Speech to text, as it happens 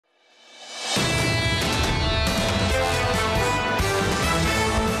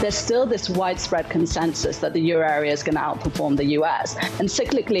there's still this widespread consensus that the euro area is going to outperform the US. And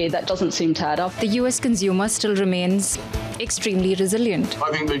cyclically, that doesn't seem to add up. The US consumer still remains extremely resilient.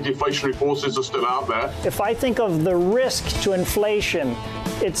 I think the deflationary forces are still out there. If I think of the risk to inflation,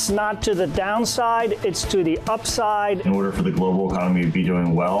 it's not to the downside, it's to the upside. In order for the global economy to be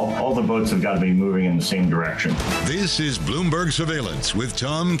doing well, all the boats have got to be moving in the same direction. This is Bloomberg Surveillance with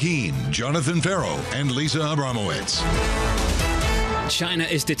Tom Keene, Jonathan Ferro, and Lisa Abramowicz. China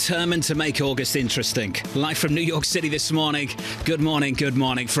is determined to make August interesting. Live from New York City this morning. Good morning, good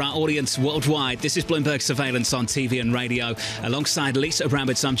morning. For our audience worldwide, this is Bloomberg Surveillance on TV and radio. Alongside Lisa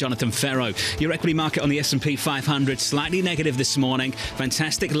Abramowicz, I'm Jonathan Ferro. Your equity market on the S&P 500, slightly negative this morning.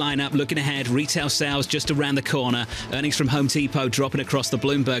 Fantastic lineup. Looking ahead, retail sales just around the corner. Earnings from Home Depot dropping across the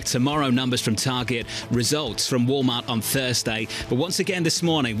Bloomberg. Tomorrow, numbers from Target. Results from Walmart on Thursday. But once again this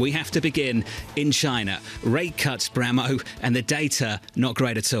morning, we have to begin in China. Rate cuts, Bramo, and the data not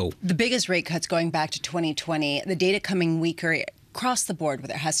great at all. The biggest rate cuts going back to 2020. The data coming weaker across the board,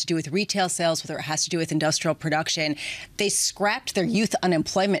 whether it has to do with retail sales, whether it has to do with industrial production. They scrapped their youth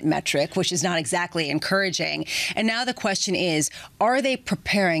unemployment metric, which is not exactly encouraging. And now the question is, are they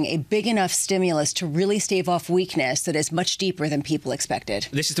preparing a big enough stimulus to really stave off weakness that is much deeper than people expected?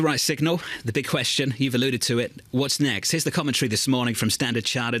 This is the right signal. The big question, you've alluded to it. What's next? Here's the commentary this morning from Standard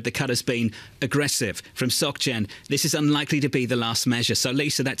Chartered. The cut has been aggressive. From SocGen, this is unlikely to be the last measure. So,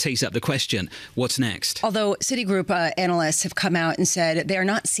 Lisa, that tees up the question. What's next? Although Citigroup analysts have come out and said they are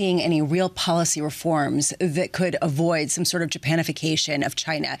not seeing any real policy reforms that could avoid some sort of Japanification of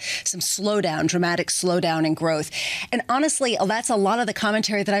China, some slowdown, dramatic slowdown in growth. And honestly, that's a lot of the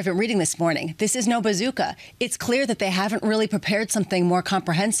commentary that I've been reading this morning. This is no bazooka. It's clear that they haven't really prepared something more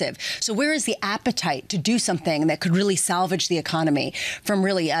comprehensive. So where is the appetite to do something that could really salvage the economy from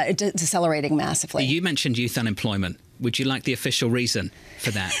really decelerating massively? You mentioned youth unemployment. Would you like the official reason for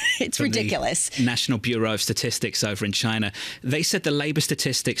that? It's ridiculous. The National Bureau of Statistics over in China. They said the labour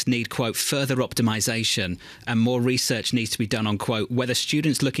statistics need, quote, further optimisation and more research needs to be done on, quote, whether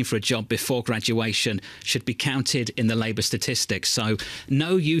students looking for a job before graduation should be counted in the labour statistics. So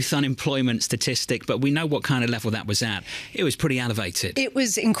no youth unemployment statistic, but we know what kind of level that was at. It was pretty elevated. It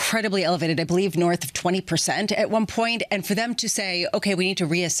was incredibly elevated, I believe north of 20% at one point. And for them to say, OK, we need to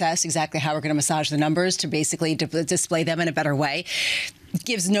reassess exactly how we're going to massage the numbers to basically display them in a better way,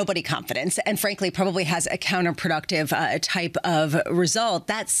 gives nobody confidence and frankly probably has a counterproductive type of result.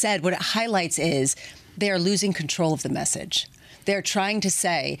 That said, what it highlights is they are losing control of the message. They're trying to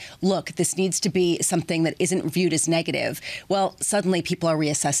say, look, this needs to be something that isn't viewed as negative. Well, suddenly people are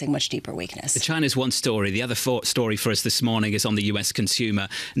reassessing much deeper weakness. China's one story. The other story for us this morning is on the US consumer.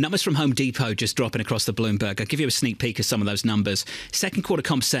 Numbers from Home Depot just dropping across the Bloomberg. I'll give you a sneak peek of some of those numbers. Second quarter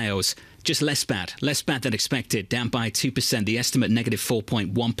comp sales, just less bad than expected, down by 2%. The estimate negative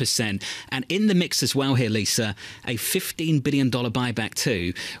 4.1%. And in the mix as well here, Lisa, a $15 billion buyback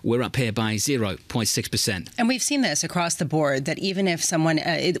too. We're up here by 0.6%. And we've seen this across the board, that even if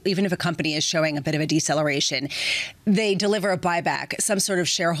a company is showing a bit of a deceleration, they deliver a buyback, some sort of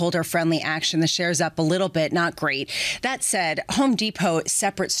shareholder-friendly action. The share's up a little bit, not great. That said, Home Depot,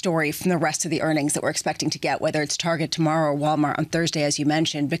 separate story from the rest of the earnings that we're expecting to get, whether it's Target tomorrow or Walmart on Thursday, as you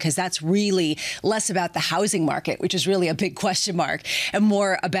mentioned, because that's really less about the housing market, which is really a big question mark, and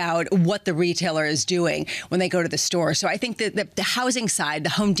more about what the retailer is doing when they go to the store. So I think that the housing side, the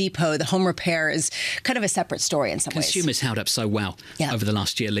Home Depot, the home repair is kind of a separate story in some ways. Consumers held up so well over the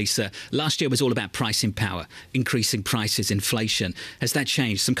last year, Lisa. Last year was all about pricing power, increasing prices, inflation. Has that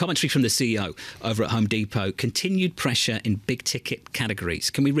changed? Some commentary from the CEO over at Home Depot. Continued pressure in big ticket categories.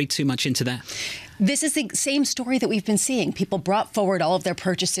 Can we read too much into that? This is the same story that we've been seeing. People brought forward all of their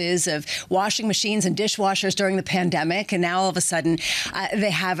purchases of washing machines and dishwashers during the pandemic, and now all of a sudden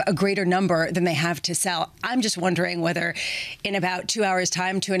they have a greater number than they have to sell. I'm just wondering whether in about 2 hours'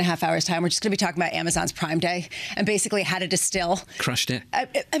 time, 2.5 hours' time, we're just going to be talking about Amazon's Prime Day and basically how to distill. Crushed it. I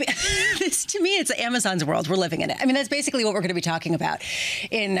mean, to me, it's Amazon's world. We're living in it. I mean, that's basically what we're going to be talking about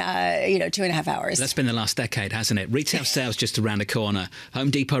in 2.5 hours. That's been the last decade, hasn't it? Retail sales just around the corner.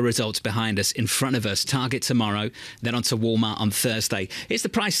 Home Depot results behind us, in front of us. Target tomorrow, then on to Walmart on Thursday. Here's the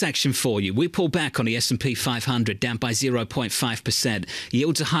price section for you. We pull back on the S&P 500, down by 0.5%.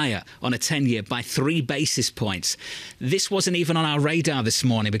 Yields are higher on a 10-year by 3 basis points. This wasn't even on our radar this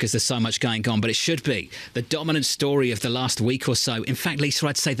morning because there's so much going on, but it should be. The dominant story of the last week or so. In fact, Lisa,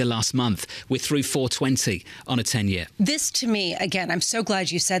 I'd say the last month. We're through 420 on a 10-year. This, to me, again, I'm so glad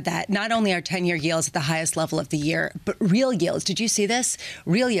you said that. Not only are 10-year yields at the highest level of the year, but real yields. Did you see this?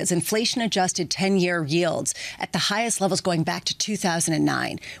 Real yields, inflation-adjusted 10-year yields at the highest levels going back to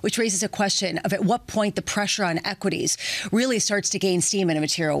 2009, which raises a question of at what point the pressure on equities really starts to gain steam in a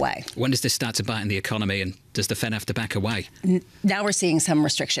material way. When does this start to bite in the economy, and does the Fed have to back away? Now we're seeing some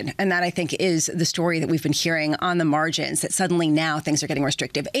restriction, and that, I think, is the story that we've been hearing on the margins, that suddenly now things are getting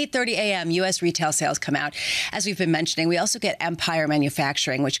restrictive. 8:30 a.m., U.S. retail sales come out. As we've been mentioning, we also get Empire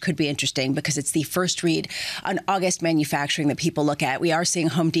Manufacturing, which could be interesting because it's the first read on August manufacturing that people look at. We are seeing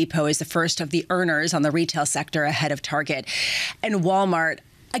Home Depot as the first of the earners on the retail sector ahead of Target. And Walmart,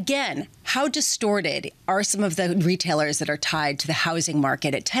 again, how distorted are some of the retailers that are tied to the housing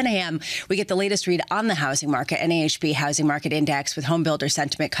market? At 10 a.m., we get the latest read on the housing market, NAHB Housing Market Index, with home builder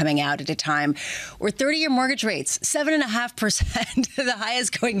sentiment coming out at a time where 30-year mortgage rates, 7.5%, the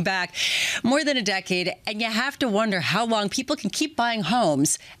highest going back more than a decade. And you have to wonder how long people can keep buying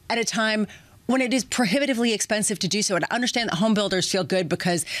homes at a time when it is prohibitively expensive to do so. And I understand that home builders feel good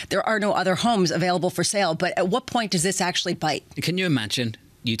because there are no other homes available for sale. But at what point does this actually bite? Can you imagine?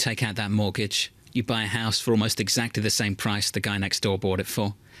 You take out that mortgage, you buy a house for almost exactly the same price the guy next door bought it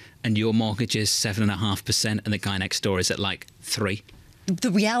for, and your mortgage is 7.5% and the guy next door is at like 3%.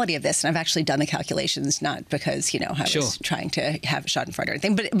 The reality of this, and I've actually done the calculations, not because, I was trying to have a shot in front or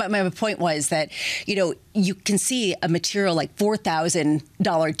anything, but my point was that, you can see a material like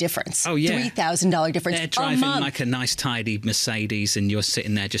 $4,000 difference. Oh, yeah. $3,000 difference. They're driving like a nice, tidy Mercedes, and you're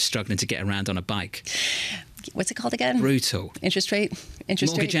sitting there just struggling to get around on a bike. What's it called again? Brutal. Interest rate?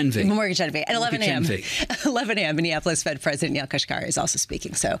 Mortgage envy. Mortgage envy. At 11 a.m. Envy. 11 a.m. Minneapolis Fed President Neil Kashkari is also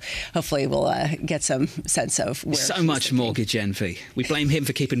speaking. So hopefully we'll get some sense of where. So much thinking. Mortgage envy. We blame him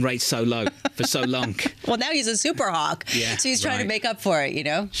for keeping rates so low for so long. Well, now he's a super hawk. Yeah, so he's trying to make up for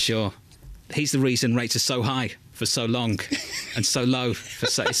it, Sure. He's the reason rates are so high for so long and so low.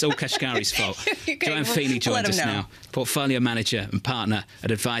 It's all Kashkari's fault. Okay, Joanne Feeney joins us now, portfolio manager and partner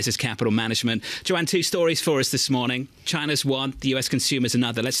at Advisors Capital Management. Joanne, 2 stories for us this morning. China's one, the US consumer's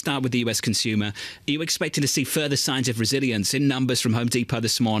another. Let's start with the US consumer. Are you expecting to see further signs of resilience in numbers from Home Depot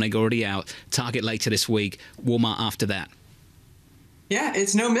this morning, already out, Target later this week, Walmart after that? Yeah,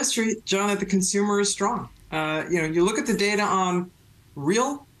 it's no mystery, John, that the consumer is strong. You look at the data on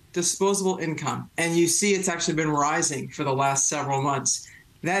real disposable income, and you see it's actually been rising for the last several months.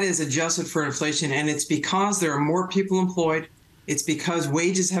 That is adjusted for inflation, and it's because there are more people employed. It's because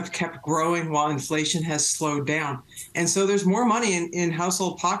wages have kept growing while inflation has slowed down. And so there's more money in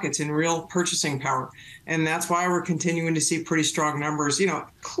household pockets, in real purchasing power. And that's why we're continuing to see pretty strong numbers.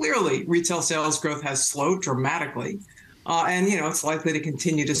 Clearly retail sales growth has slowed dramatically. And it's likely to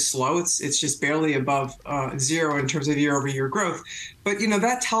continue to slow. It's just barely above 0 in terms of year-over-year growth. But,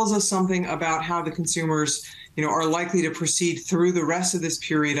 that tells us something about how the consumers, are likely to proceed through the rest of this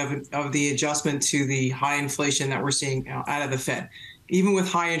period of the adjustment to the high inflation that we're seeing out of the Fed. Even with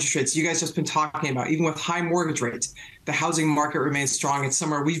high interest rates, you guys just been talking about, even with high mortgage rates, the housing market remains strong. It's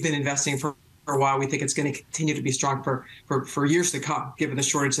somewhere we've been investing for a while. We think it's going to continue to be strong for years to come, given the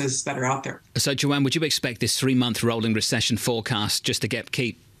shortages that are out there. So, Joanne, would you expect this 3-month rolling recession forecast just to get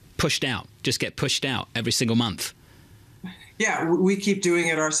pushed out every single month? Yeah, we keep doing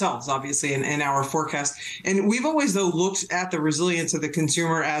it ourselves, obviously, in our forecast. And we've always, though, looked at the resilience of the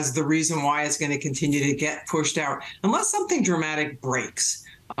consumer as the reason why it's going to continue to get pushed out, unless something dramatic breaks.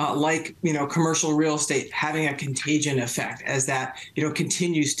 Like, commercial real estate having a contagion effect as that,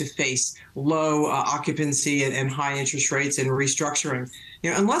 continues to face low occupancy and high interest rates and restructuring.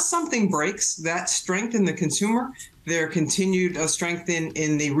 Unless something breaks, that strength in the consumer, their continued strength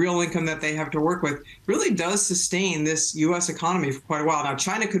in the real income that they have to work with really does sustain this U.S. economy for quite a while. Now,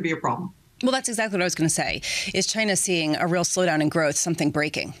 China could be a problem. Well, that's exactly what I was going to say. Is China seeing a real slowdown in growth, something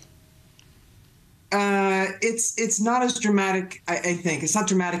breaking? It's not as dramatic, I think. It's not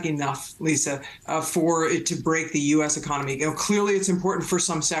dramatic enough, Lisa, for it to break the U.S. economy. Clearly, it's important for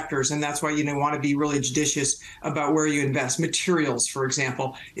some sectors, and that's why you want to be really judicious about where you invest. Materials, for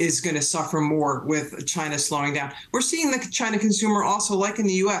example, is going to suffer more with China slowing down. We're seeing the China consumer also, like in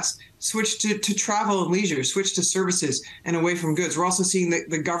the U.S., switch to travel and leisure, switch to services and away from goods. We're also seeing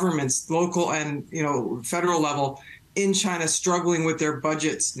the governments, local and federal level, in China struggling with their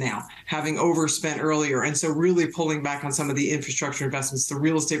budgets now, having overspent earlier. And so really pulling back on some of the infrastructure investments. The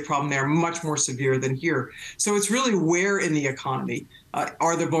real estate problem there much more severe than here. So it's really where in the economy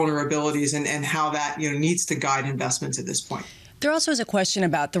are the vulnerabilities and how that needs to guide investments at this point. There also is a question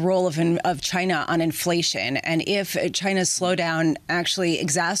about the role of China on inflation, and if China's slowdown actually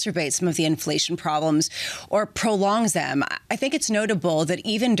exacerbates some of the inflation problems or prolongs them. I think it's notable that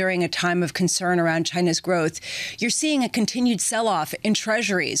even during a time of concern around China's growth, you're seeing a continued sell-off in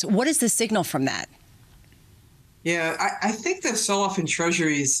treasuries. What is the signal from that? Yeah, I think the sell-off in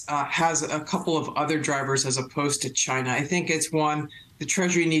treasuries has a couple of other drivers as opposed to China. I think it's one, the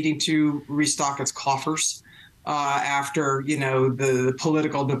Treasury needing to restock its coffers after, the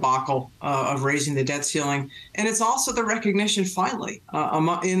political debacle of raising the debt ceiling. And it's also the recognition finally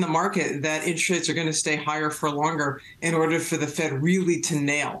in the market that interest rates are going to stay higher for longer in order for the Fed really to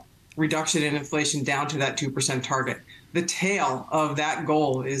nail reduction in inflation down to that 2% target. The tail of that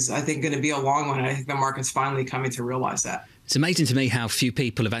goal is, I think, going to be a long one. And I think the market's finally coming to realize that. It's amazing to me how few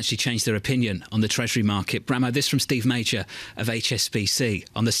people have actually changed their opinion on the Treasury market. Bramo, this from Steve Major of HSBC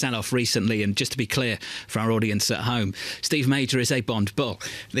on the sell-off recently. And just to be clear for our audience at home, Steve Major is a bond bull.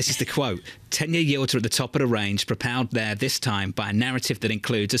 This is the quote. 10-year yields are at the top of the range, propelled there this time by a narrative that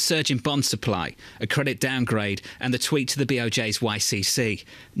includes a surge in bond supply, a credit downgrade, and the tweet to the BOJ's YCC.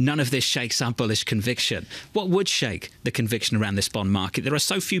 None of this shakes our bullish conviction. What would shake the conviction around this bond market? There are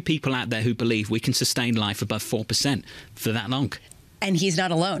so few people out there who believe we can sustain life above 4% for that long. And he's not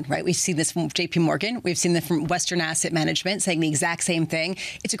alone, right? We've seen this from JP Morgan. We've seen this from Western Asset Management saying the exact same thing.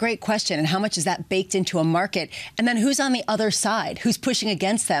 It's a great question. And how much is that baked into a market? And then who's on the other side? Who's pushing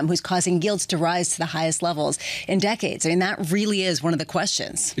against them? Who's causing yields to rise to the highest levels in decades? I mean, that really is one of the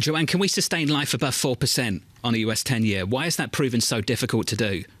questions. Joanne, can we sustain life above 4% on a US 10-year? Why has that proven so difficult to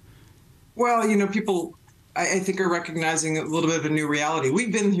do? Well, people, I think, are recognizing a little bit of a new reality.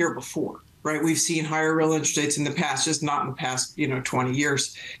 We've been here before. Right, we've seen higher real interest rates in the past, just not in the past, 20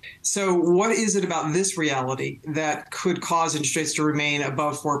 years. So what is it about this reality that could cause interest rates to remain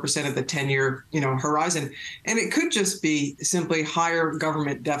above 4% at the 10-year, horizon? And it could just be simply higher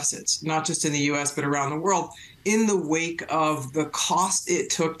government deficits, not just in the U.S., but around the world, in the wake of the cost it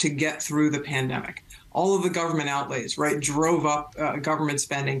took to get through the pandemic. All of the government outlays, right, drove up government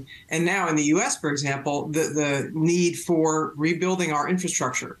spending. And now in the U.S., for example, the need for rebuilding our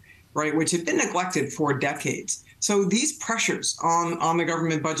infrastructure, right, which had been neglected for decades. So these pressures on the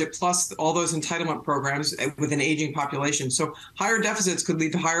government budget, plus all those entitlement programs with an aging population. So higher deficits could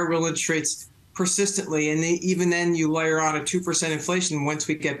lead to higher real interest rates persistently. And even then you layer on a 2% inflation. Once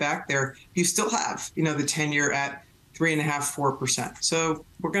we get back there, you still have, the 10-year at 3.5%, 4%. So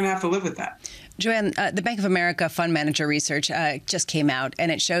we're going to have to live with that. Joanne, the Bank of America fund manager research just came out,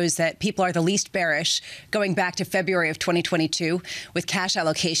 and it shows that people are the least bearish going back to February of 2022, with cash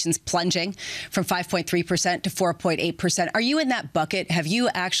allocations plunging from 5.3% to 4.8%. Are you in that bucket? Have you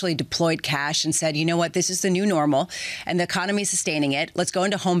actually deployed cash and said, you know what, this is the new normal, and the economy is sustaining it. Let's go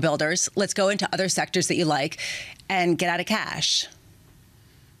into home builders. Let's go into other sectors that you like and get out of cash?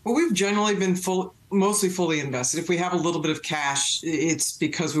 Well, we've generally been mostly fully invested. If we have a little bit of cash, it's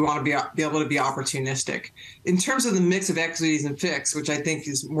because we want to be able to be opportunistic. In terms of the mix of equities and fixed, which I think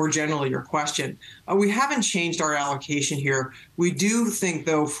is more generally your question, we haven't changed our allocation here. We do think,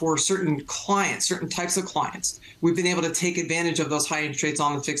 though, for certain clients, certain types of clients, we've been able to take advantage of those high interest rates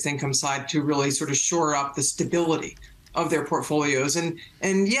on the fixed income side to really sort of shore up the stability of their portfolios. And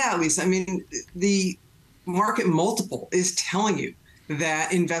yeah, Lisa, I mean, the market multiple is telling you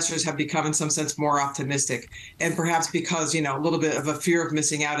that investors have become, in some sense, more optimistic, and perhaps because, a little bit of a fear of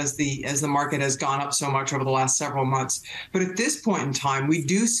missing out as the market has gone up so much over the last several months. But at this point in time, we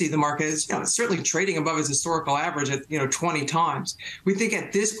do see the market as certainly trading above its historical average at 20 times. We think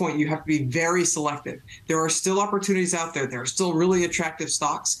at this point you have to be very selective. There are still opportunities out there. There are still really attractive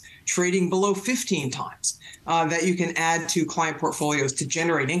stocks trading below 15 times that you can add to client portfolios to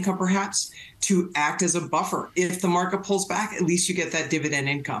generate income, perhaps to act as a buffer. If the market pulls back, at least you get that dividend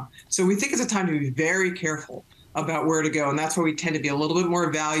income. So we think it's a time to be very careful about where to go. And that's why we tend to be a little bit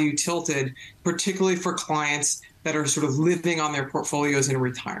more value tilted, particularly for clients that are sort of living on their portfolios in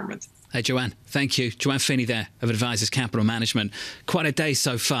retirement. Hey, Joanne, thank you. Joanne Finney there of Advisors Capital Management. Quite a day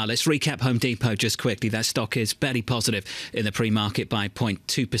so far. Let's recap Home Depot just quickly. That stock is barely positive in the pre-market by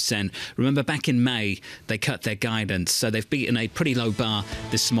 0.2%. Remember, back in May, they cut their guidance, so they've beaten a pretty low bar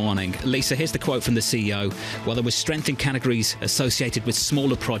this morning. Lisa, here's the quote from the CEO. While there was strength in categories associated with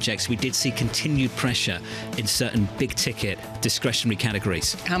smaller projects, we did see continued pressure in certain big-ticket discretionary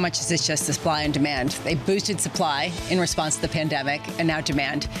categories. How much is this just the supply and demand? They boosted supply in response to the pandemic, and now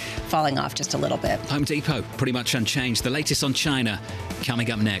demand falling off just a little bit. Home Depot, pretty much unchanged. The latest on China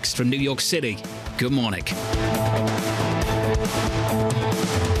coming up next. From New York City, good morning.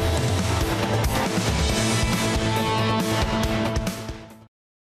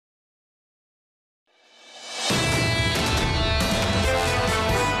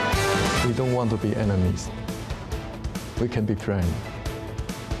 We don't want to be enemies. We can be friends.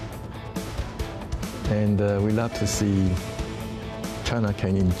 And we love to see China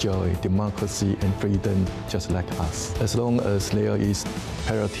can enjoy democracy and freedom just like us, as long as there is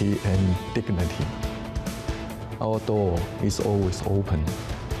parity and dignity. our door is always open.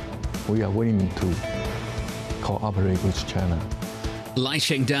 We are willing to cooperate with China. Lai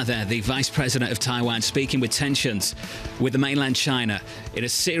Ching-te there, the Vice President of Taiwan, speaking with tensions with the mainland China in a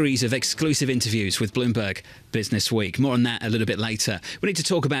series of exclusive interviews with Bloomberg Business Week. More on that a little bit later. We need to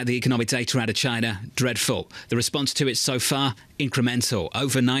talk about the economic data out of China. Dreadful. The response to it so far, incremental.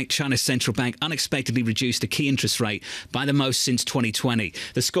 Overnight, China's central bank unexpectedly reduced the key interest rate by the most since 2020.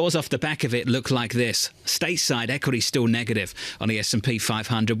 The scores off the back of it look like this. Stateside equity still negative on the S&P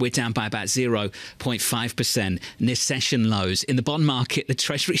 500. We're down by about 0.5%. Near session lows. In the bond market, the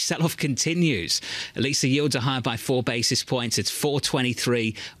Treasury sell-off continues. At least the yields are higher by 4 basis points. It's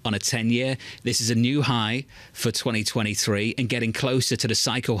 4.23 on a 10-year. This is a new high for 2023 and getting closer to the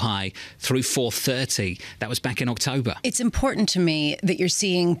cycle high through 4.30. That was back in October. It's important to me that you're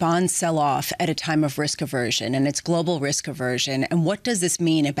seeing bonds sell off at a time of risk aversion, and it's global risk aversion. And what does this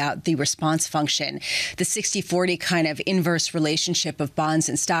mean about the response function, the 60-40 kind of inverse relationship of bonds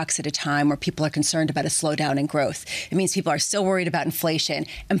and stocks at a time where people are concerned about a slowdown in growth? It means people are still worried about inflation,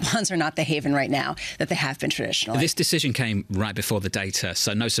 and bonds are not the haven right now that they have been traditionally. This decision came right before the data,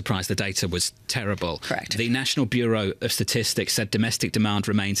 so no surprise the data was terrible. Correct. The National Bureau of Statistics said domestic demand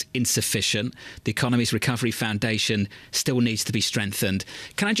remains insufficient. The economy's recovery foundation still needs to be strengthened.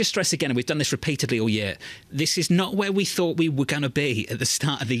 Can I just stress again, and we've done this repeatedly all year, this is not where we thought we were going to be at the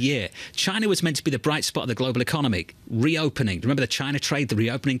start of the year. China was meant to be the bright spot of the global economy. Reopening. Remember the China trade, the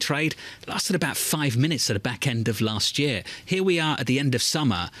reopening trade? It lasted about 5 minutes at the back end of last year. Here we are at the end of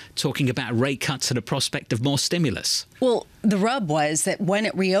summer talking about rate cuts and a prospect of more stimulus. Well, the rub was that when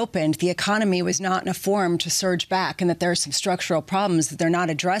it reopened, the economy was not in a form to surge back, and that there are some structural problems that they're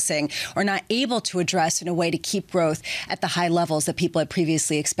not addressing or not able to address in a way to keep growth at the high levels that people had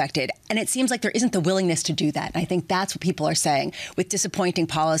previously expected. And it seems like there isn't the willingness to do that. And I think that's what people are saying with disappointing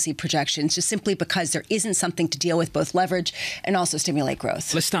policy projections, just simply because there isn't something to deal with both leverage and also stimulate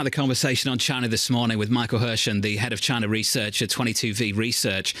growth. Let's start the conversation on China this morning with Michael Hershen, the head of China research at 22V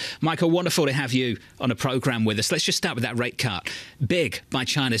Research. Michael, wonderful to have you on a programme with us. Let's just start with that rate cut. Big by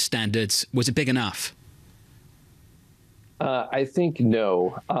China's standards. Was it big enough? I think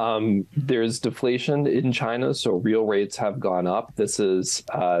no. There's deflation in China, so real rates have gone up. This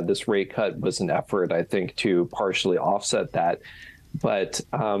rate cut was an effort, I think, to partially offset that. But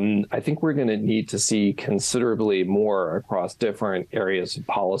I think we're going to need to see considerably more across different areas of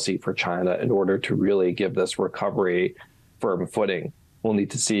policy for China in order to really give this recovery firm footing. We'll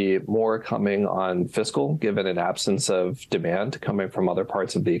need to see more coming on fiscal, given an absence of demand coming from other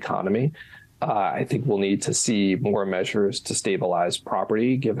parts of the economy. I think we'll need to see more measures to stabilize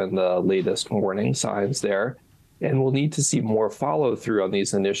property, given the latest warning signs there. And we'll need to see more follow through on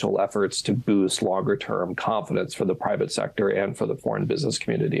these initial efforts to boost longer term confidence for the private sector and for the foreign business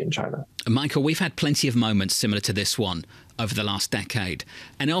community in China. Michael, we've had plenty of moments similar to this one over the last decade.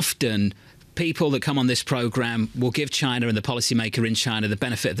 And often people that come on this program will give China and the policymaker in China the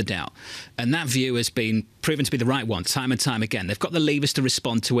benefit of the doubt. And that view has been proven to be the right one time and time again. They've got the levers to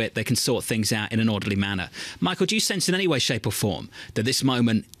respond to it. They can sort things out in an orderly manner. Michael, do you sense in any way, shape or form that this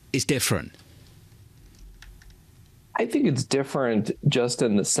moment is different? I think it's different just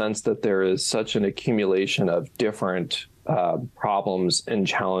in the sense that there is such an accumulation of different problems and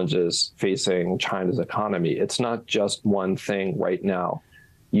challenges facing China's economy. It's not just one thing right now.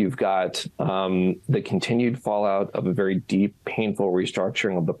 You've got the continued fallout of a very deep, painful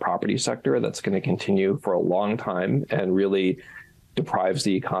restructuring of the property sector that's going to continue for a long time and really deprives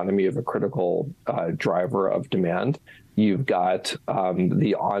the economy of a critical driver of demand. You've got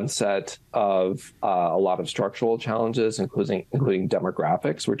the onset of a lot of structural challenges, including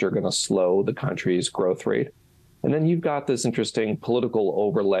demographics, which are going to slow the country's growth rate. And then you've got this interesting political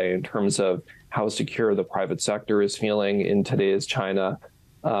overlay in terms of how secure the private sector is feeling in today's China.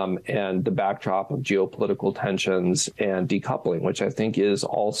 And the backdrop of geopolitical tensions and decoupling, which I think is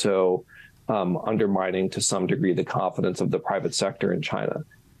also undermining to some degree the confidence of the private sector in China.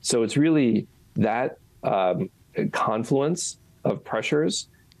 So it's really that confluence of pressures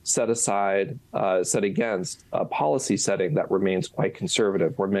set against a policy setting that remains quite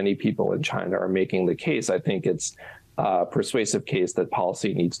conservative, where many people in China are making the case. I think it's a persuasive case that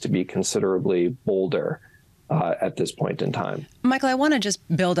policy needs to be considerably bolder at this point in time. Michael, I want to just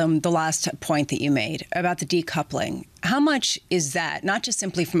build on the last point that you made about the decoupling. How much is that, not just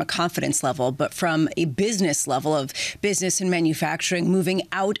simply from a confidence level, but from a business level of business and manufacturing moving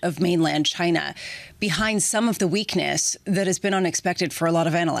out of mainland China behind some of the weakness that has been unexpected for a lot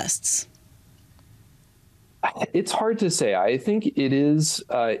of analysts? It's hard to say. I think it is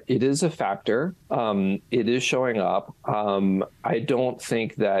a factor. It is showing up. I don't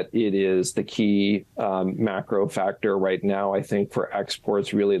think that it is the key macro factor right now. I think for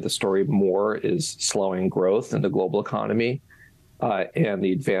exports, really the story more is slowing growth in the global economy and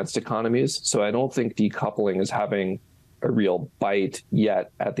the advanced economies. So I don't think decoupling is having a real bite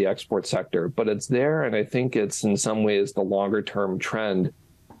yet at the export sector, but it's there. And I think it's in some ways the longer term trend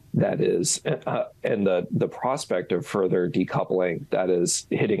that is, and the prospect of further decoupling that is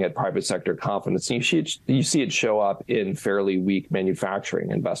hitting at private sector confidence. And you see it show up in fairly weak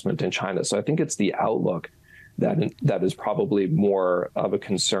manufacturing investment in China. So I think it's the outlook that is probably more of a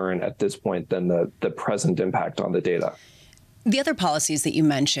concern at this point than the present impact on the data. The other policies that you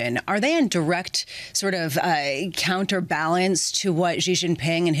mentioned, are they in direct sort of counterbalance to what Xi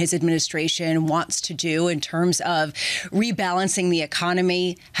Jinping and his administration wants to do in terms of rebalancing the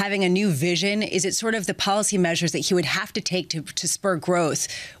economy, having a new vision? Is it sort of the policy measures that he would have to take to spur growth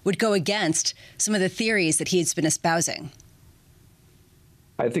would go against some of the theories that he's been espousing?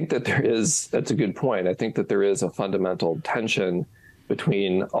 I think that that's a good point. I think that there is a fundamental tension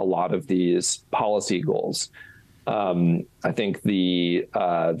between a lot of these policy goals. I think the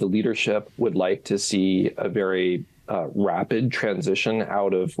leadership would like to see a very rapid transition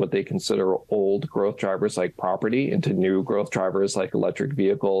out of what they consider old growth drivers like property into new growth drivers like electric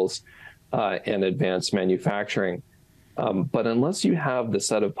vehicles and advanced manufacturing. But unless you have the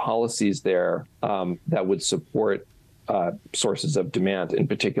set of policies there that would support sources of demand, in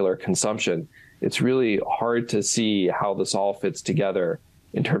particular consumption, it's really hard to see how this all fits together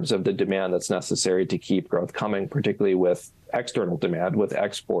in terms of the demand that's necessary to keep growth coming, particularly with external demand, with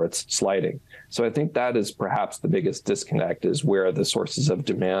exports sliding. So I think that is perhaps the biggest disconnect, is where the sources of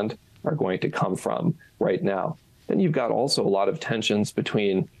demand are going to come from right now. Then you've got also a lot of tensions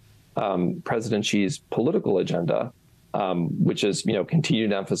between President Xi's political agenda, which is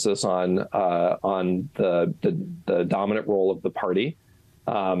continued emphasis on the dominant role of the party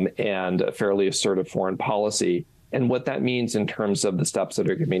and a fairly assertive foreign policy, and what that means in terms of the steps that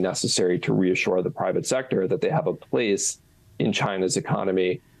are going to be necessary to reassure the private sector that they have a place in China's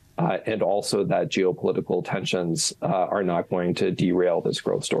economy, and also that geopolitical tensions are not going to derail this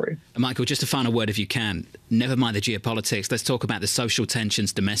growth story. Michael, just a final word if you can. Never mind the geopolitics. Let's talk about the social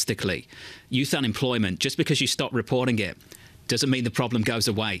tensions domestically. Youth unemployment, just because you stop reporting it, doesn't mean the problem goes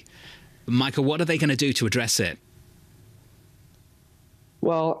away. Michael, what are they going to do to address it?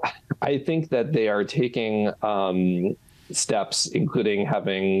 Well, I think that they are taking steps, including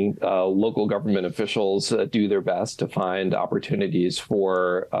having local government officials do their best to find opportunities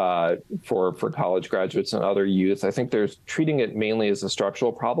for college graduates and other youth. I think they're treating it mainly as a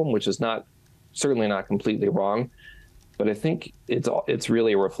structural problem, which is certainly not completely wrong. But I think it's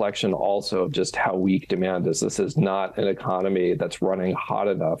really a reflection also of just how weak demand is. This is not an economy that's running hot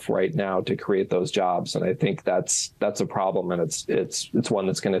enough right now to create those jobs, and I think that's a problem, and it's one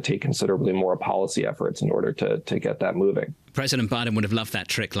that's going to take considerably more policy efforts in order to get that moving. President Biden would have loved that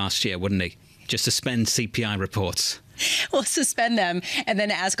trick last year, wouldn't he? Just suspend CPI reports. Well, suspend them and then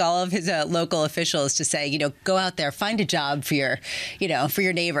ask all of his local officials to say, go out there, find a job for your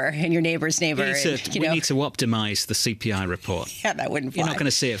neighbor and your neighbor's neighbor. We need to optimize the CPI report. Yeah, that wouldn't fly. You're not going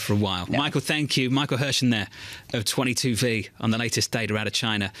to see it for a while. No. Michael, thank you. Michael Herschen there of 22V on the latest data out of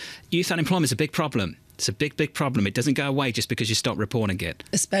China. Youth unemployment is a big problem. It's a big, big problem. It doesn't go away just because you stop reporting it.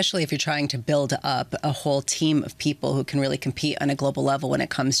 Especially if you're trying to build up a whole team of people who can really compete on a global level when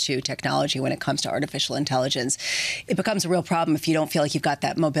it comes to technology, when it comes to artificial intelligence. It becomes a real problem if you don't feel like you've got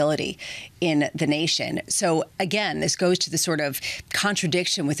that mobility in the nation. So again, this goes to the sort of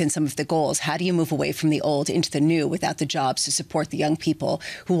contradiction within some of the goals. How do you move away from the old into the new without the jobs to support the young people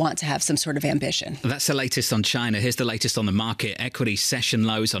who want to have some sort of ambition? That's the latest on China. Here's the latest on the market. Equity session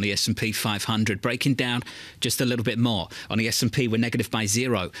lows on the S&P 500, breaking down just a little bit more. On the S&P, we're negative by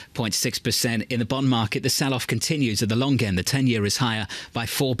 0.6%. In the bond market, the sell-off continues. At the long end, the 10-year is higher by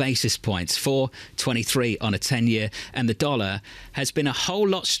 4 basis points, 4.23 on a 10-year. And the dollar has been a whole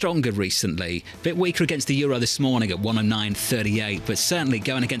lot stronger recently. A bit weaker against the euro this morning at 109.38, but certainly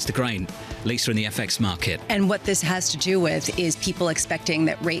going against the grain, Lisa, in the FX market. And what this has to do with is people expecting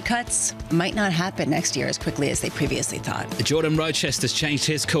that rate cuts might not happen next year as quickly as they previously thought. Jordan Rochester's changed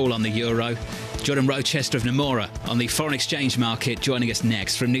his call on the euro. Jordan Rochester of Nomura on the foreign exchange market, joining us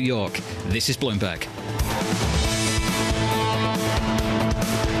next from New York. This is Bloomberg.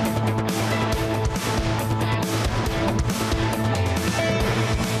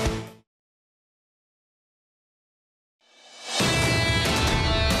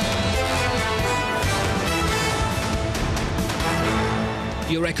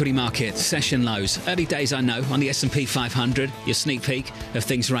 Your equity market, session lows. Early days, I know, on the S&P 500. Your sneak peek of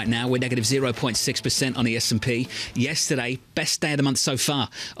things right now. We're negative 0.6% on the S&P. Yesterday, best day of the month so far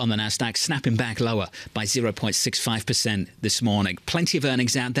on the Nasdaq, snapping back lower by 0.65% this morning. Plenty of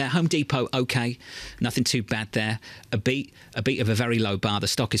earnings out there. Home Depot, okay. Nothing too bad there. A beat of a very low bar. The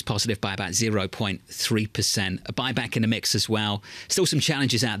stock is positive by about 0.3%. A buyback in the mix as well. Still some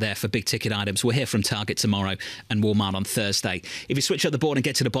challenges out there for big ticket items. We'll hear from Target tomorrow and Walmart on Thursday. If you switch up the board and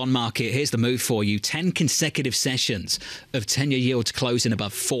get to the bond market, here's the move for you. 10 consecutive sessions of 10-year yields closing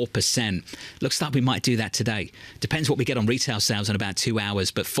above 4%. Looks like we might do that today. Depends what we get on retail sales in about 2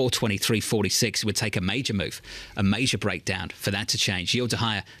 hours, but 423.46 would take a major move, a major breakdown for that to change. Yields are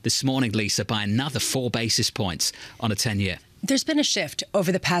higher this morning, Lisa, by another 4 basis points on a 10-year. There's been a shift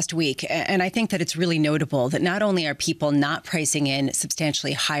over the past week, and I think that it's really notable that not only are people not pricing in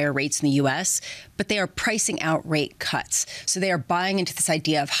substantially higher rates in the U.S., but they are pricing out rate cuts. So they are buying into this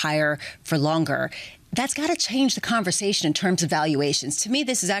idea of higher for longer. That's got to change the conversation in terms of valuations. To me,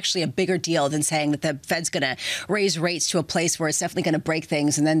 this is actually a bigger deal than saying that the Fed's going to raise rates to a place where it's definitely going to break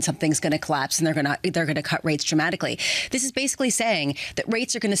things and then something's going to collapse and they're going to cut rates dramatically. This is basically saying that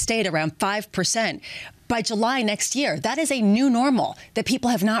rates are going to stay at around 5% by July next year. That is a new normal that people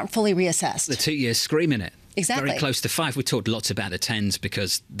have not fully reassessed. The 2 years screaming it. Exactly. Very close to 5. We talked lots about the 10s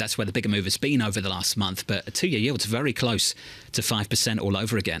because that's where the bigger move has been over the last month. But a 2-year yield's very close to 5% all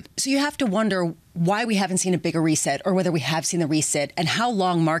over again. So you have to wonder why we haven't seen a bigger reset, or whether we have seen the reset, and how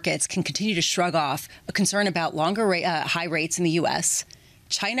long markets can continue to shrug off a concern about longer high rates in the U.S.,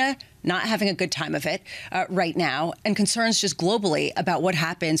 China not having a good time of it right now, and concerns just globally about what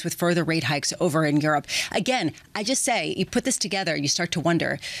happens with further rate hikes over in Europe. Again, I just say, you put this together, you start to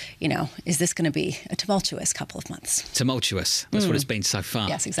wonder, is this going to be a tumultuous couple of months? Tumultuous. That's what it's been so far.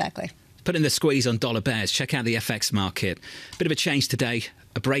 Yes, exactly. Putting the squeeze on dollar bears. Check out the FX market. Bit of a change today.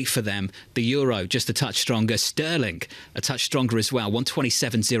 A break for them. The euro just a touch stronger. Sterling a touch stronger as well.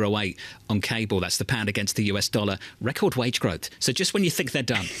 127.08 on cable. That's the pound against the US dollar. Record wage growth. So just when you think they're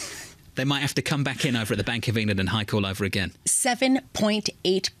done, they might have to come back in over at the Bank of England and hike all over again.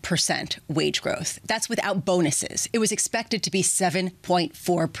 7.8% wage growth. That's without bonuses. It was expected to be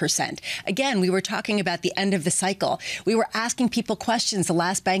 7.4%. Again, we were talking about the end of the cycle. We were asking people questions the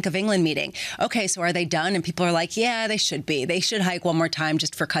last Bank of England meeting. Okay, so are they done? And people are like, yeah, they should be. They should hike one more time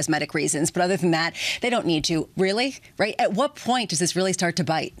just for cosmetic reasons. But other than that, they don't need to. Really? Right? At what point does this really start to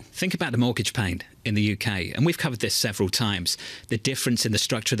bite? Think about the mortgage pain in the UK, and we've covered this several times, the difference in the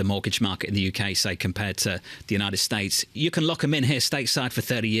structure of the mortgage market in the UK, say, compared to the United States. You can lock them in here stateside for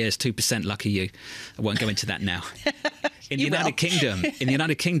 30 years, 2%, lucky you. I won't go into that now. In the United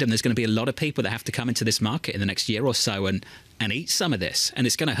Kingdom, there's going to be a lot of people that have to come into this market in the next year or so and eat some of this, and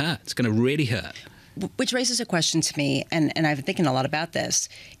it's going to hurt. It's going to really hurt. Which raises a question to me, and I've been thinking a lot about this.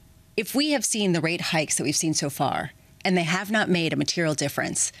 If we have seen the rate hikes that we've seen so far, and they have not made a material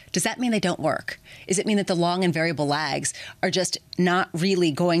difference, does that mean they don't work? Does it mean that the long and variable lags are just not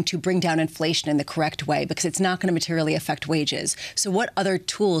really going to bring down inflation in the correct way because it's not going to materially affect wages? So what other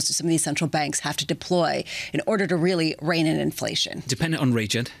tools do some of these central banks have to deploy in order to really rein in inflation? Dependent on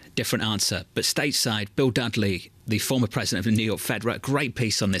region, different answer. But stateside, Bill Dudley, the former president of the New York Fed, wrote a great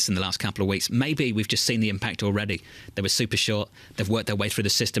piece on this in the last couple of weeks. Maybe we've just seen the impact already. They were super short. They've worked their way through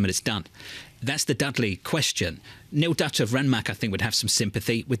the system and it's done. That's the Dudley question. Neil Dutcher of Renmark, I think, would have some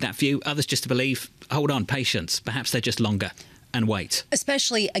sympathy with that view. Others just to believe, hold on, patience. Perhaps they're just longer. And wait.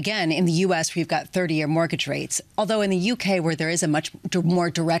 Especially, again, in the U.S., we've got 30-year mortgage rates. Although in the U.K., where there is a much more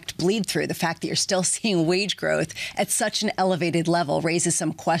direct bleed through, the fact that you're still seeing wage growth at such an elevated level raises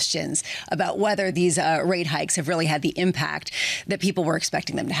some questions about whether these rate hikes have really had the impact that people were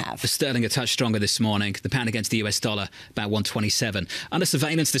expecting them to have. The sterling a touch stronger this morning. The pound against the US dollar, about 127. Under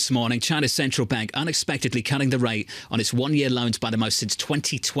surveillance this morning, China's central bank unexpectedly cutting the rate on its one-year loans by the most since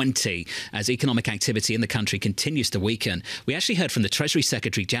 2020 as economic activity in the country continues to weaken. We actually heard from the Treasury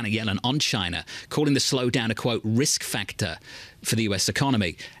Secretary, Janet Yellen, on China, calling the slowdown a, quote, risk factor for the US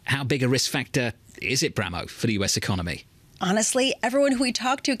economy. How big a risk factor is it, Bramo, for the US economy? Honestly, everyone who we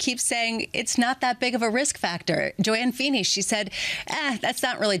talk to keeps saying it's not that big of a risk factor. Joanne Feeney, she said, that's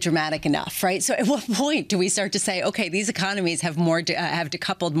not really dramatic enough, right? So at what point do we start to say, okay, these economies have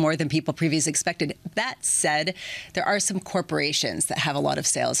decoupled more than people previously expected? That said, there are some corporations that have a lot of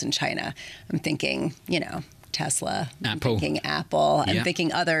sales in China. I'm thinking, Tesla, I'm thinking Apple, I'm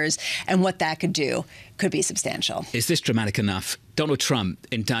thinking others, and what that could do could be substantial. Is this dramatic enough? Donald Trump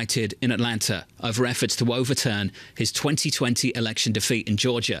indicted in Atlanta over efforts to overturn his 2020 election defeat in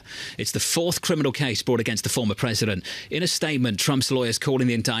Georgia. It's the fourth criminal case brought against the former president. In a statement, Trump's lawyers calling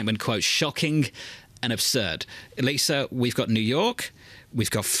the indictment, quote, shocking and absurd. Lisa, we've got New York,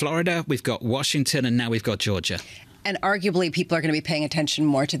 We've got Florida, we've got Washington, and now we've got Georgia. And arguably, people are going to be paying attention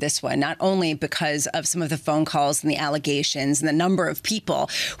more to this one, not only because of some of the phone calls and the allegations and the number of people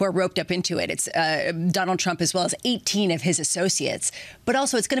who are roped up into it. It's Donald Trump as well as 18 of his associates, but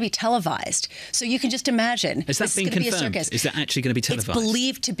also it's going to be televised. So you can just imagine. Is that being confirmed? Is that actually going to be televised? It's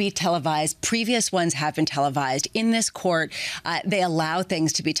believed to be televised. Previous ones have been televised. In this court, they allow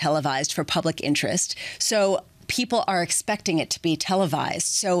things to be televised for public interest. So people are expecting it to be televised.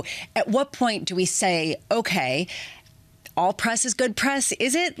 So at what point do we say, okay, all press is good press?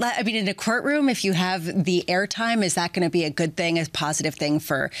 Is it? I mean, in a courtroom, if you have the airtime, is that going to be a good thing, a positive thing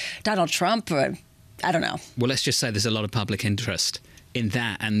for Donald Trump? Or, I don't know. Well, let's just say there's a lot of public interest in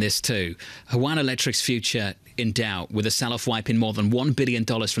that and this too. Hawaiian Electric's future in doubt, with a sell-off wiping more than $1 billion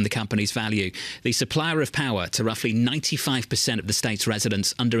from the company's value. The supplier of power to roughly 95% of the state's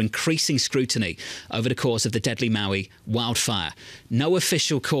residents under increasing scrutiny over the course of the deadly Maui wildfire. No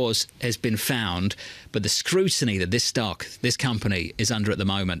official cause has been found, but the scrutiny that this company is under at the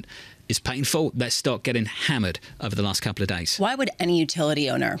moment is painful. That stock getting hammered over the last couple of days. Why would any utility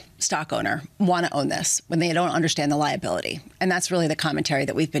owner, stock owner, want to own this when they don't understand the liability? And that's really the commentary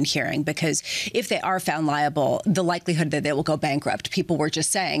that we've been hearing, because if they are found liable, the likelihood that they will go bankrupt, people were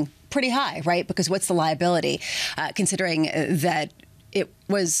just saying, pretty high, right? Because what's the liability, considering that it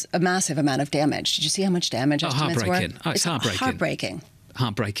was a massive amount of damage? Did you see how much damage estimates were? It's heartbreaking. Heartbreaking.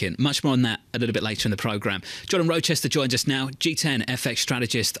 Heartbreaking. Much more on that a little bit later in the programme. Jordan Rochester joins us now, G10 FX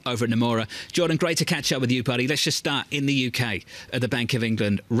strategist over at Nomura. Jordan, great to catch up with you, buddy. Let's just start in the UK at the Bank of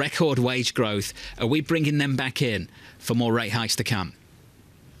England. Record wage growth. Are we bringing them back in for more rate hikes to come?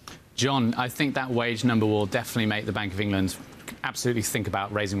 John, I think that wage number will definitely make the Bank of England absolutely think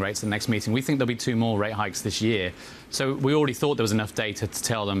about raising rates at the next meeting. We think there'll be 2 more rate hikes this year. So we already thought there was enough data to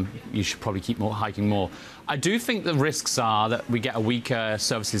tell them you should probably keep hiking more. I do think the risks are that we get a weaker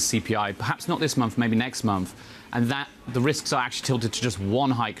services CPI, perhaps not this month, maybe next month, and that the risks are actually tilted to just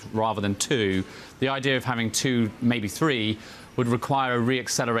 1 hike rather than 2. The idea of having 2, maybe 3, would require a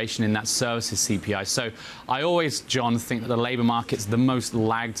re-acceleration in that services CPI. So I always, John, think that the labour market's the most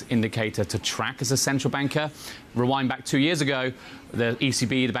lagged indicator to track as a central banker. Rewind back 2 years ago, the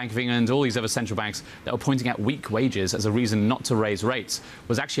ECB, the Bank of England, all these other central banks that were pointing at weak wages as a reason not to raise rates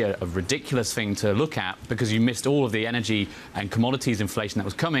was actually a ridiculous thing to look at, because you missed all of the energy and commodities inflation that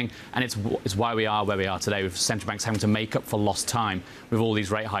was coming, and it's why we are where we are today, with central banks having to make up for lost time with all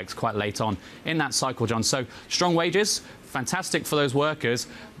these rate hikes quite late on in that cycle, John. So strong wages, fantastic for those workers.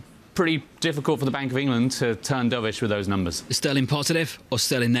 Pretty difficult for the Bank of England to turn dovish with those numbers. Is sterling positive or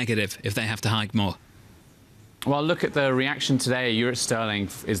sterling negative if they have to hike more? Well, look at the reaction today. Euro sterling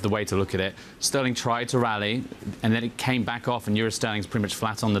is the way to look at it. Sterling tried to rally, and then it came back off, and euro sterling's pretty much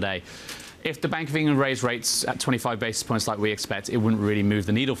flat on the day. If the Bank of England raised rates at 25 basis points like we expect, it wouldn't really move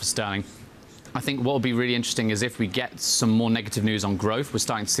the needle for sterling. I think what will be really interesting is if we get some more negative news on growth. We're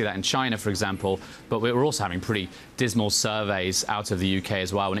starting to see that in China, for example, but we're also having pretty dismal surveys out of the UK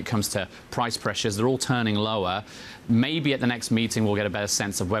as well when it comes to price pressures. They're all turning lower. Maybe at the next meeting we'll get a better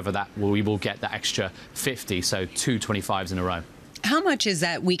sense of whether we will get that extra 50, so 2 25s in a row. How much is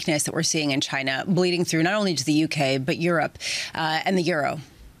that weakness that we're seeing in China bleeding through not only to the UK, but Europe and the euro?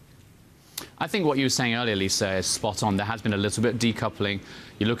 I think what you were saying earlier, Lisa, is spot on. There has been a little bit of decoupling.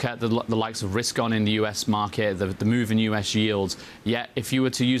 You look at the likes of risk on in the US market, the move in US yields. Yet, if you were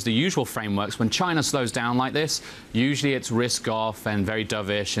to use the usual frameworks, when China slows down like this, usually it's risk off and very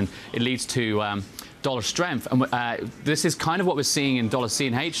dovish, and it leads to dollar strength. And this is kind of what we're seeing in dollar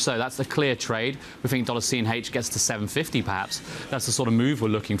CNH, so that's a clear trade. We think dollar CNH gets to 750 perhaps. That's the sort of move we're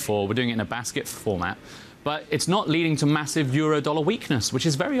looking for. We're doing it in a basket format. But it's not leading to massive euro-dollar weakness, which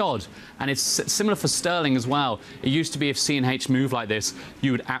is very odd. And it's similar for sterling as well. It used to be if CNH moved like this,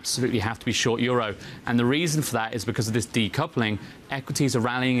 you would absolutely have to be short euro. And the reason for that is because of this decoupling. Equities are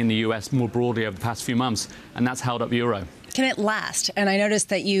rallying in the US more broadly over the past few months, and that's held up euro. Can it last? And I noticed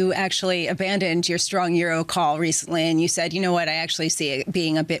that you actually abandoned your strong euro call recently, and you said, you know what, I actually see it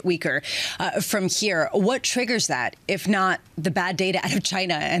being a bit weaker from here. What triggers that, if not the bad data out of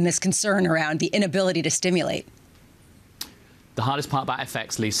China and this concern around the inability to stimulate? The hardest part about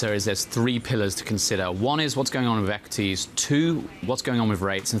FX, Lisa, is there's 3 pillars to consider. 1 is what's going on with equities, 2, what's going on with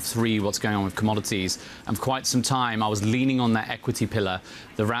rates, and 3, what's going on with commodities. And for quite some time, I was leaning on that equity pillar.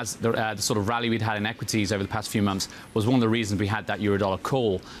 The sort of rally we'd had in equities over the past few months was one of the reasons we had that euro-dollar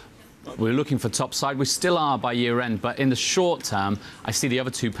call. we're looking for top side. We still are by year end, but in the short term, I see the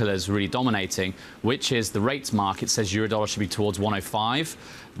other two pillars really dominating, which is the rates market says euro-dollar should be towards 105.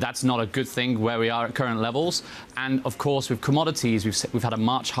 That's not a good thing where we are at current levels. And of course, with commodities, we've had a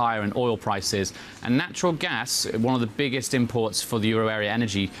march higher in oil prices. And natural gas, one of the biggest imports for the euro area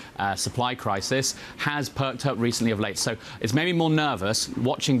energy supply crisis, has perked up recently of late. So it's made me more nervous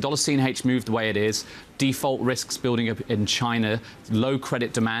watching dollar CNH move the way it is. Default risks building up in China, low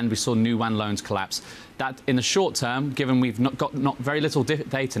credit demand. We saw new yuan loans collapse. That in the short term, given we've got very little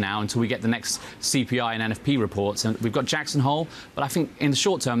data now until we get the next CPI and NFP reports, and we've got Jackson Hole, but I think in the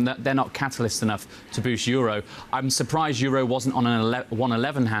short term that they're not catalyst enough to boost euro. I'm surprised euro wasn't on an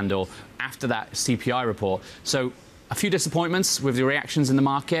 111 handle after that CPI report. So a few disappointments with the reactions in the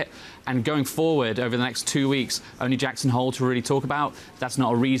market, and going forward over the next 2 weeks, only Jackson Hole to really talk about. That's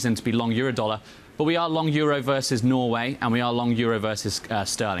not a reason to be long euro dollar. But we are long euro versus Norway, and we are long euro versus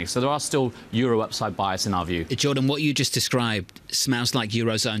sterling. So there are still euro upside bias in our view. Jordan, what you just described smells like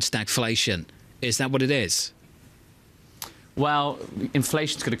Eurozone stagflation. Is that what it is? Well,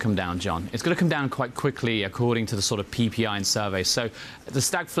 inflation's going to come down, John. It's going to come down quite quickly, according to the sort of PPI and surveys. So the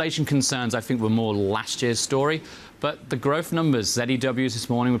stagflation concerns, I think, were more last year's story. But the growth numbers, ZEWs this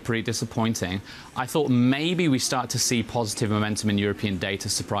morning, were pretty disappointing. I thought maybe we start to see positive momentum in European data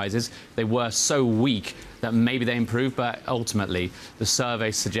surprises. They were so weak that maybe they improved, but ultimately the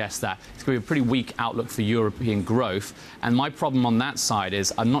survey suggests that it's going to be a pretty weak outlook for European growth. And my problem on that side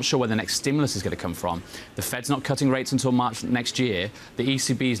is I'm not sure where the next stimulus is going to come from. The Fed's not cutting rates until March next year. The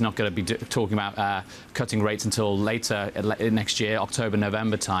ECB is not going to be talking about cutting rates until later next year, October,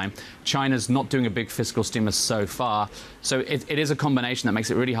 November time. China's not doing a big fiscal stimulus so far. So it is a combination that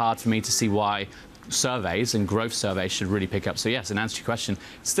makes it really hard for me to see why surveys and growth surveys should really pick up. So yes, in answer to your question,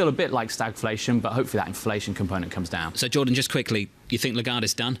 it's still a bit like stagflation, but hopefully that inflation component comes down. So Jordan, just quickly, you think Lagarde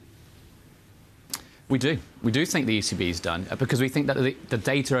is done? We do. We do think the ECB is done because we think that the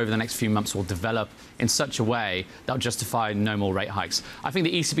data over the next few months will develop in such a way that will justify no more rate hikes. I think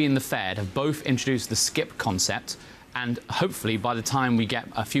the ECB and the Fed have both introduced the skip concept, and hopefully by the time we get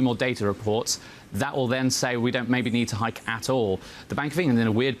a few more data reports, that will then say we don't maybe need to hike at all. The Bank of England is in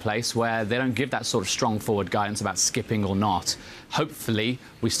a weird place where they don't give that sort of strong forward guidance about skipping or not. Hopefully,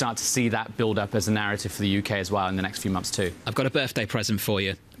 we start to see that build up as a narrative for the UK as well in the next few months too. I've got a birthday present for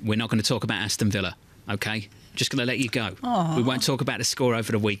you. We're not going to talk about Aston Villa, OK? Just going to let you go. Aww. We won't talk about the score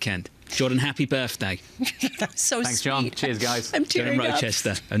over the weekend. Jordan, happy birthday. That's so Thanks, sweet. John. Cheers, guys. I'm Jordan tearing up.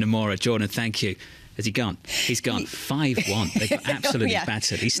 Rochester and Namora. Jordan, thank you. Has he gone? He's gone. 5-1. They got absolutely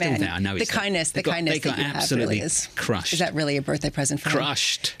battered. He's still there. I know he's there. The kindness they got that you absolutely have really is crushed. Is that really a birthday present for him?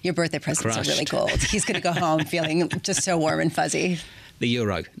 Crushed. Your birthday presents Crushed. are really gold. He's going to go home feeling just so warm and fuzzy. The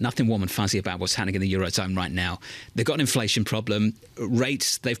euro, nothing warm and fuzzy about what's happening in the eurozone right now. They've got an inflation problem.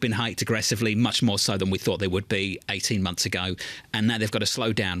 Rates, they've been hiked aggressively, much more so than we thought they would be 18 months ago. And now they've got to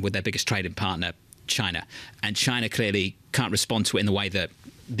slow down with their biggest trading partner, China. And China clearly can't respond to it in the way that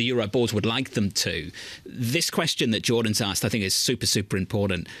the Euro boards would like them to. This question that Jordan's asked, I think, is super, super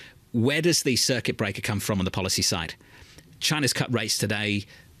important. Where does the circuit breaker come from on the policy side? China's cut rates today.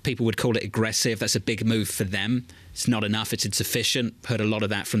 People would call it aggressive. That's a big move for them. It's not enough. It's insufficient. Heard a lot of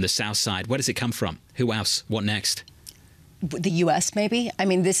that from the South side. Where does it come from? Who else? What next? The U.S. maybe? I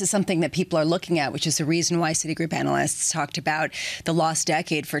mean, this is something that people are looking at, which is the reason why Citigroup analysts talked about the lost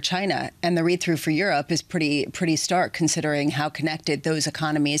decade for China. And the read-through for Europe is pretty stark, considering how connected those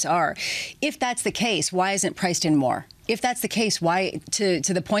economies are. If that's the case, why isn't priced in more? If that's the case, why, to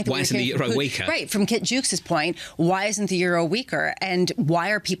the point that why isn't the euro weaker? Right, from Kit Jukes' point, why isn't the euro weaker? And why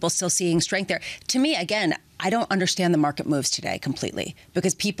are people still seeing strength there? To me, again, I don't understand the market moves today completely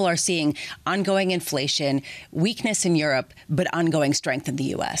because people are seeing ongoing inflation, weakness in Europe, but ongoing strength in the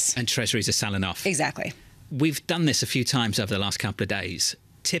U.S. And treasuries are selling off. Exactly. We've done this a few times over the last couple of days.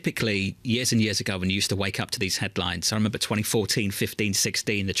 Typically, years and years ago, when you used to wake up to these headlines, I remember 2014, 15,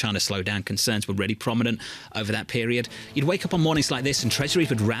 16, the China slowdown concerns were really prominent over that period. You'd wake up on mornings like this and treasuries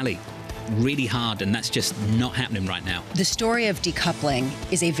would rally really hard, and that's just not happening right now. The story of decoupling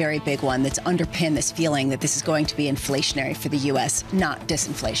is a very big one that's underpinned this feeling that this is going to be inflationary for the U.S., not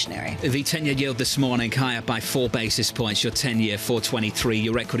disinflationary. The 10-year yield this morning higher by 4 basis points. Your 10-year 423.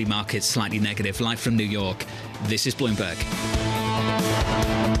 Your equity market slightly negative. Live from New York, this is Bloomberg.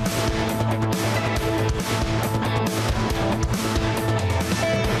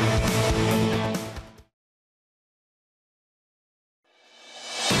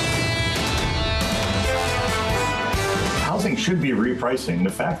 should be repricing.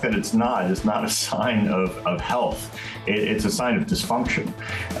 The fact that it's not is not a sign of health. It's a sign of dysfunction.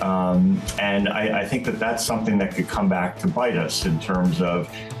 And I think that that's something that could come back to bite us in terms of,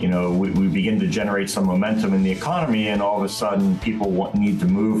 we begin to generate some momentum in the economy, and all of a sudden people need to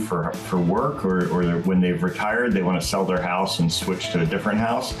move for work, or when they've retired, they want to sell their house and switch to a different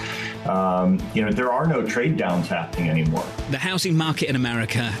house. There are no trade downs happening anymore. The housing market in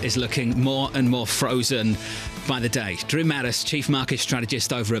America is looking more and more frozen by the day. Drew Mattis, Chief Market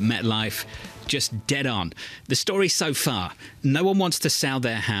Strategist over at MetLife, just dead on. The story so far, no one wants to sell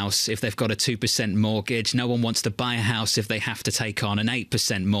their house if they've got a 2% mortgage. No one wants to buy a house if they have to take on an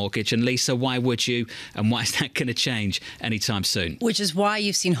 8% mortgage. And Lisa, why would you? And why is that going to change anytime soon? Which is why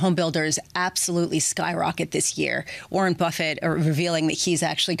you've seen home builders absolutely skyrocket this year. Warren Buffett revealing that he's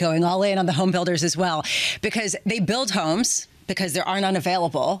actually going all in on the home builders as well, because they build homes because there are none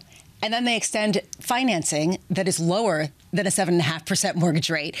available. And then they extend financing that is lower than a 7.5%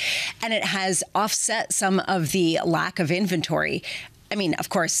 mortgage rate. And it has offset some of the lack of inventory. I mean, of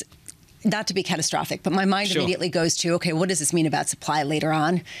course, not to be catastrophic, but my mind immediately goes to, okay, what does this mean about supply later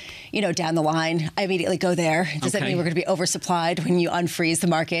on? Down the line, I immediately go there. Does that mean we're going to be oversupplied when you unfreeze the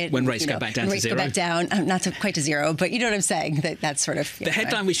market? When rates go back down to zero? When rates go back down, not quite to zero, but you know what I'm saying? That's sort of... The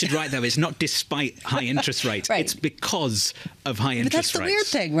headline we should write, though, is not despite high interest rates. Right. It's because of high interest rates. But that's the weird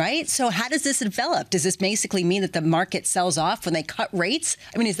thing, right? So how does this develop? Does this basically mean that the market sells off when they cut rates?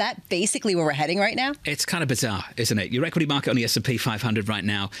 I mean, is that basically where we're heading right now? It's kind of bizarre, isn't it? Your equity market on the S&P 500 right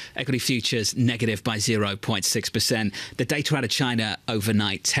now, equity futures negative by 0.6%. The data out of China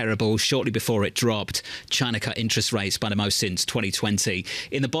overnight, terrible. Shortly before it dropped, China cut interest rates by the most since 2020.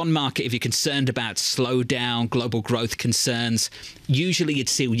 In the bond market, if you're concerned about slowdown, global growth concerns, usually you'd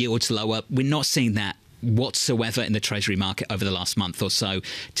see yields lower. We're not seeing that whatsoever in the Treasury market over the last month or so.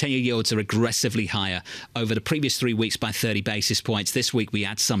 10-year yields are aggressively higher over the previous 3 weeks by 30 basis points. This week we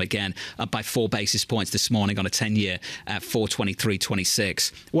had some again, up by 4 basis points this morning on a 10-year at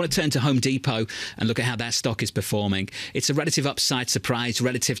 423.26. I want to turn to Home Depot and look at how that stock is performing. It's a relative upside surprise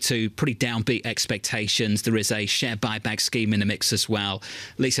relative to pretty downbeat expectations. There is a share buyback scheme in the mix as well.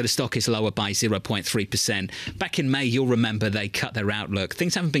 Lisa, the stock is lower by 0.3%. Back in May, you'll remember they cut their outlook.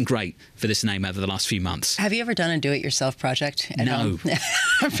 Things haven't been great for this name over the last few months. Have you ever done a do-it-yourself project at home?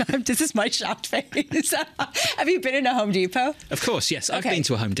 This is my shocked face. Have you been in a Home Depot? Of course, yes. I've been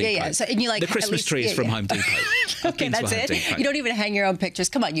to a Home Depot. Yeah. So, and you like the Christmas tree is from Home Depot. Okay, that's it. Depot. You don't even hang your own pictures.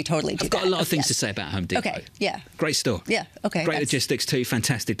 Come on, you totally do. I've got a lot of things to say about Home Depot. Okay, yeah. Great store. Yeah, okay. Great logistics too.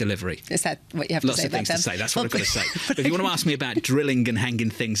 Fantastic delivery. Is that what you have to say about them? Lots of things to say. That's what I've got to say. But if you want to ask me about drilling and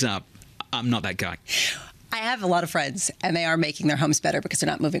hanging things up, I'm not that guy. I have a lot of friends, and they are making their homes better because they're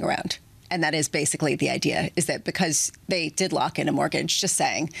not moving around. And that is basically the idea, is that because they did lock in a mortgage, just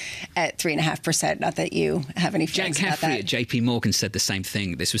saying, at 3.5%, not that you have any feelings about that. Jack Caffrey at JP Morgan said the same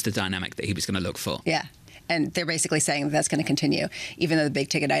thing. This was the dynamic that he was going to look for. Yeah. And they're basically saying that's going to continue, even though the big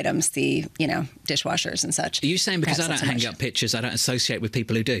ticket items, the, dishwashers and such. Are you saying because I don't hang up pictures, I don't associate with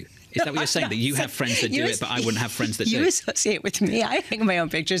people who do? Is that what you're saying? That you have friends that do it, but I wouldn't have friends that do? You associate with me. I hang my own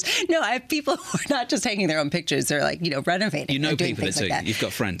pictures. No, I have people who are not just hanging their own pictures. They're like, renovating. You know people that do. Like that. You've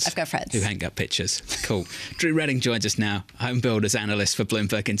got friends. I've got friends. Who hang up pictures. Cool. Drew Redding joins us now, home builders analyst for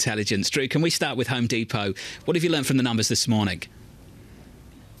Bloomberg Intelligence. Drew, can we start with Home Depot? What have you learned from the numbers this morning?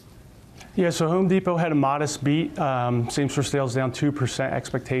 Yeah, so Home Depot had a modest beat. Same-store sales down 2%.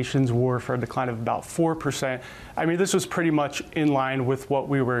 Expectations were for a decline of about 4%. I mean, this was pretty much in line with what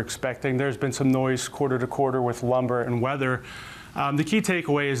we were expecting. There's been some noise quarter to quarter with lumber and weather. The key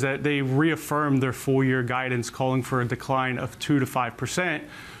takeaway is that they reaffirmed their full-year guidance, calling for a decline of 2 to 5%,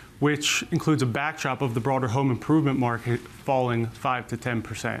 which includes a backdrop of the broader home improvement market falling 5 to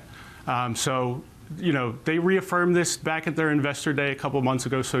 10%. They reaffirmed this back at their investor day a couple of months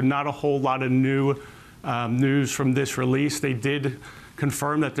ago, so not a whole lot of new news from this release. They did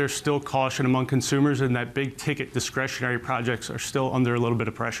confirm that there's still caution among consumers and that big ticket discretionary projects are still under a little bit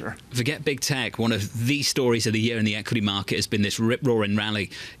of pressure. Forget big tech. One of the stories of the year in the equity market has been this rip-roaring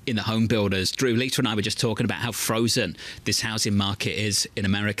rally in the home builders. Drew, Lisa and I were just talking about how frozen this housing market is in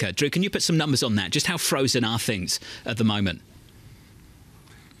America. Drew, can you put some numbers on that? Just how frozen are things at the moment?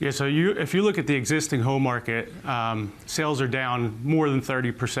 Yeah, so if you look at the existing home market, sales are down more than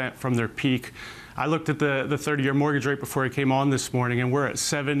 30% from their peak. I looked at the 30-year mortgage rate before I came on this morning, and we're at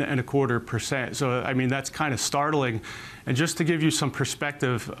 7.25%. So, I mean, that's kind of startling. And just to give you some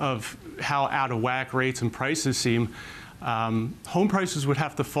perspective of how out of whack rates and prices seem, home prices would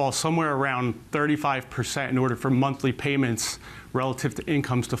have to fall somewhere around 35% in order for monthly payments relative to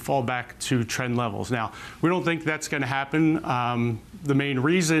incomes to fall back to trend levels. Now, we don't think that's going to happen. The main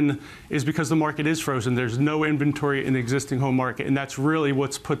reason is because the market is frozen. There's no inventory in the existing home market, and that's really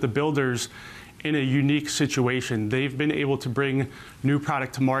what's put the builders in a unique situation. They've been able to bring new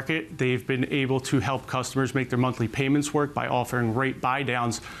product to market. They've been able to help customers make their monthly payments work by offering rate buy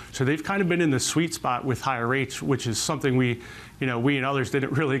downs. So they've kind of been in the sweet spot with higher rates, which is something we and others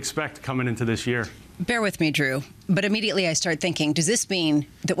didn't really expect coming into this year. Bear with me, Drew, but immediately I start thinking, does this mean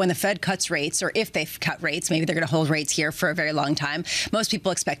that when the Fed cuts rates, or if they've cut rates, maybe they're going to hold rates here for a very long time, most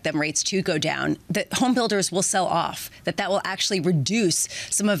people expect them rates to go down, that home builders will sell off, that will actually reduce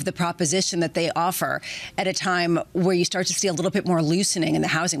some of the proposition that they offer at a time where you start to see a little bit more loosening in the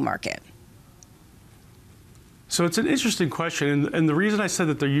housing market? So it's an interesting question, and the reason I said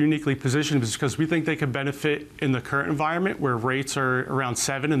that they're uniquely positioned is because we think they could benefit in the current environment where rates are around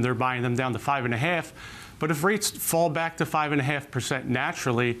 7 and they're buying them down to 5.5. But if rates fall back to 5.5%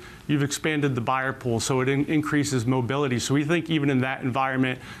 naturally, you've expanded the buyer pool, so it increases mobility. So we think even in that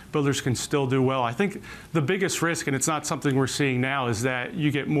environment, builders can still do well. I think the biggest risk, and it's not something we're seeing now, is that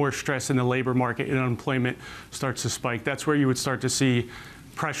you get more stress in the labor market and unemployment starts to spike. That's where you would start to see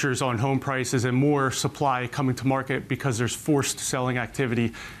pressures on home prices and more supply coming to market because there's forced selling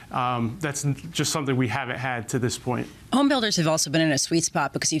activity. That's just something we haven't had to this point. Home builders have also been in a sweet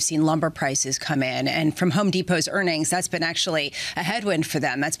spot because you've seen lumber prices come in. And from Home Depot's earnings, that's been actually a headwind for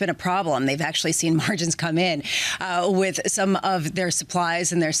them. That's been a problem. They've actually seen margins come in with some of their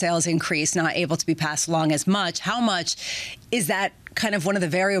supplies and their sales increase not able to be passed along as much. How much is that kind of one of the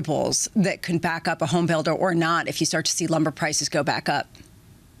variables that can back up a home builder or not if you start to see lumber prices go back up?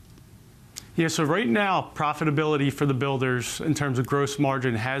 Yeah, so right now, profitability for the builders in terms of gross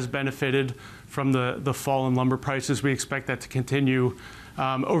margin has benefited from the fall in lumber prices. We expect that to continue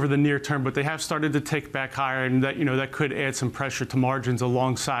over the near term, but they have started to tick back higher, and that could add some pressure to margins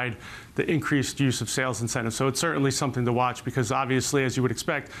alongside the increased use of sales incentives. So it's certainly something to watch because obviously, as you would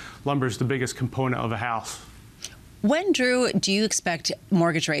expect, lumber is the biggest component of a house. When, Drew, do you expect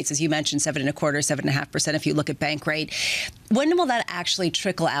mortgage rates, as you mentioned, 7.25%, 7.5%, if you look at bank rate, when will that actually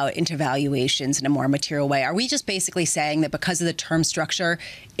trickle out into valuations in a more material way? Are we just basically saying that because of the term structure,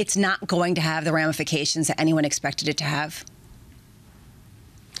 it's not going to have the ramifications that anyone expected it to have?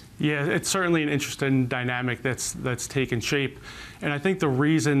 Yeah, it's certainly an interesting dynamic that's taken shape. And I think the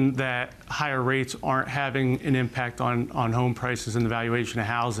reason that higher rates aren't having an impact on home prices and the valuation of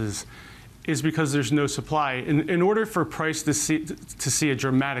houses is because there's no supply. In order for price to see a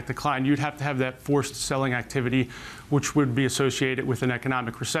dramatic decline, you'd have to have that forced selling activity, which would be associated with an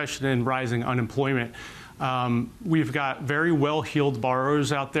economic recession and rising unemployment. We've got very well-heeled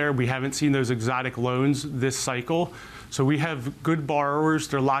borrowers out there. We haven't seen those exotic loans this cycle. So we have good borrowers.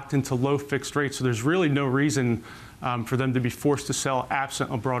 They're locked into low fixed rates. So there's really no reason for them to be forced to sell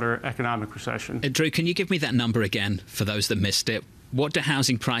absent a broader economic recession. Drew, can you give me that number again for those that missed it? What do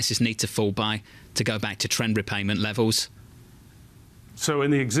housing prices need to fall by to go back to trend repayment levels? So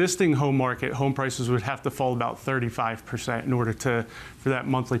in the existing home market, home prices would have to fall about 35% in order for that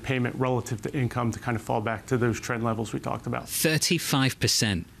monthly payment relative to income to kind of fall back to those trend levels we talked about.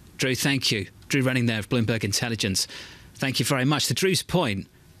 35%. Drew, thank you. Drew Renning there of Bloomberg Intelligence. Thank you very much. To Drew's point,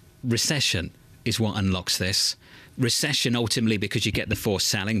 recession is what unlocks this. Recession ultimately because you get the forced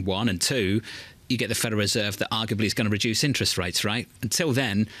selling, one, and two, you get the Federal Reserve that arguably is going to reduce interest rates, right? Until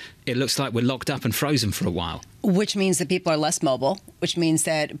then, it looks like we're locked up and frozen for a while. Which means that people are less mobile, which means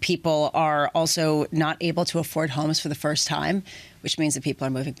that people are also not able to afford homes for the first time, which means that people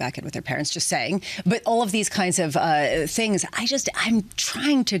are moving back in with their parents, just saying. But all of these kinds of things, I'm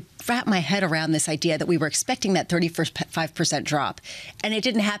trying to wrap my head around this idea that we were expecting that 35% drop, and it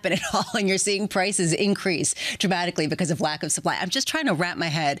didn't happen at all, and you're seeing prices increase dramatically because of lack of supply. I'm just trying to wrap my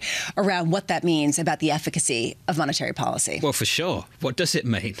head around what that means about the efficacy of monetary policy. Well, for sure. What does it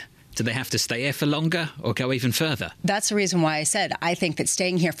mean? Do they have to stay here for longer or go even further? That's the reason why I said I think that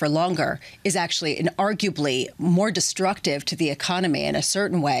staying here for longer is actually an arguably more destructive to the economy in a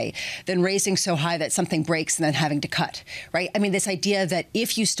certain way than raising so high that something breaks and then having to cut, right? I mean, this idea that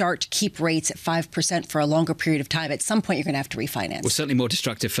if you start to keep rates at 5% for a longer period of time, at some point you're going to have to refinance. Well, certainly more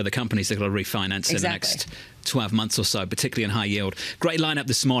destructive for the companies that are going to refinance in the next 12 months or so, particularly in high yield. Great lineup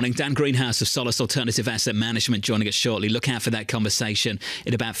this morning. Dan Greenhouse of Solace Alternative Asset Management joining us shortly. Look out for that conversation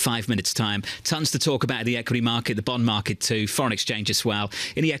in about 5 minutes' time. Tons to talk about the equity market, the bond market too, foreign exchange as well.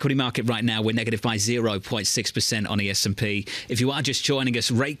 In the equity market right now, we're negative by 0.6% on the S&P. If you are just joining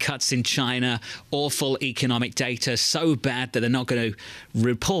us, rate cuts in China, awful economic data, so bad that they're not going to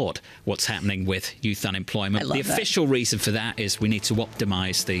report what's happening with youth unemployment. The official reason for that is we need to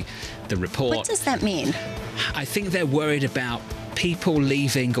optimise the report. What does that mean? I think they're worried about people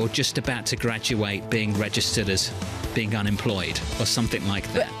leaving or just about to graduate being registered as being unemployed or something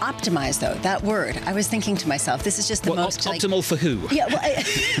like that. But optimize, though, that word. I was thinking to myself, this is just the most... Optimal for who? Yeah,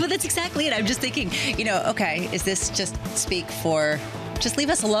 well, that's exactly it. I'm just thinking, okay, is this just speak for... Just leave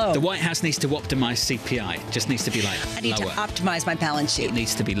us alone. The White House needs to optimize CPI. It just needs to be like I need lower. to optimize my balance sheet. It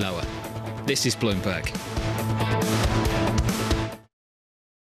needs to be lower. This is Bloomberg.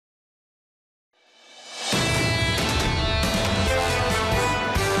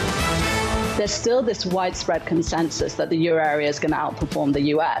 There's still this widespread consensus that the euro area is going to outperform the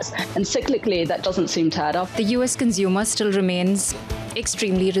US. And cyclically, that doesn't seem to add up. The US consumer still remains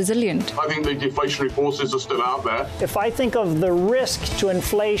extremely resilient. I think the deflationary forces are still out there. If I think of the risk to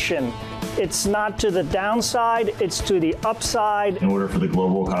inflation, it's not to the downside, it's to the upside. In order for the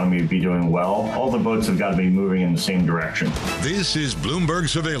global economy to be doing well, all the boats have got to be moving in the same direction. This is Bloomberg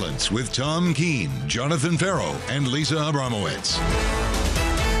Surveillance with Tom Keene, Jonathan Ferro, and Lisa Abramowicz.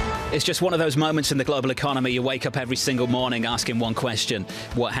 It's just one of those moments in the global economy. You wake up every single morning asking one question: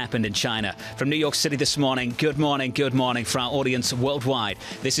 what happened in China? From New York City this morning, good morning for our audience worldwide.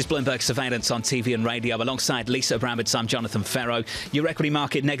 This is Bloomberg Surveillance on TV and radio. Alongside Lisa Abramowicz, I'm Jonathan Ferro. Your equity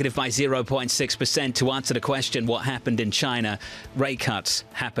market negative by 0.6%. To answer the question, what happened in China? Rate cuts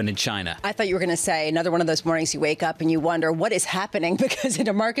happened in China. I thought you were going to say another one of those mornings you wake up and you wonder what is happening, because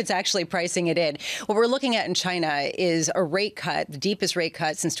the market's actually pricing it in. What we're looking at in China is a rate cut, the deepest rate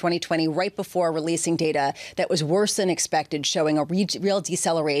cut since 2020, right before releasing data that was worse than expected, showing a real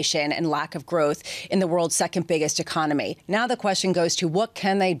deceleration and lack of growth in the world's second biggest economy. Now the question goes to what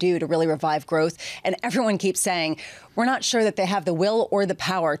can they do to really revive growth? And everyone keeps saying, we're not sure that they have the will or the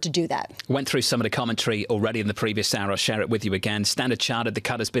power to do that. Went through some of the commentary already in the previous hour. I'll share it with you again. Standard Chartered, the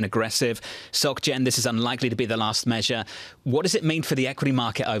cut has been aggressive. SocGen, this is unlikely to be the last measure. What does it mean for the equity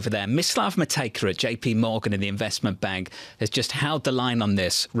market over there? Mislav Matejka at JP Morgan in the investment bank has just held the line on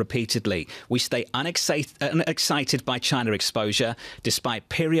this repeatedly. We stay unexcited by China exposure, despite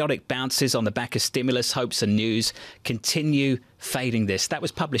periodic bounces on the back of stimulus hopes and news. Continue fading this. That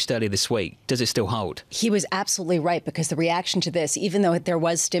was published earlier this week. Does it still hold? He was absolutely right, because the reaction to this, even though there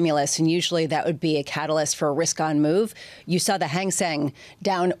was stimulus, and usually that would be a catalyst for a risk-on move, you saw the Hang Seng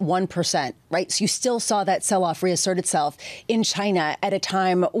down 1%, right? So you still saw that sell-off reassert itself in China at a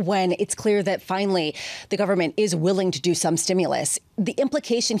time when it's clear that finally the government is willing to do some stimulus. The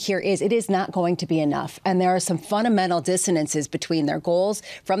implication here is it is not going to be enough. And there are some fundamental dissonances between their goals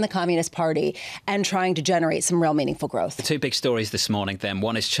from the Communist Party and trying to generate some real meaningful growth. The two big stories this morning, then.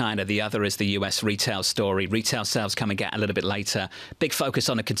 One is China. The other is the US retail story. Retail sales coming out a little bit later. Big focus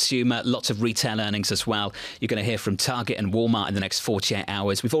on the consumer. Lots of retail earnings as well. You're going to hear from Target and Walmart in the next 48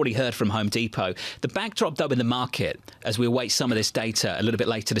 hours. We've already heard from Home Depot. The backdrop, though, in the market, as we await some of this data a little bit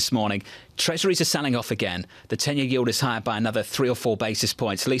later this morning, Treasuries are selling off again. The 10-year yield is higher by another 3 or 4 basis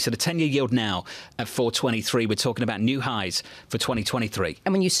points. Lisa, the 10-year yield now at 4.23. We're talking about new highs for 2023.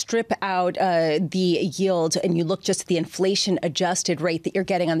 And when you strip out the yield and you look just at the inflation-adjusted rate that you're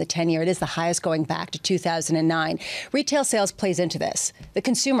getting on the 10-year, it is the highest going back to 2009. Retail sales plays into this. The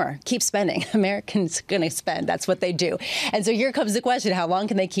consumer keeps spending. Americans going to spend. That's what they do. And so here comes the question, how long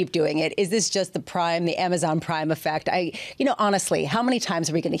can they keep doing it? Is this just the Amazon Prime effect? Honestly, how many times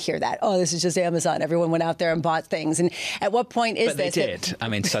are we going to hear that? Oh, this is just Amazon. Everyone went out there and bought things. And at what point is this? But they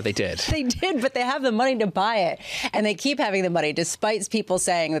did. So they did. They did, but they have the money to buy it. And they keep having the money, despite people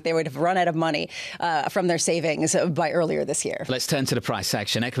saying that they would have run out of money from their savings by earlier this year. Let's turn to the price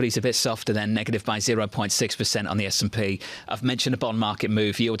action. Equities a bit softer then, negative by 0.6% on the S&P. I've mentioned a bond market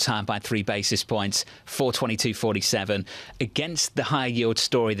move. Yields higher by 3 basis points, 422.47. Against the high yield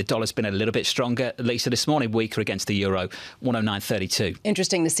story, the dollar's been a little bit stronger. Lisa, this morning, weaker against the euro, 109.32.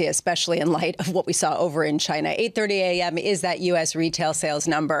 Interesting to see, especially in light of what we saw over in China. 8:30 a.m. is that U.S. retail sales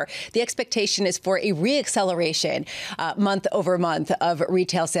number. The expectation is for a reacceleration month over month of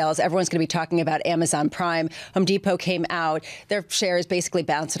retail sales. Everyone's going to be talking about Amazon Prime. Home Depot came out. Their shares basically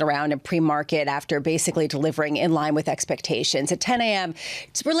bouncing around in pre-market after basically delivering in line with expectations. At 10 a.m.,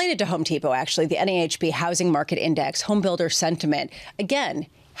 it's related to Home Depot, actually, the NAHB Housing Market Index, home builder sentiment. Again,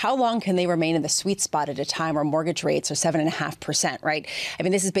 how long can they remain in the sweet spot at a time where mortgage rates are 7.5%, right? I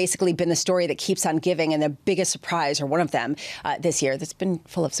mean, this has basically been the story that keeps on giving, and the biggest surprise, or one of them, this year. That's been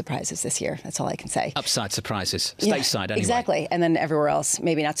full of surprises this year. That's all I can say. Upside surprises. Stateside, anyway. Exactly. And then everywhere else,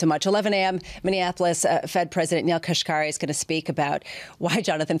 maybe not so much. 11 a.m., Minneapolis, Fed President Neil Kashkari is going to speak about why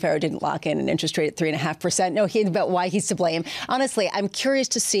Jonathan Ferro didn't lock in an interest rate at 3.5%. No, about why he's to blame. Honestly, I'm curious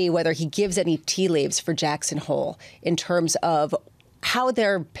to see whether he gives any tea leaves for Jackson Hole in terms of how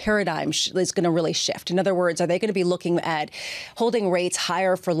their paradigm is going to really shift. In other words, are they going to be looking at holding rates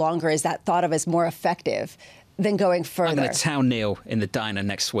higher for longer? Is that thought of as more effective than going further? I'm going to tell Neil in the diner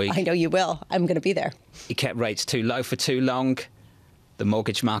next week. I know you will. I'm going to be there. He kept rates too low for too long. The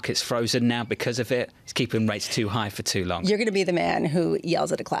mortgage market's frozen now because of it. He's keeping rates too high for too long. You're going to be the man who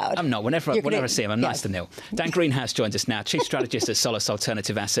yells at a cloud. I'm not. Whenever I see him, I'm nice to Neil. Dan Greenhouse joins us now, Chief Strategist at Solace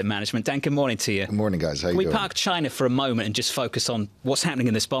Alternative Asset Management. Dan, good morning to you. Good morning, guys. How you doing? We park China for a moment and just focus on what's happening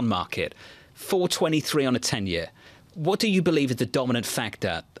in this bond market. 4.23 on a 10-year. What do you believe is the dominant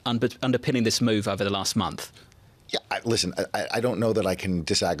factor underpinning this move over the last month? Yeah, listen, I don't know that I can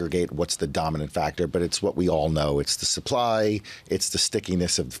disaggregate what's the dominant factor, but it's what we all know. It's the supply. It's the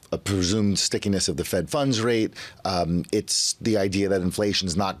stickiness of a presumed stickiness of the Fed funds rate. It's the idea that inflation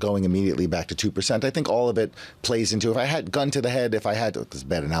is not going immediately back to 2%. I think all of it plays into, if I had gun to the head, this is a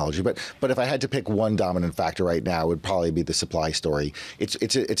bad analogy, but if I had to pick one dominant factor right now, it would probably be the supply story.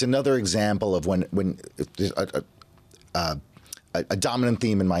 It's another example of when a dominant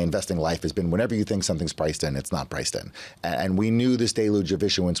theme in my investing life has been whenever you think something's priced in, it's not priced in. And we knew this deluge of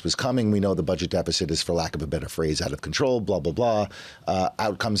issuance was coming. We know the budget deficit is, for lack of a better phrase, out of control, blah, blah, blah.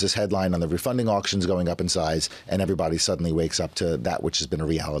 Out comes this headline on the refunding auctions going up in size, and everybody suddenly wakes up to that which has been a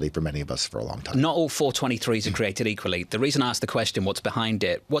reality for many of us for a long time. Not all 423s are created equally. The reason I asked the question, what's behind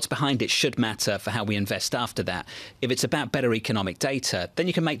it should matter for how we invest after that. If it's about better economic data, then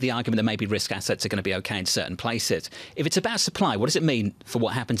you can make the argument that maybe risk assets are going to be okay in certain places. If it's about supply, what does it mean for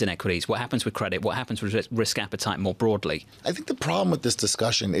what happens in equities, what happens with credit, what happens with risk appetite more broadly? I think the problem with this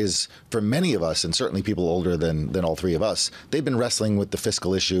discussion is, for many of us, and certainly people older than all three of us, they've been wrestling with the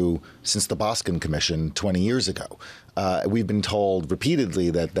fiscal issue since the Boskin Commission 20 years ago. We've been told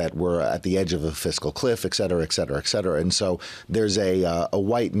repeatedly that we're at the edge of a fiscal cliff, et cetera, et cetera, et cetera. And so there's a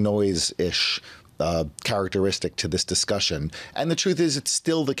white noise-ish characteristic to this discussion. And the truth is, it's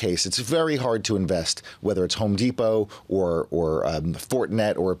still the case. It's very hard to invest, whether it's Home Depot or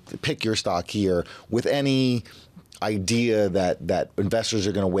Fortinet or pick your stock here, with any idea that investors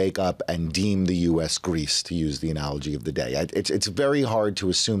are going to wake up and deem the U.S. Greece, to use the analogy of the day. It's very hard to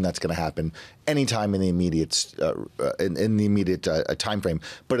assume that's going to happen anytime in the immediate time frame.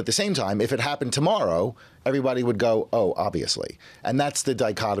 But at the same time, if it happened tomorrow, everybody would go, oh, obviously. And that's the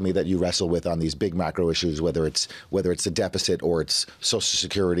dichotomy that you wrestle with on these big macro issues, whether it's the deficit or it's Social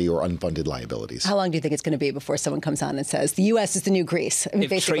Security or unfunded liabilities. How long do you think it's going to be before someone comes on and says the U.S. is the new Greece? I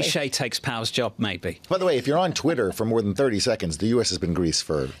mean, if Trichet takes Powell's job, maybe. By the way, if you're on Twitter for more than 30 seconds, the U.S. has been Greece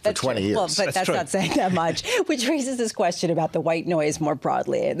for 20 years. Well, but that's not saying that much, which raises this question about the white noise more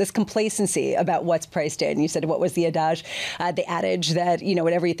broadly, this complacency about what's priced in. You said, what was the adage? The adage that,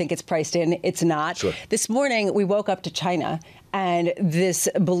 whatever you think it's priced in, it's not. Sure. This morning, we woke up to China and this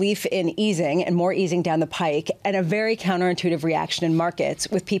belief in easing and more easing down the pike, and a very counterintuitive reaction in markets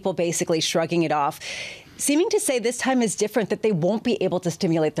with people basically shrugging it off, seeming to say this time is different, that they won't be able to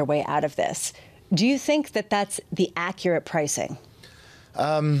stimulate their way out of this. Do you think that that's the accurate pricing?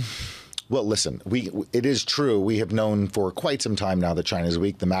 Well, listen, it is true. We have known for quite some time now that China is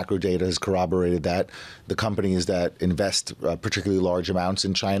weak. The macro data has corroborated that. The companies that invest particularly large amounts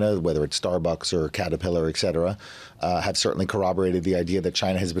in China, whether it's Starbucks or Caterpillar, et cetera, have certainly corroborated the idea that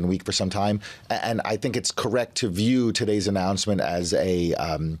China has been weak for some time. And I think it's correct to view today's announcement as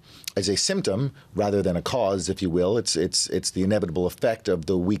a symptom rather than a cause, if you will. It's the inevitable effect of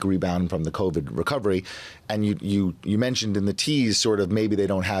the weak rebound from the COVID recovery. And you mentioned in the tease sort of maybe they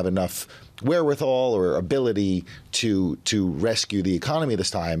don't have enough wherewithal or ability to rescue the economy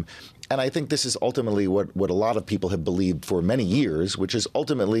this time. And I think this is ultimately what a lot of people have believed for many years, which is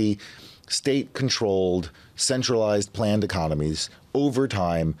ultimately state-controlled, centralized planned economies over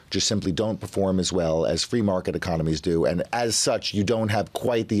time just simply don't perform as well as free market economies do. And as such, you don't have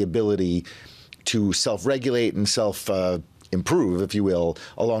quite the ability to self-regulate and self-improve, if you will,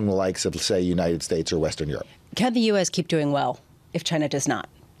 along the likes of, say, United States or Western Europe. Can the U.S. keep doing well if China does not?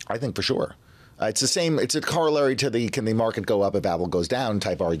 I think for sure. It's the same. It's a corollary to the can the market go up if Apple goes down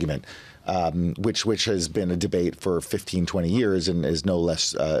type argument, which has been a debate for 15, 20 years and is no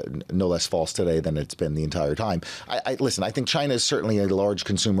less false today than it's been the entire time. Listen, I think China is certainly a large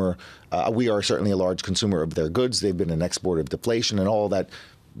consumer. We are certainly a large consumer of their goods. They've been an export of deflation and all that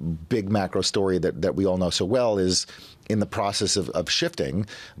big macro story that we all know so well is in the process of shifting.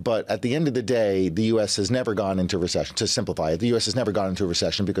 But at the end of the day, the U.S. has never gone into recession. To simplify it, the U.S. has never gone into a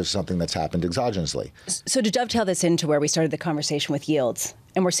recession because of something that's happened exogenously. So to dovetail this into where we started the conversation with yields,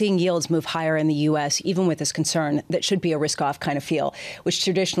 and we're seeing yields move higher in the U.S., even with this concern that should be a risk-off kind of feel, which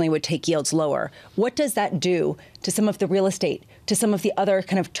traditionally would take yields lower. What does that do to some of the real estate, to some of the other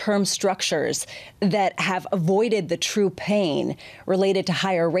kind of term structures that have avoided the true pain related to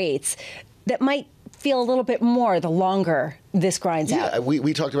higher rates that might feel a little bit more the longer this grinds out?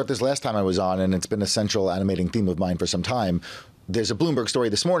 We talked about this last time I was on, and it's been a central animating theme of mine for some time. There's a Bloomberg story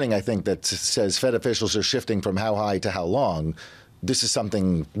this morning, I think, that says Fed officials are shifting from how high to how long. This is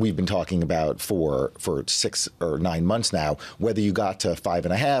something we've been talking about for 6 or 9 months now. Whether you got to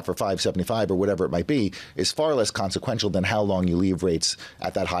 5.5 or 5.75 or whatever it might be is far less consequential than how long you leave rates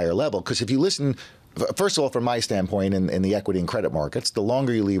at that higher level. Because if you listen, first of all, from my standpoint in the equity and credit markets, the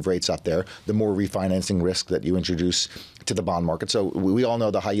longer you leave rates up there, the more refinancing risk that you introduce to the bond market. So we all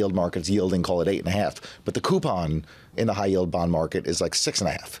know the high yield market's yielding, call it 8.5, but the coupon in the high yield bond market is like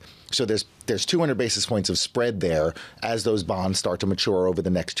 6.5. So there's 200 basis points of spread there as those bonds start to mature over the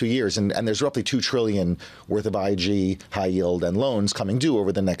next 2 years. And there's roughly $2 trillion worth of IG, high yield, and loans coming due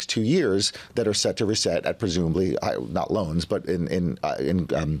over the next 2 years that are set to reset at presumably, not loans, but in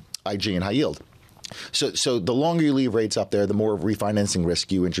IG and high yield. So the longer you leave rates up there, the more refinancing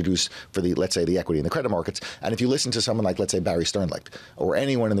risk you introduce for let's say, the equity and the credit markets. And if you listen to someone like, let's say, Barry Sternlicht or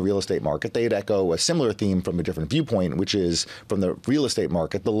anyone in the real estate market, they'd echo a similar theme from a different viewpoint, which is from the real estate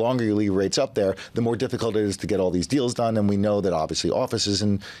market, the longer you leave rates up there, the more difficult it is to get all these deals done. And we know that obviously offices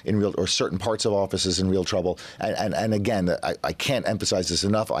in real, or certain parts of offices in real trouble. And again, I can't emphasize this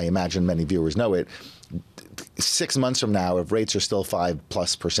enough. I imagine many viewers know it. 6 months from now, if rates are still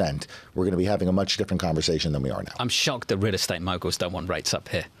 5+%, we're going to be having a much different conversation than we are now. I'm shocked that real estate moguls don't want rates up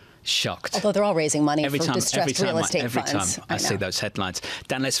here. Shocked. Although they're all raising money for distressed real estate funds. Every time I see those headlines.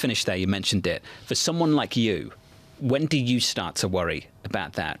 Dan, let's finish there. You mentioned it. For someone like you, when do you start to worry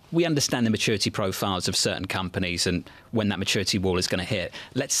about that? We understand the maturity profiles of certain companies and when that maturity wall is going to hit.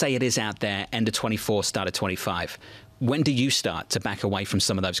 Let's say it is out there, end of 24, start of 25. When do you start to back away from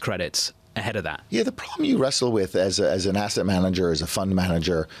some of those credits ahead of that? Yeah, the problem you wrestle with as an asset manager, as a fund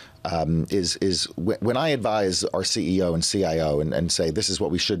manager, is when I advise our CEO and CIO and say this is what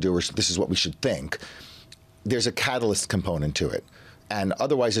we should do or this is what we should think, there's a catalyst component to it. And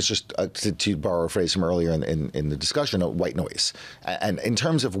otherwise, it's just, to borrow a phrase from earlier in the discussion, white noise. And in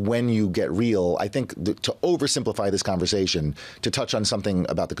terms of when you get real, I think to oversimplify this conversation, to touch on something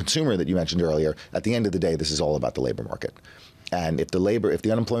about the consumer that you mentioned earlier, at the end of the day, this is all about the labor market. And if the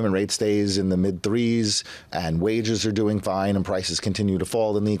unemployment rate stays in the mid-3s and wages are doing fine and prices continue to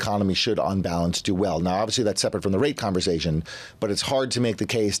fall, then the economy should, on balance, do well. Now, obviously, that's separate from the rate conversation, but it's hard to make the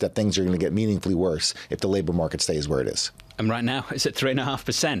case that things are going to get meaningfully worse if the labor market stays where it is. And right now, it's at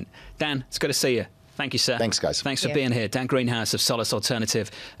 3.5%. Dan, it's good to see you. Thank you, sir. Thanks, guys. Thanks for being here. Dan Greenhouse of Solace Alternative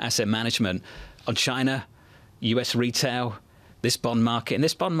Asset Management. On China, US retail, this bond market. And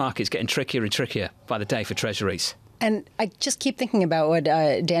this bond market is getting trickier and trickier by the day for treasuries. And I just keep thinking about what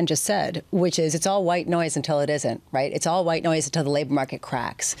Dan just said, which is it's all white noise until it isn't, right? It's all white noise until the labor market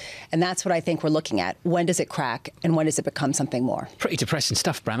cracks. And that's what I think we're looking at. When does it crack and when does it become something more? Pretty depressing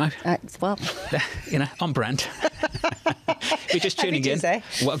stuff, Bramo. Well, on brand. If you're just tuning in,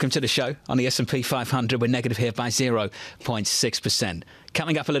 welcome to the show. On the S&P 500, we're negative here by 0.6%.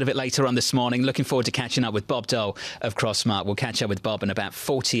 Coming up a little bit later on this morning, looking forward to catching up with Bob Dole of Crossmark. We'll catch up with Bob in about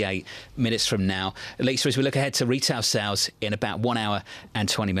 48 minutes from now. Lisa, as we look ahead to retail sales in about 1 hour and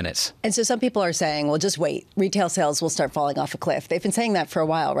 20 minutes. And so some people are saying, well, just wait. Retail sales will start falling off a cliff. They've been saying that for a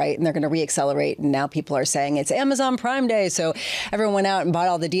while, right? And they're going to reaccelerate. And now people are saying it's Amazon Prime Day. So everyone went out and bought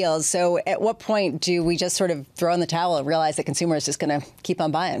all the deals. So at what point do we just sort of throw in the towel and realize that consumers just going to keep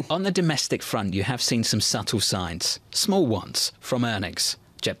on buying? On the domestic front, you have seen some subtle signs, small ones, from earnings.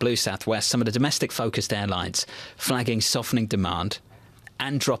 JetBlue, Southwest, some of the domestic-focused airlines flagging softening demand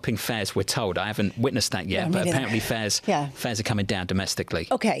and dropping fares, we're told. I haven't witnessed that yet, but apparently fares are coming down domestically.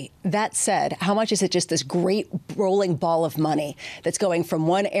 Okay, that said, how much is it just this great rolling ball of money that's going from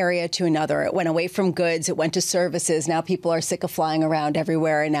one area to another? It went away from goods, it went to services. Now people are sick of flying around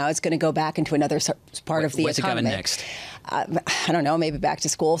everywhere, and now it's going to go back into another part of the economy. Where's it going next? I don't know, maybe back to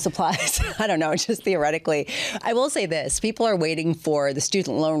school supplies. I don't know, just theoretically. I will say this. People are waiting for the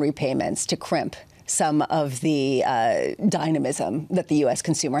student loan repayments to crimp some of the dynamism that the U.S.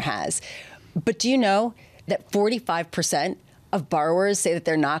 consumer has. But do you know that 45% of borrowers say that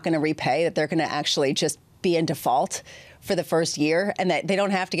they're not going to repay, that they're going to actually just be in default for the first year and that they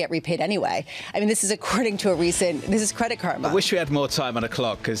don't have to get repaid anyway. I mean, this is according to this is Credit Karma. I wish we had more time on the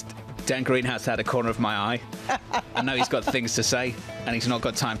clock because Dan Greenhouse had a corner of my eye. I know he's got things to say, and he's not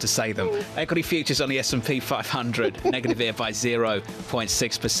got time to say them. Equity futures on the S&P 500, negative here by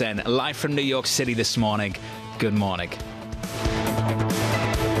 0.6%. Live from New York City this morning. Good morning.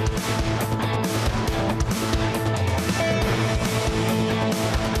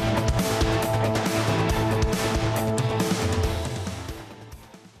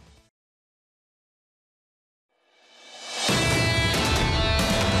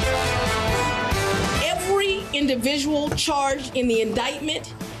 Individual charged in the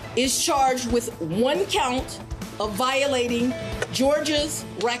indictment is charged with one count of violating Georgia's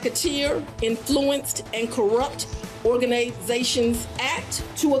Racketeer, Influenced, and Corrupt Organizations Act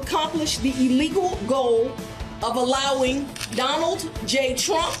to accomplish the illegal goal of allowing Donald J.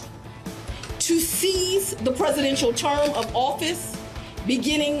 Trump to seize the presidential term of office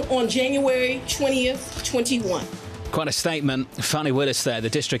beginning on January 20th, 21. Quite a statement. Fannie Willis there, the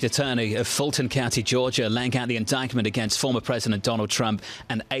district attorney of Fulton County, Georgia, laying out the indictment against former President Donald Trump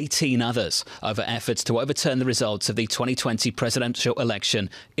and 18 others over efforts to overturn the results of the 2020 presidential election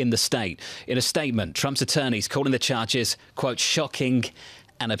in the state. In a statement, Trump's attorneys calling the charges, quote, shocking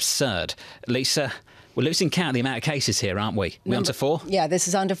and absurd. Lisa, we're losing count of the amount of cases here, aren't we? We're on to 4? Yeah, this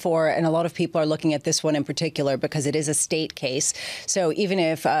is on to 4, and a lot of people are looking at this one in particular because it is a state case. So even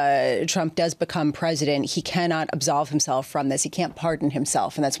if Trump does become president, he cannot absolve himself from this. He can't pardon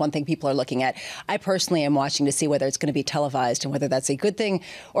himself, and that's one thing people are looking at. I personally am watching to see whether it's going to be televised and whether that's a good thing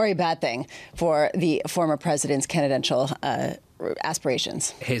or a bad thing for the former president's presidential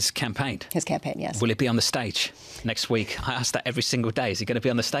aspirations. His campaign, yes. Will it be on the stage next week? I ask that every single day. Is he going to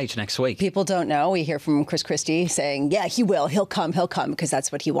be on the stage next week? People don't know. We hear from Chris Christie saying, yeah, he will. He'll come, because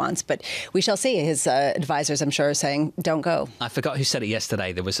that's what he wants. But we shall see. His advisors, I'm sure, are saying, don't go. I forgot who said it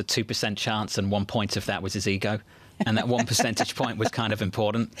yesterday. There was a 2% chance, and 1 point of that was his ego. And that 1 percentage point was kind of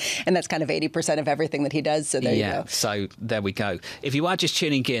important. And that's kind of 80% of everything that he does. So there you go. So there we go. If you are just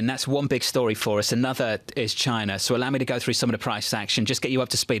tuning in, that's one big story for us. Another is China. So allow me to go through some of the price action, just get you up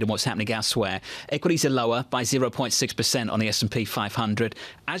to speed on what's happening elsewhere. Equities are lower by 0.6% on the S&P 500,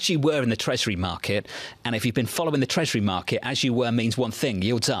 as you were in the Treasury market. And if you've been following the Treasury market, as you were means one thing,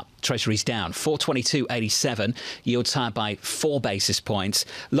 yields up. Treasury's down 422.87, yields higher by 4 basis points.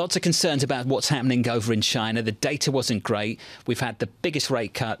 Lots of concerns about what's happening over in China. The data wasn't great. We've had the biggest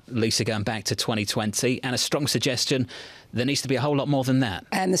rate cut, Lisa, going back to 2020, and a strong suggestion there needs to be a whole lot more than that.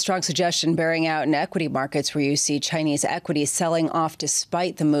 And the strong suggestion bearing out in equity markets where you see Chinese equities selling off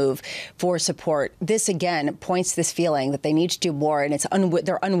despite the move for support. This, again, points to this feeling that they need to do more, and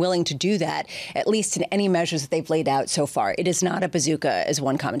they're unwilling to do that, at least in any measures that they've laid out so far. It is not a bazooka, as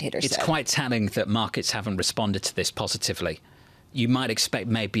one commentator said. It's quite telling that markets haven't responded to this positively. You might expect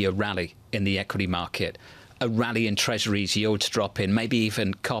maybe a rally in the equity market, a rally in treasuries, yields dropping, maybe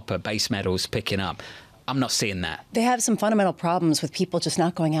even copper, base metals picking up. I'm not seeing that. They have some fundamental problems with people just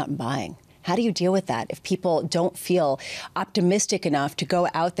not going out and buying. How do you deal with that if people don't feel optimistic enough to go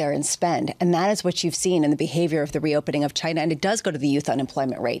out there and spend? And that is what you've seen in the behavior of the reopening of China. And it does go to the youth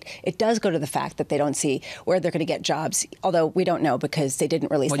unemployment rate. It does go to the fact that they don't see where they're going to get jobs, although we don't know because they didn't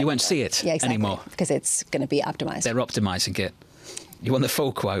release. Well, you won't see it anymore. Because it's going to be optimized. They're optimizing it. You want the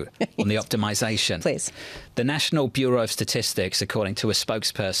full quote on the optimization? Please. The National Bureau of Statistics, according to a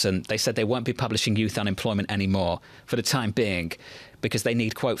spokesperson, they said they won't be publishing youth unemployment anymore for the time being because they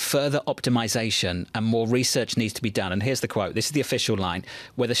need, quote, further optimization and more research needs to be done. And here's the quote. This is the official line.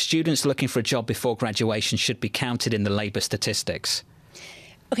 Whether students looking for a job before graduation should be counted in the labour statistics.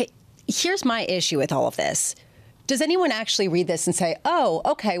 OK, here's my issue with all of this. Does anyone actually read this and say, oh,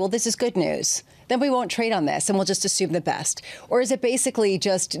 OK, well, this is good news? Then we won't trade on this and we'll just assume the best? Or is it basically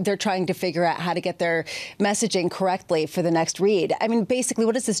just they're trying to figure out how to get their messaging correctly for the next read? I mean, basically,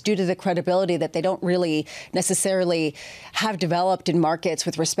 what does this do to the credibility that they don't really necessarily have developed in markets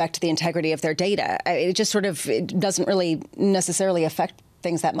with respect to the integrity of their data? It just sort of it doesn't really necessarily affect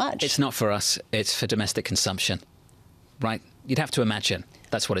things that much. It's not for us. It's for domestic consumption, right? You'd have to imagine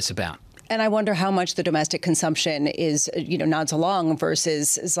that's what it's about. And I wonder how much the domestic consumption is, nods along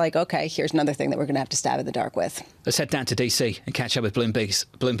versus is like, OK, here's another thing that we're going to have to stab in the dark with. Let's head down to D.C. and catch up with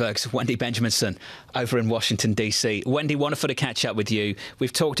Bloomberg's Wendy Benjaminson over in Washington, D.C. Wendy, wonderful to catch up with you.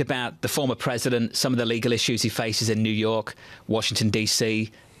 We've talked about the former president, some of the legal issues he faces in New York, Washington, D.C.,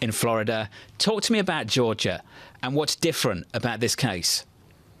 in Florida. Talk to me about Georgia and what's different about this case.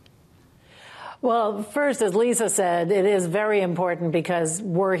 Well, first, as Lisa said, it is very important because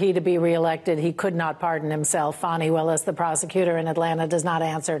were he to be reelected, he could not pardon himself. Fani Willis, the prosecutor in Atlanta, does not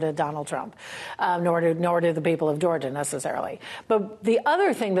answer to Donald Trump, nor do the people of Georgia necessarily. But the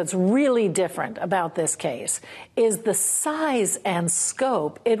other thing that's really different about this case is the size and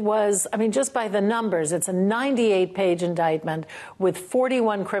scope. It was, I mean, just by the numbers, it's a 98-page indictment with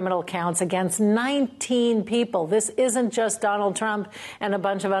 41 criminal counts against 19 people. This isn't just Donald Trump and a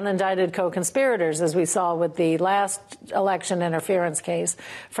bunch of unindicted co-conspirators, as we saw with the last election interference case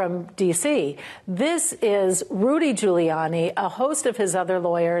from D.C. This is Rudy Giuliani, a host of his other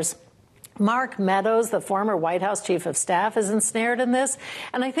lawyers. Mark Meadows, the former White House chief of staff, is ensnared in this.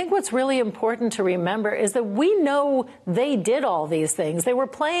 And I think what's really important to remember is that we know they did all these things. They were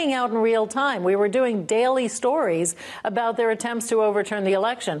playing out in real time. We were doing daily stories about their attempts to overturn the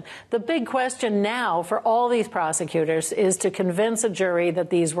election. The big question now for all these prosecutors is to convince a jury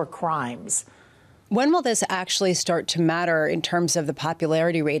that these were crimes. When will this actually start to matter in terms of the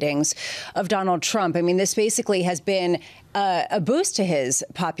popularity ratings of Donald Trump? I mean, this basically has been a boost to his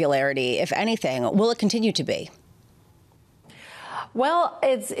popularity, if anything. Will it continue to be? Well,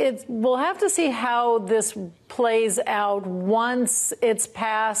 we'll have to see how this plays out once it's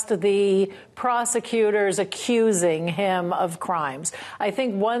past the prosecutors accusing him of crimes. I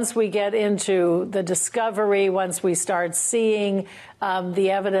think once we get into the discovery, once we start seeing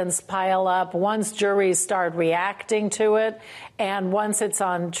the evidence pile up, once juries start reacting to it, and once it's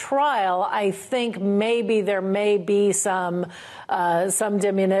on trial, I think maybe there may be some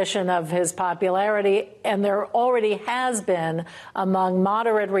diminution of his popularity, and there already has been among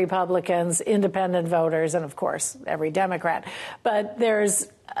moderate Republicans, independent voters, and of course every Democrat. But there's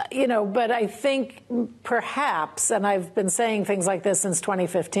but I think perhaps, and I've been saying things like this since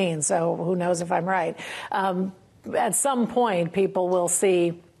 2015, so who knows if I'm right, at some point people will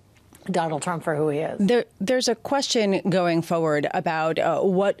see Donald Trump for who he is. There's a question going forward about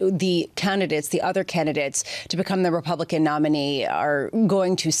what the other candidates to become the Republican nominee are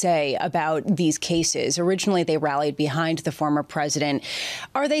going to say about these cases. Originally, they rallied behind the former president.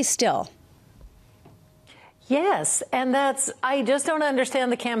 Are they still? Yes, and I just don't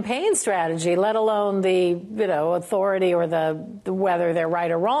understand the campaign strategy, let alone the authority or the whether they're right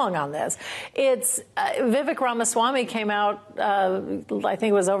or wrong on this. It's Vivek Ramaswamy came out, I think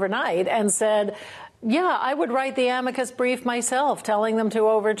it was overnight, and said, yeah, I would write the amicus brief myself, telling them to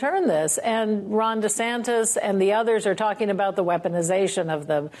overturn this. And Ron DeSantis and the others are talking about the weaponization of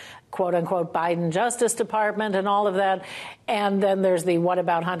the quote-unquote Biden Justice Department and all of that. And then there's the what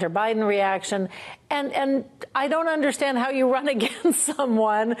about Hunter Biden reaction. And I don't understand how you run against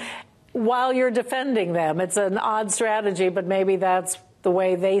someone while you're defending them. It's an odd strategy, but maybe that's the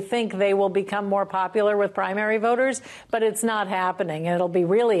way they think they will become more popular with primary voters, but it's not happening. And it'll be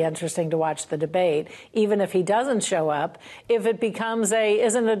really interesting to watch the debate, even if he doesn't show up, if it becomes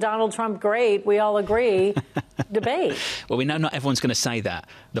isn't a Donald Trump great, we all agree, debate. Well, we know not everyone's going to say that.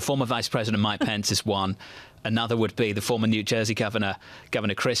 The former Vice President Mike Pence is one. Another would be the former New Jersey Governor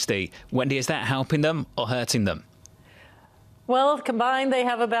Christie. Wendy, is that helping them or hurting them? Well, combined, they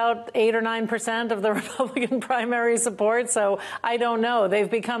have about 8 or 9% of the Republican primary support. So I don't know. They've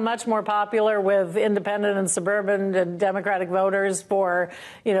become much more popular with independent and suburban and Democratic voters for,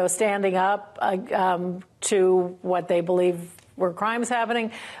 standing up to what they believe were crimes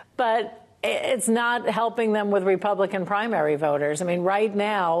happening. But it's not helping them with Republican primary voters. I mean, right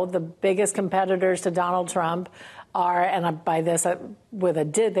now, the biggest competitors to Donald Trump are, and by this,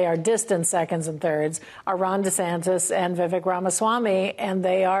 they are distant seconds and thirds, are Ron DeSantis and Vivek Ramaswamy, and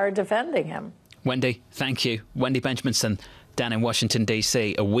they are defending him. Wendy, thank you. Wendy Benjaminson down in Washington,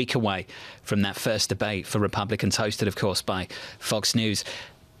 D.C., a week away from that first debate for Republicans, hosted, of course, by Fox News.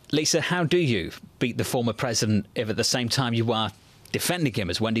 Lisa, how do you beat the former president if at the same time you are defending him,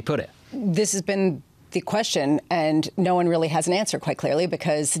 as Wendy put it? This has been the question, and no one really has an answer, quite clearly,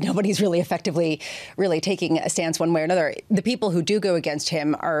 because nobody's really effectively taking a stance one way or another. The people who do go against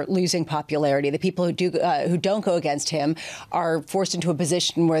him are losing popularity. The people who don't go against him are forced into a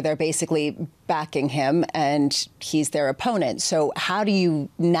position where they're basically backing him, and he's their opponent. So how do you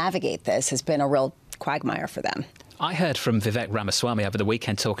navigate this has been a real quagmire for them. I heard from Vivek Ramaswamy over the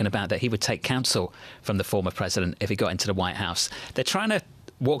weekend talking about that he would take counsel from the former president if he got into the White House. They're trying to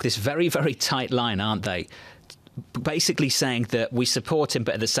walk this very, very tight line, aren't they? Basically saying that we support him,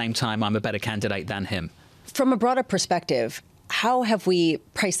 but at the same time, I'm a better candidate than him. From a broader perspective, how have we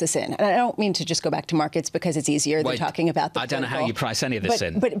priced this in? And I don't mean to just go back to markets because it's easier than talking about the I don't know how you price any of this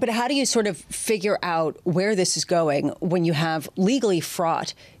in. But how do you sort of figure out where this is going when you have legally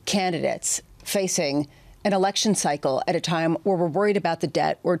fraught candidates facing an election cycle at a time where we're worried about the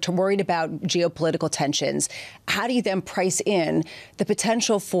debt, we're worried about geopolitical tensions, how do you then price in the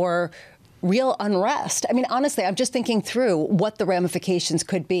potential for real unrest? I mean, honestly, I'm just thinking through what the ramifications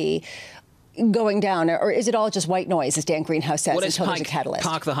could be going down, or is it all just white noise, as Dan Greenhouse says, until there's a catalyst?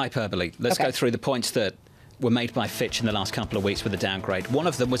 Park the hyperbole. Let's go through the points that were made by Fitch in the last couple of weeks with the downgrade. One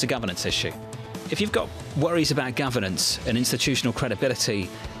of them was a governance issue. If you've got worries about governance and institutional credibility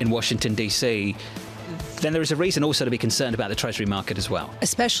in Washington, D.C., then there is a reason also to be concerned about the Treasury market as well.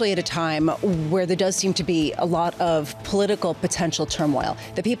 Especially at a time where there does seem to be a lot of political potential turmoil.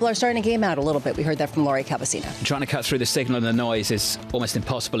 The people are starting to game out a little bit. We heard that from Lori Calvasina. Trying to cut through the signal and the noise is almost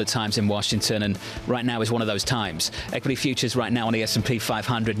impossible at times in Washington, and right now is one of those times. Equity futures right now on the S&P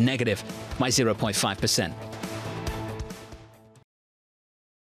 500 negative by 0.5%.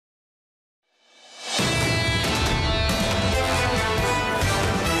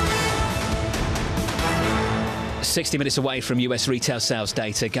 $60 minutes away from US retail sales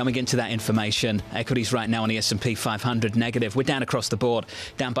data. Going into that information, equities right now on the S&P 500 negative. We're down across the board,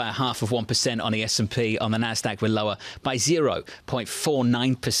 down by 0.5% on the S&P. On the Nasdaq, we're lower by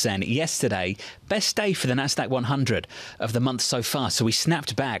 0.49%. Yesterday, best day for the Nasdaq 100 of the month so far. So we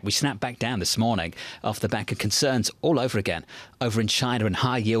snapped back. We snapped back down this morning off the back of concerns all over again, over in China, and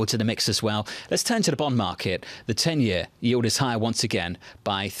high yields in the mix as well. Let's turn to the bond market. The 10-year yield is higher once again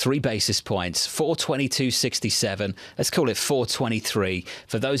by 3 basis points, 422.67. Let's call it 423.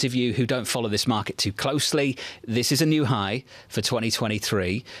 For those of you who don't follow this market too closely, this is a new high for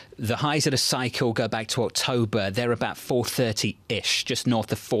 2023. The highs of the cycle go back to October. They're about 430-ish, just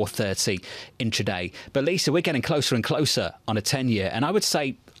north of 430 intraday. But Lisa, we're getting closer and closer on a 10-year, and I would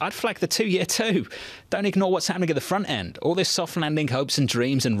say I'd flag the 2-year too. Don't ignore what's happening at the front end. All this soft landing hopes and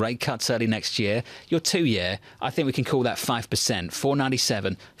dreams and rate cuts early next year. Your 2-year, I think we can call that 5%,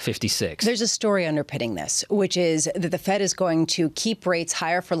 497.56. There's a story underpinning this, which is that the Fed is going to keep rates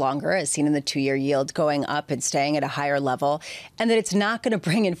higher for longer, as seen in the 2-year yield going up and staying at a higher level, and that it's not going to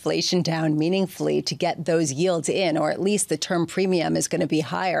bring inflation down meaningfully to get those yields in, or at least the term premium is going to be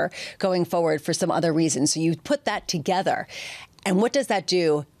higher going forward for some other reasons. So you put that together. And what does that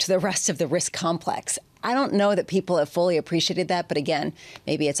do to the rest of the risk complex? I don't know that people have fully appreciated that, but again,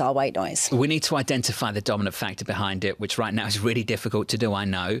 maybe it's all white noise. We need to identify the dominant factor behind it, which right now is really difficult to do, I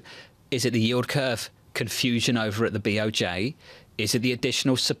know. Is it the yield curve confusion over at the BOJ? Is it the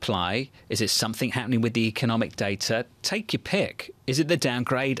additional supply? Is it something happening with the economic data? Take your pick. Is it the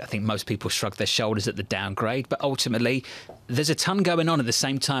downgrade? I think most people shrug their shoulders at the downgrade, but ultimately there's a ton going on at the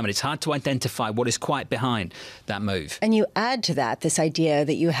same time, and it's hard to identify what is quite behind that move. And you add to that this idea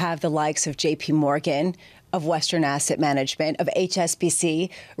that you have the likes of J.P. Morgan, of Western Asset Management, of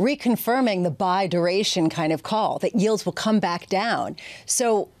HSBC, reconfirming the buy duration kind of call, that yields will come back down.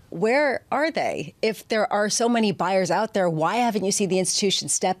 So where are they? If there are so many buyers out there, why haven't you seen the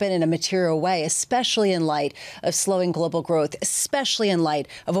institutions step in a material way, especially in light of slowing global growth, especially in light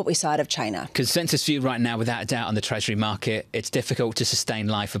of what we saw out of China? Consensus view right now, without a doubt, on the Treasury market, it's difficult to sustain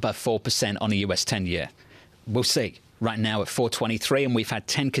life above 4% on a US 10-year. We'll see. Right now at 423, and we've had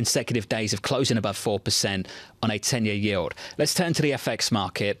 10 consecutive days of closing above 4% on a 10-year yield. Let's turn to the FX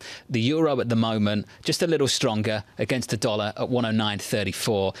market. The euro at the moment, just a little stronger against the dollar at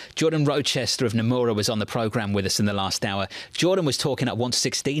 109.34. Jordan Rochester of Nomura was on the programme with us in the last hour. Jordan was talking at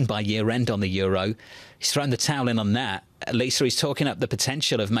 116 by year-end on the euro. He's thrown the towel in on that. Lisa, he's talking up the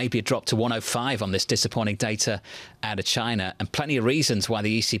potential of maybe a drop to 105 on this disappointing data out of China, and plenty of reasons why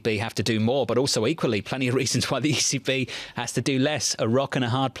the ECB have to do more, but also equally plenty of reasons why the ECB has to do less. A rock and a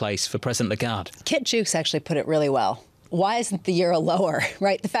hard place for President Lagarde. Kit Jukes actually put it really well. Why isn't the euro lower,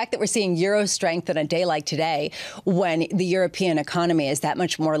 right? The fact that we're seeing euro strength on a day like today, when the European economy is that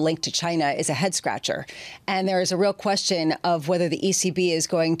much more linked to China, is a head scratcher. And there is a real question of whether the ECB is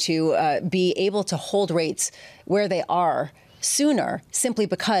going to be able to hold rates where they are sooner, simply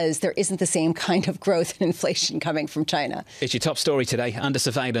because there isn't the same kind of growth and inflation coming from China. It's your top story today, under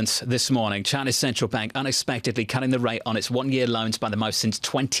surveillance this morning. China's central bank unexpectedly cutting the rate on its one-year loans by the most since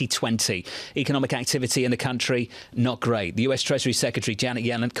 2020. Economic activity in the country, not great. The US Treasury Secretary Janet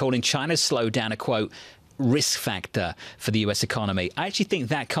Yellen calling China's slowdown a, quote, risk factor for the US economy. I actually think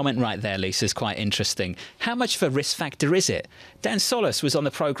that comment right there, Lisa, is quite interesting. How much of a risk factor is it? Dan Solis was on the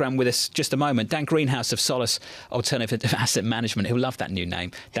programme with us just a moment. Dan Greenhouse of Solis Alternative Asset Management, who loved that new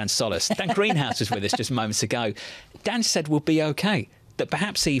name, Dan Solis. Dan Greenhouse was with us just moments ago. Dan said we'll be okay. that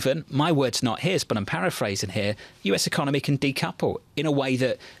perhaps even, my words not his, but I'm paraphrasing here, US economy can decouple in a way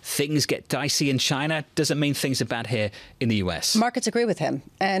that things get dicey in China doesn't mean things are bad here in the US. Markets agree with him.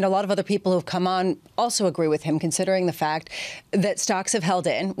 And a lot of other people who've come on also agree with him, considering the fact that stocks have held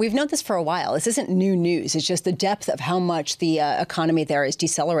in. We've known this for a while. This isn't new news. It's just the depth of how much the economy there is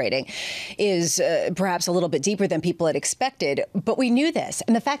decelerating is perhaps a little bit deeper than people had expected. But we knew this.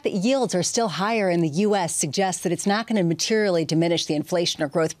 And the fact that yields are still higher in the U.S. suggests that it's not going to materially diminish the inflation or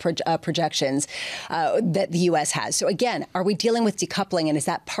growth projections that the U.S. has. So again, are we dealing with decoupling? And is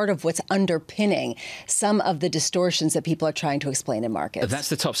that part of what's underpinning some of the distortions that people are trying to explain in markets? That's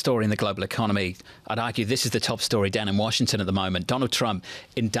the top story in the global economy. I'd argue this is the top story down in Washington at the moment. Donald Trump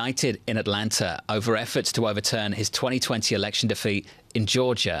indicted in Atlanta over efforts to overturn his 2020 election defeat in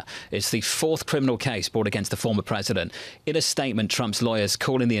Georgia. It's the fourth criminal case brought against the former president. In a statement, Trump's lawyers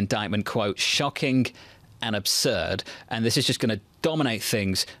calling the indictment, quote, shocking and absurd. And this is just going to dominate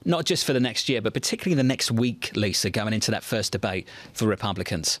things, not just for the next year, but particularly the next week, Lisa, going into that first debate for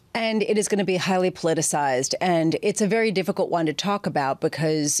Republicans. And it is going to be highly politicized. And it's a very difficult one to talk about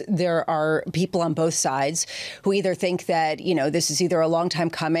because there are people on both sides who either think that, you know, this is either a long time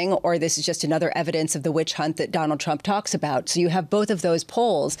coming or this is just another evidence of the witch hunt that Donald Trump talks about. So you have both of those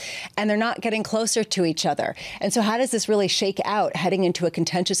polls and they're not getting closer to each other. And so how does this really shake out heading into a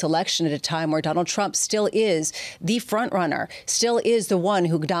contentious election at a time where Donald Trump still is the front runner, still is the one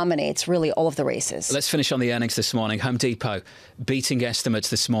who dominates really all of the races? Let's finish on the earnings this morning. Home Depot beating estimates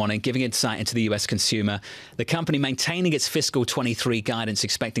this morning, giving insight into the US consumer. The company maintaining its fiscal 23 guidance,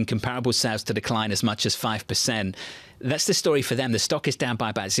 expecting comparable sales to decline as much as 5%. That's the story for them. The stock is down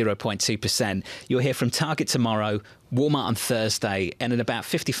by about 0.2%. You'll hear from Target tomorrow, Walmart on Thursday, and in about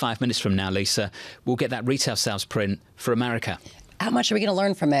 55 minutes from now, Lisa, we'll get that retail sales print for America. How much are we going to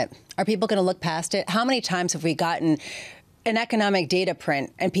learn from it? Are people going to look past it? How many times have we gotten an economic data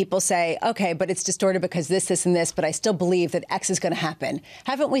print and people say, OK, but it's distorted because this, and this, but I still believe that X is going to happen?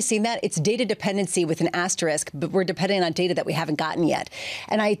 Haven't we seen that? It's data dependency with an asterisk, but we're depending on data that we haven't gotten yet.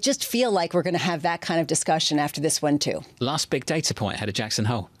 And I just feel like we're going to have that kind of discussion after this one, too. Last big data point ahead of Jackson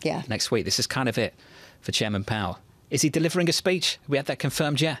Hole. Yeah. Next week. This is kind of it for Chairman Powell. Is he delivering a speech? We have that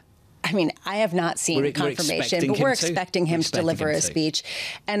confirmed yet? I mean, I have not seen confirmation, but we're expecting him to deliver a speech.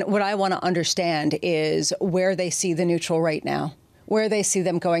 And what I want to understand is where they see the neutral rate now, where they see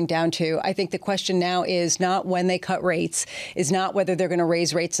them going down to. I think the question now is not when they cut rates, is not whether they're going to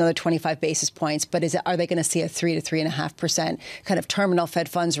raise rates another 25 basis points, but are they going to see a 3 to 3.5% kind of terminal Fed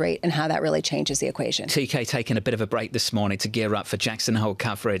funds rate and how that really changes the equation. TK taking a bit of a break this morning to gear up for Jackson Hole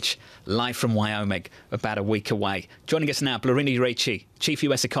coverage, live from Wyoming, about a week away. Joining us now, Blurina Urici, Chief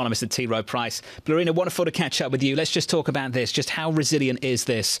US Economist at T. Rowe Price. Blurina, wonderful to catch up with you. Let's just talk about this. Just how resilient is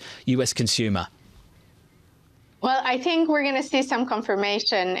this US consumer? Well, I think we're going to see some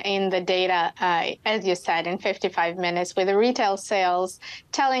confirmation in the data, as you said, in 55 minutes, with the retail sales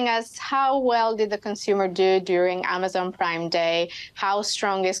telling us how well did the consumer do during Amazon Prime Day, how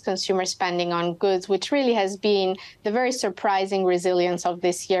strong is consumer spending on goods, which really has been the very surprising resilience of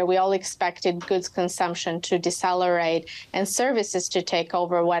this year. We all expected goods consumption to decelerate and services to take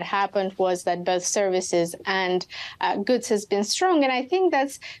over. What happened was that both services and goods has been strong. And I think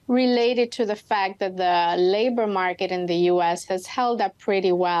that's related to the fact that the labor market in the U.S. has held up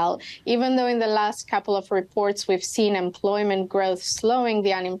pretty well. Even though in the last couple of reports we've seen employment growth slowing,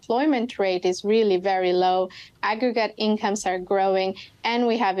 the unemployment rate is really very low. Aggregate incomes are growing, and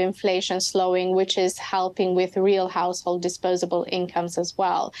we have inflation slowing, which is helping with real household disposable incomes as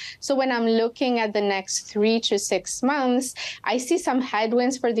well. So when I'm looking at the next 3 to 6 months, I see some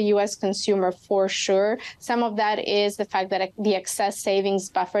headwinds for the U.S. consumer for sure. Some of that is the fact that the excess savings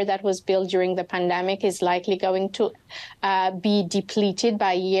buffer that was built during the pandemic is likely going to be depleted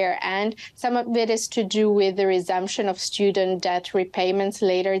by year end. Some of it is to do with the resumption of student debt repayments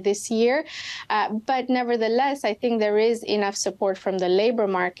later this year. But nevertheless, I think there is enough support from the labor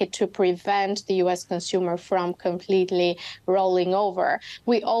market to prevent the U.S. consumer from completely rolling over.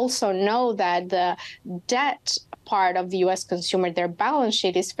 We also know that the debt part of the U.S. consumer, their balance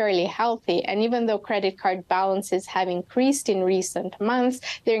sheet is fairly healthy. And even though credit card balances have increased in recent months,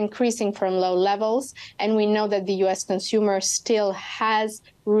 they're increasing from low levels. And we know that the U.S. consumer still has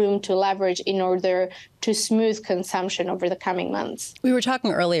room to leverage in order to smooth consumption over the coming months. We were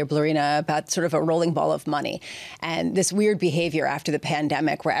talking earlier, Blurina, about sort of a rolling ball of money and this weird behavior after the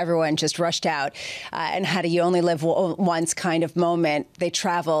pandemic where everyone just rushed out and had a you only live once kind of moment. They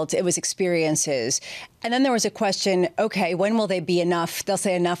traveled. It was experiences. And then there was a question, OK, when will they be enough? They'll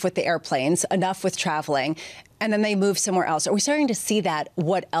say enough with the airplanes, enough with traveling. And then they move somewhere else. Are we starting to see that?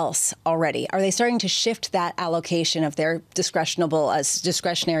 What else already? Are they starting to shift that allocation of their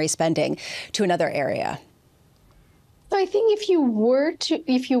discretionary spending to another area? So I think if you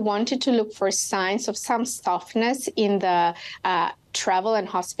wanted to look for signs of some softness in the travel and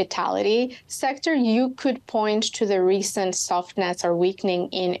hospitality sector, you could point to the recent softness or weakening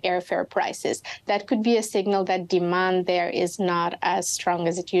in airfare prices. That could be a signal that demand there is not as strong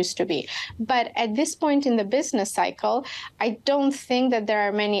as it used to be. But at this point in the business cycle, I don't think that there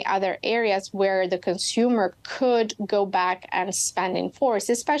are many other areas where the consumer could go back and spend in force,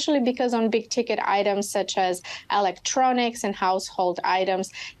 especially because on big ticket items such as electronics and household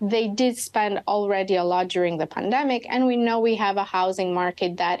items, they did spend already a lot during the pandemic. And we know we have a housing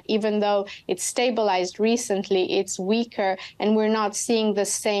market that, even though it's stabilized recently, it's weaker, and we're not seeing the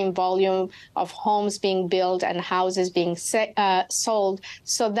same volume of homes being built and houses being sold.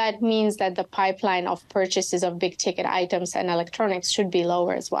 So that means that the pipeline of purchases of big ticket items and electronics should be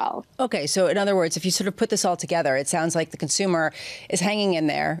lower as well. Okay, so in other words, if you sort of put this all together, it sounds like the consumer is hanging in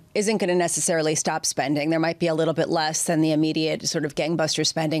there, isn't going to necessarily stop spending. There might be a little bit less than the immediate sort of gangbuster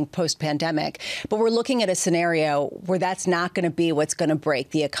spending post-pandemic, but we're looking at a scenario where that's not going to be what's going to break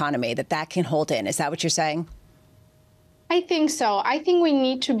the economy, that can hold in. Is that what you're saying? I think so. I think we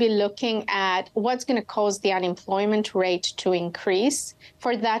need to be looking at what's going to cause the unemployment rate to increase.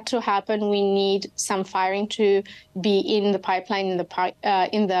 For that to happen, we need some firing to be in the pipeline in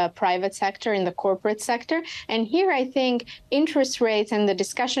the private sector, in the corporate sector. And here, I think interest rates and the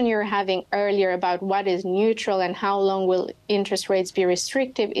discussion you were having earlier about what is neutral and how long will interest rates be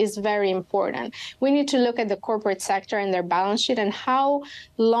restrictive is very important. We need to look at the corporate sector and their balance sheet and how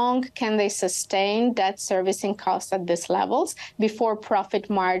long can they sustain debt servicing costs at this levels before profit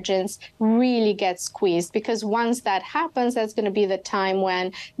margins really get squeezed. Because once that happens, that's going to be the time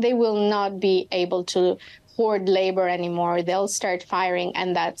when they will not be able to hoard labor anymore. They'll start firing,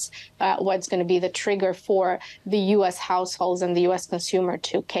 and that's what's going to be the trigger for the U.S. households and the U.S. consumer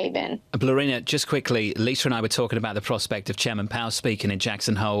to cave in. Blarina, just quickly, Lisa and I were talking about the prospect of Chairman Powell speaking in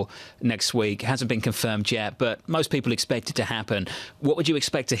Jackson Hole next week. It hasn't been confirmed yet, but most people expect it to happen. What would you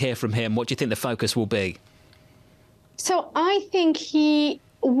expect to hear from him? What do you think the focus will be? So I think he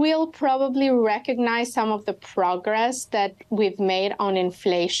will probably recognize some of the progress that we've made on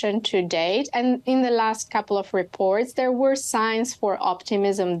inflation to date. And in the last couple of reports, there were signs for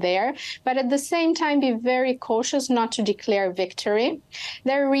optimism there, but at the same time, be very cautious not to declare victory.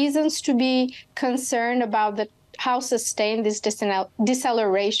 There are reasons to be concerned about how sustained this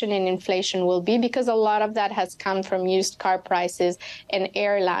deceleration in inflation will be, because a lot of that has come from used car prices and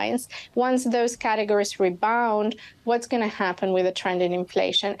airlines. Once those categories rebound, what's going to happen with the trend in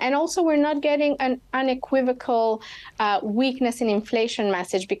inflation? And also, we're not getting an unequivocal weakness in inflation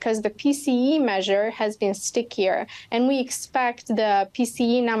message, because the PCE measure has been stickier, and we expect the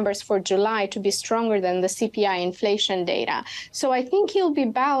PCE numbers for July to be stronger than the CPI inflation data. So I think he'll be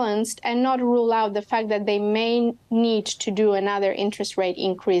balanced and not rule out the fact that they may need to do another interest rate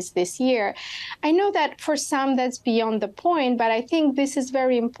increase this year. I know that for some that's beyond the point, but I think this is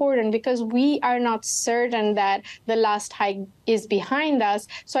very important because we are not certain that the last hike is behind us.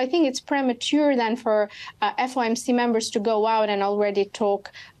 So I think it's premature then for FOMC members to go out and already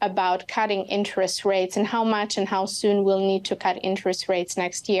talk about cutting interest rates and how much and how soon we'll need to cut interest rates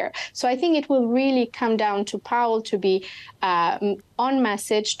next year. So I think it will really come down to Powell to be on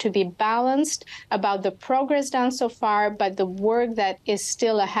message, to be balanced about the progress done so far, but the work that is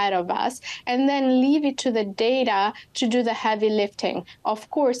still ahead of us, and then leave it to the data to do the heavy lifting. Of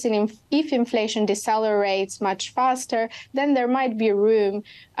course, if inflation decelerates much faster, then there might be room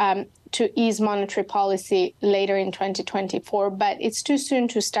to ease monetary policy later in 2024, but it's too soon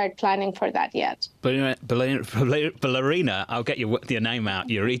to start planning for that yet. Blarina, I'll get your name out.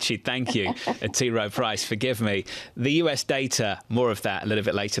 Yurichi, thank you. T. Rowe Price, forgive me. The US data, more of that a little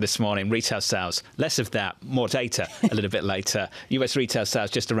bit later this morning. Retail sales, less of that, more data a little bit later. US retail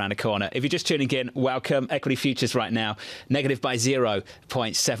sales just around the corner. If you're just tuning in, welcome. Equity futures right now, negative by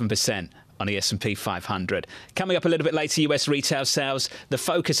 0.7%. on the S&P 500. Coming up a little bit later, US retail sales. The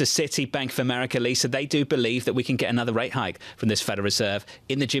focus of Citi, Bank of America, Lisa, they do believe that we can get another rate hike from this Federal Reserve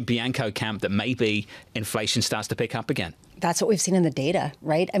in the Jim Bianco camp, that maybe inflation starts to pick up again. That's what we've seen in the data,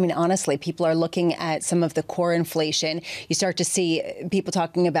 right? I mean, honestly, people are looking at some of the core inflation. You start to see people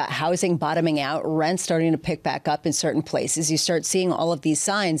talking about housing bottoming out, rents starting to pick back up in certain places. You start seeing all of these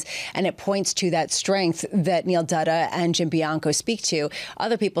signs, and it points to that strength that Neil Dutta and Jim Bianco speak to.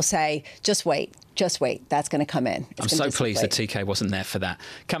 Other people say, just wait. Just wait. That's going to come in. I'm so pleased that TK wasn't there for that.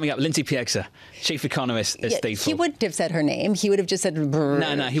 Coming up, Lindsay Piegza, chief economist at Stifel. He wouldn't have said her name. He would have just said...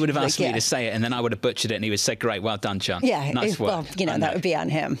 No, he would have asked me to say it, and then I would have butchered it, and he would have said, great, well done, John. Yeah, nice work. Well, that would be on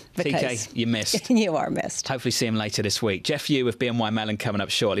him. TK, you missed. You are missed. Hopefully see him later this week. Jeff Yu of BNY Mellon coming up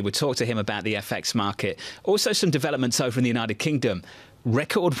shortly. We'll talk to him about the FX market. Also some developments over in the United Kingdom.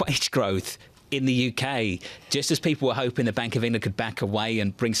 Record wage growth in the UK, just as people were hoping the Bank of England could back away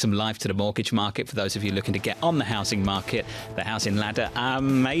and bring some life to the mortgage market for those of you looking to get on the housing market, the housing ladder,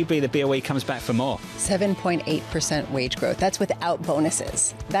 maybe the BOE comes back for more. 7.8% wage growth. That's without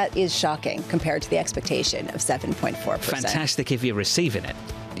bonuses. That is shocking compared to the expectation of 7.4%. Fantastic if you're receiving it.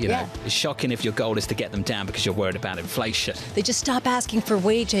 It's shocking if your goal is to get them down because you're worried about inflation. They just stop asking for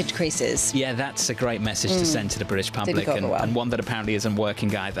wage increases. Yeah, that's a great message to send to the British public, and one that apparently isn't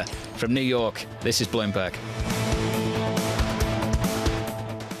working either. From New York, this is Bloomberg.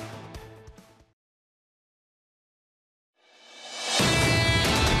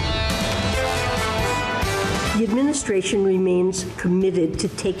 The administration remains committed to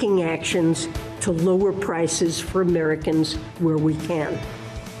taking actions to lower prices for Americans where we can.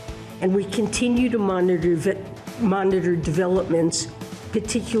 And we continue to monitor developments,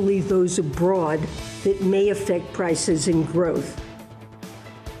 particularly those abroad, that may affect prices and growth.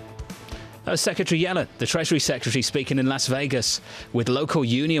 That was Secretary Yellen, the Treasury Secretary, speaking in Las Vegas with local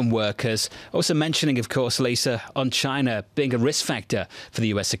union workers. Also mentioning, of course, Lisa, on China being a risk factor for the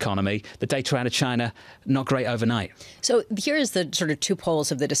US economy. The data out of China, not great overnight. So here's the sort of two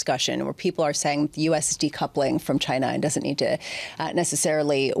poles of the discussion where people are saying the US is decoupling from China and doesn't need to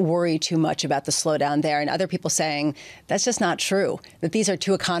necessarily worry too much about the slowdown there. And other people saying that's just not true, that these are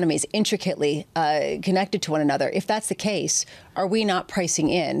two economies intricately connected to one another. If that's the case, are we not pricing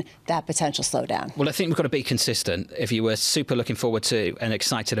in that potential slowdown? Well, I think we've got to be consistent. If you were super looking forward to and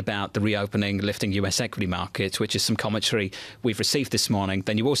excited about the reopening, lifting US equity markets, which is some commentary we've received this morning,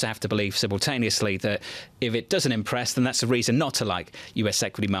 then you also have to believe simultaneously that if it doesn't impress, then that's a reason not to like US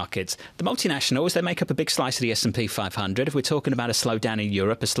equity markets. The multinationals, they make up a big slice of the S&P 500. If we're talking about a slowdown in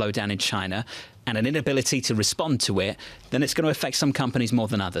Europe, a slowdown in China, and an inability to respond to it, then it's going to affect some companies more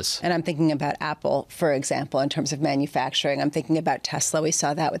than others. And I'm thinking about Apple, for example, in terms of manufacturing. I'm thinking about Tesla. We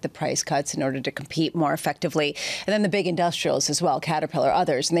saw that with the price cuts in order to compete more effectively. And then the big industrials as well, Caterpillar,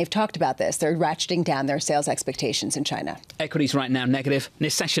 others. And they've talked about this. They're ratcheting down their sales expectations in China. Equities right now negative. Near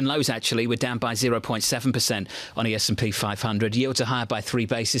session lows, actually. We're down by 0.7% on the S&P 500. Yields are higher by 3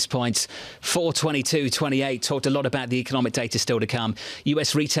 basis points. 422.28. Talked a lot about the economic data still to come.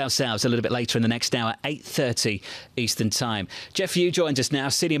 US retail sales a little bit later in the next hour, 8:30 Eastern Time. Jeff Yu joins us now,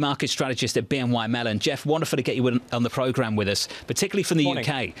 Senior Market Strategist at BNY Mellon. Jeff, wonderful to get you on the programme with us, particularly from the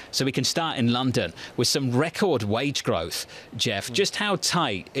UK. So we can start in London with some record wage growth. Jeff, just how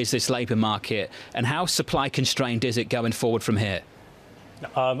tight is this labour market and how supply constrained is it going forward from here?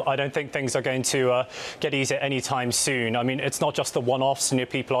 I don't think things are going to get easier anytime soon. I mean, it's not just the one-offs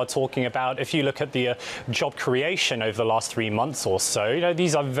people are talking about. If you look at the job creation over the last 3 months or so,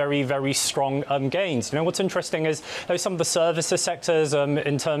 these are very, very strong gains. What's interesting is some of the services sectors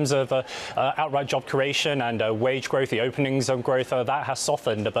in terms of outright job creation and wage growth, the openings of growth, that has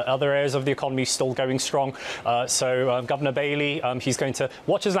softened, but other areas of the economy still going strong. So Governor Bailey, he's going to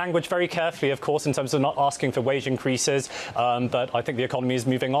watch his language very carefully, of course, in terms of not asking for wage increases. But I think the economy is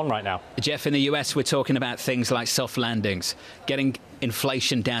moving on right now. Jeff, in the US, we're talking about things like soft landings, getting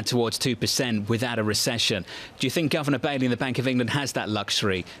inflation down towards 2% without a recession. Do you think Governor Bailey and the Bank of England has that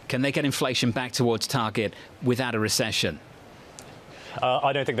luxury? Can they get inflation back towards target without a recession?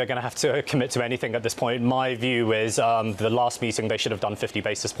 I don't think they're going to have to commit to anything at this point. My view is the last meeting they should have done 50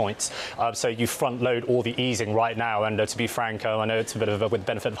 basis points. So you front load all the easing right now. And to be frank, I know it's a bit of with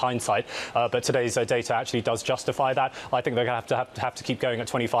benefit of hindsight, but today's data actually does justify that. I think they're going to have to keep going at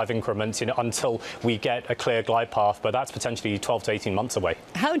 25 increments until we get a clear glide path. But that's potentially 12 to 18 months away.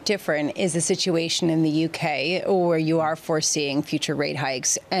 How different is the situation in the UK, where you are foreseeing future rate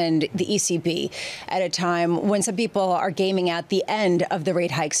hikes, and the ECB at a time when some people are gaming at the end of the rate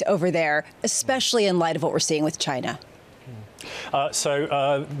hikes over there, especially in light of what we're seeing with China? So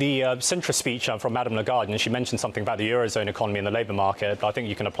the Sintra speech from Madame Lagarde, and she mentioned something about the Eurozone economy and the labour market, but I think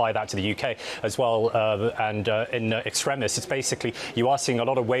you can apply that to the UK as well. And in extremis, it's basically you are seeing a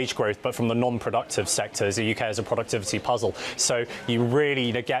lot of wage growth, but from the non-productive sectors. The UK is a productivity puzzle. So you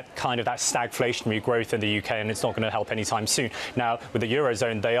really get kind of that stagflationary growth in the UK, and it's not going to help anytime soon. Now, with the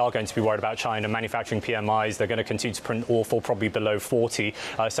Eurozone, they are going to be worried about China. Manufacturing PMIs, they're going to continue to print awful, probably below 40.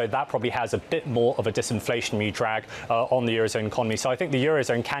 So that probably has a bit more of a disinflationary drag on the Eurozone economy economy. So I think the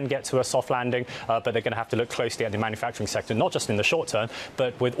Eurozone can get to a soft landing, but they're going to have to look closely at the manufacturing sector, not just in the short term,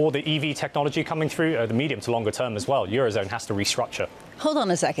 but with all the EV technology coming through, the medium to longer term as well. Eurozone has to restructure. Hold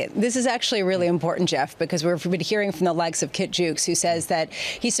on a second. This is actually really important, Jeff, because we've been hearing from the likes of Kit Jukes, who says that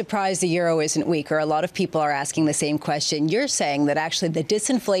he's surprised the euro isn't weaker. A lot of people are asking the same question. You're saying that actually the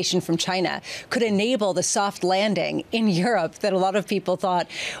disinflation from China could enable the soft landing in Europe that a lot of people thought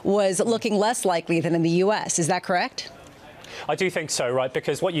was looking less likely than in the U.S. Is that correct? I do think so, right,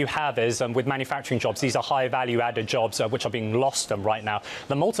 because what you have is with manufacturing jobs, these are high value added jobs which are being lost right now.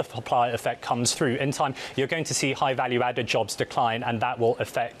 The multiplier effect comes through. In time, you're going to see high value added jobs decline, and that will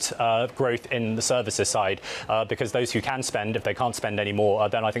affect growth in the services side, because those who can spend, if they can't spend anymore,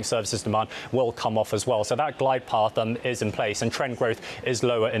 then I think services demand will come off as well. So that glide path is in place, and trend growth is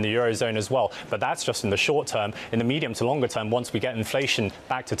lower in the Eurozone as well. But that's just in the short term. In the medium to longer term, once we get inflation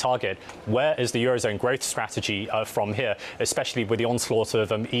back to target, where is the Eurozone growth strategy from here? Especially with the onslaught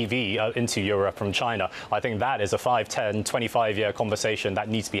of EV into Europe from China. I think that is a 5, 10, 25-year conversation that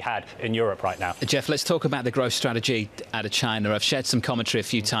needs to be had in Europe right now. Jeff, let's talk about the growth strategy out of China. I've shared some commentary a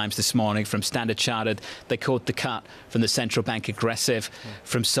few times this morning from Standard Chartered. They called the cut from the central bank aggressive,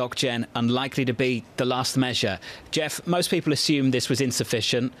 from SocGen unlikely to be the last measure. Jeff, most people assume this was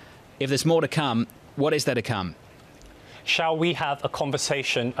insufficient. If there's more to come, what is there to come? Shall we have a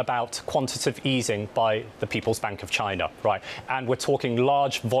conversation about quantitative easing by the People's Bank of China, right? And we're talking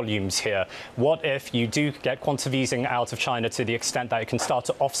large volumes here. What if you do get quantitative easing out of China to the extent that it can start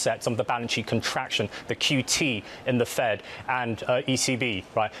to offset some of the balance sheet contraction, the QT in the Fed and ECB,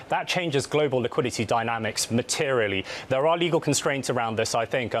 right? That changes global liquidity dynamics materially. There are legal constraints around this, I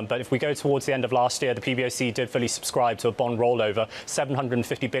think, but if we go towards the end of last year, the PBOC did fully subscribe to a bond rollover,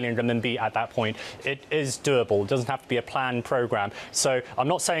 750 billion renminbi at that point. It is doable. It doesn't have to be a planned program. So I'm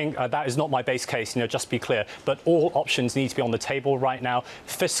not saying that is not my base case, just be clear, but all options need to be on the table right now.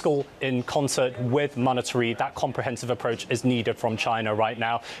 Fiscal in concert with monetary, that comprehensive approach is needed from China right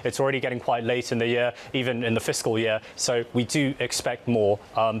now. It's already getting quite late in the year, even in the fiscal year, so we do expect more,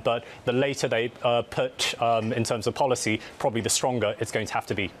 but the later they put in terms of policy, probably the stronger it's going to have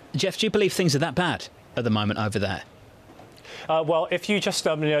to be. Jeff, do you believe things are that bad at the moment over there? Well, if you just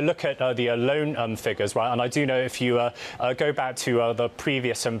look at the loan figures, right, and I do know if you go back to the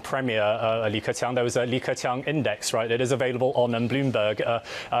previous premier Li Keqiang, there was a Li Keqiang index, right? It is available on Bloomberg,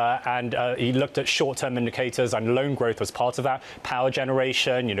 and he looked at short-term indicators, and loan growth was part of that. Power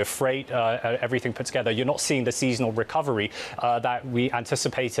generation, freight, everything put together. You're not seeing the seasonal recovery that we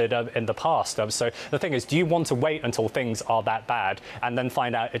anticipated in the past. So the thing is, do you want to wait until things are that bad and then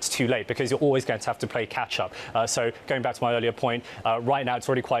find out it's too late? Because you're always going to have to play catch-up. So going back to my earlier point, right now it's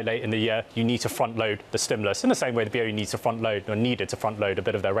already quite late in the year. You need to front load the stimulus in the same way the BOE needs to front load, or needed to front load a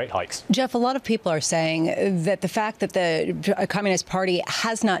bit of their rate hikes. Jeff, a lot of people are saying that the fact that the Communist Party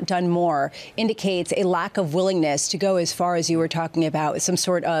has not done more indicates a lack of willingness to go as far as you were talking about, some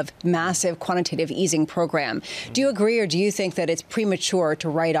sort of massive quantitative easing program. Do you agree, or do you think that it's premature to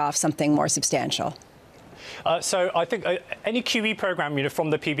write off something more substantial? So I think any QE program, from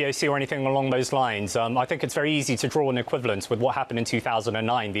the PBOC or anything along those lines, I think it's very easy to draw an equivalence with what happened in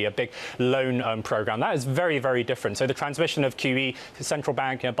 2009, the big loan program. That is very, very different. So the transmission of QE, the central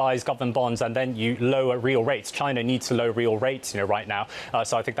bank buys government bonds, and then you lower real rates. China needs to lower real rates, right now.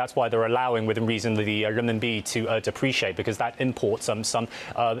 So I think that's why they're allowing, within reason, the renminbi to depreciate, because that imports some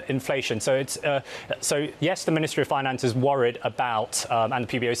inflation. So it's so yes, the Ministry of Finance is worried about, and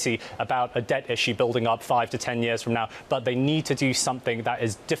the PBOC, about a debt issue building up 5 to 10 years from now, but they need to do something that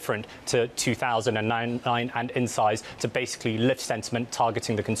is different to 2009 and in size to basically lift sentiment,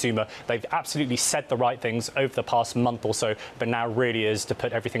 targeting the consumer. They've absolutely said the right things over the past month or so, but now really is to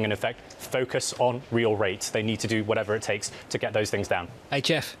put everything in effect, focus on real rates. They need to do whatever it takes to get those things down. Hey,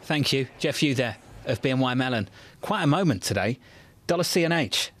 Jeff, thank you. Jeff Yu there of BNY Mellon. Quite a moment today. Dollar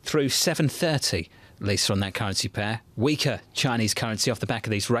CNH through 730. Lisa, on that currency pair. Weaker Chinese currency off the back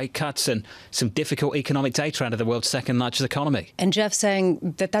of these rate cuts and some difficult economic data out of the world's second largest economy. And Jeff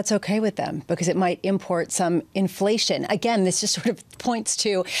saying that that's okay with them because it might import some inflation. Again, this just sort of points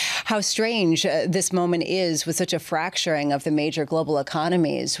to how strange this moment is, with such a fracturing of the major global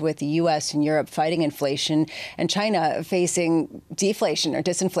economies, with the U.S. and Europe fighting inflation and China facing deflation or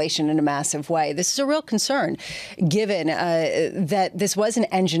disinflation in a massive way. This is a real concern, given that this was an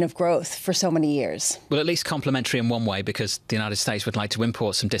engine of growth for so many years. Well, at least complementary in one way, because the United States would like to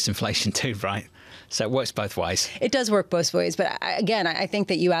import some disinflation too, right? So it works both ways. It does work both ways. But again, I think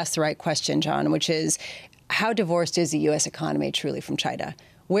that you asked the right question, John, which is, how divorced is the U.S. economy truly from China?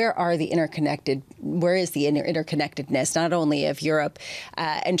 where is the interconnectedness, not only of Europe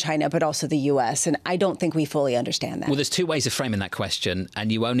and China, but also the U.S.? And I don't think we fully understand that. Well, there's two ways of framing that question,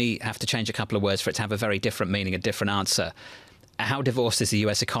 and you only have to change a couple of words for it to have a very different meaning, a different answer. How divorced is the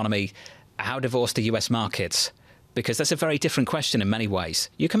U.S. economy? How divorced are U.S. markets? Because that's a very different question in many ways.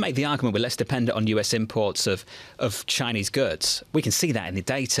 You can make the argument we're less dependent on US imports of Chinese goods. We can see that in the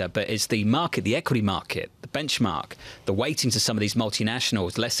data, but is the market, the equity market, the benchmark, the weightings of some of these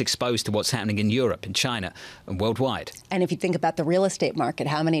multinationals less exposed to what's happening in Europe, in China, and worldwide? And if you think about the real estate market,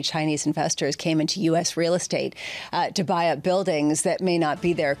 how many Chinese investors came into U.S. real estate to buy up buildings that may not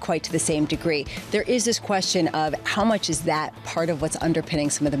be there quite to the same degree? There is this question of how much is that part of what's underpinning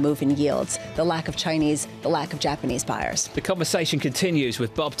some of the move in yields, the lack of Chinese, the lack of Japanese buyers. The conversation continues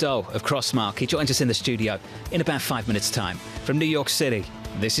with Bob Dole of Crossmark. He joins us in the studio in about 5 minutes' time. From New York City,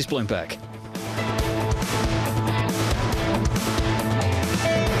 this is Bloomberg.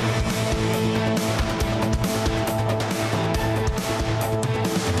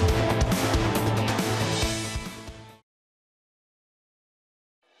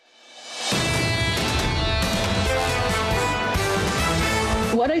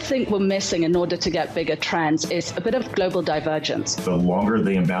 What I think we're missing in order to get bigger trends is a bit of global divergence. The longer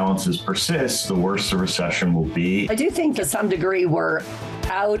the imbalances persist, the worse the recession will be. I do think to some degree we're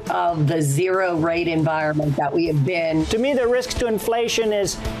out of the zero rate environment that we have been. To me, the risk to inflation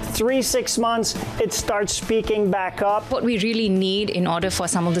is 3-6 months, it starts peaking back up. What we really need in order for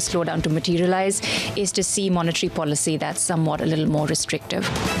some of the slowdown to materialize is to see monetary policy that's somewhat a little more restrictive.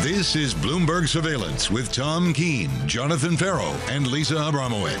 This is Bloomberg Surveillance with Tom Keene, Jonathan Ferro, and Lisa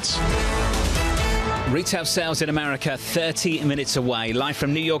Abramowicz. Retail sales in America 30 minutes away. Live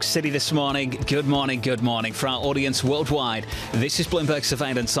from New York City this morning. Good morning, good morning. For our audience worldwide, this is Bloomberg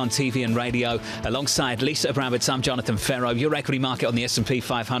Surveillance on TV and radio. Alongside Lisa Abramowicz, I'm Jonathan Ferro. Your equity market on the S&P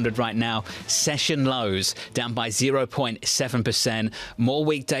 500 right now, session lows, down by 0.7%. More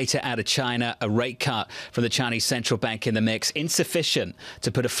weak data out of China, a rate cut from the Chinese central bank in the mix. Insufficient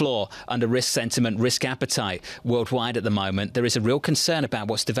to put a floor under risk sentiment, risk appetite worldwide at the moment. There is a real concern about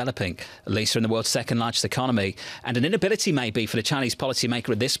what's developing, Lisa, in the world's second largest economy, and an inability maybe for the Chinese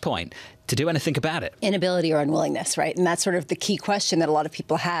policymaker at this point to do anything about it. Inability or unwillingness, right? And that's sort of the key question that a lot of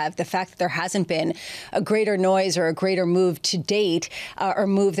people have. The fact that there hasn't been a greater noise or a greater move to date, or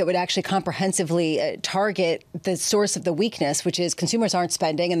move that would actually comprehensively target the source of the weakness, which is consumers aren't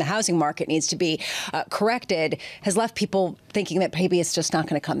spending and the housing market needs to be corrected, has left people thinking that maybe it's just not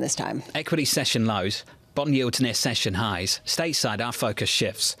going to come this time. Equity session lows. Bond yields near session highs. Stateside, our focus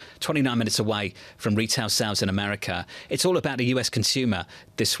shifts. 29 minutes away from retail sales in America. It's all about the US consumer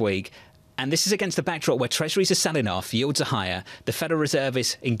this week. And this is against the backdrop where treasuries are selling off, yields are higher. The Federal Reserve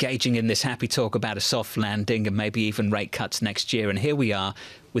is engaging in this happy talk about a soft landing and maybe even rate cuts next year. And here we are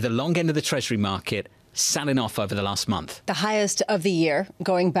with the long end of the treasury market selling off over the last month. The highest of the year,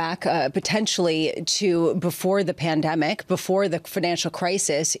 going back potentially to before the pandemic, before the financial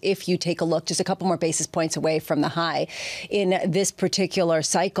crisis. If you take a look, just a couple more basis points away from the high in this particular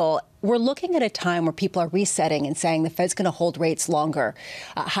cycle. We're looking at a time where people are resetting and saying the Fed's going to hold rates longer,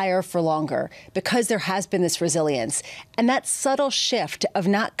 higher for longer, because there has been this resilience. And that subtle shift of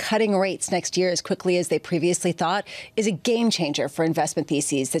not cutting rates next year as quickly as they previously thought is a game changer for investment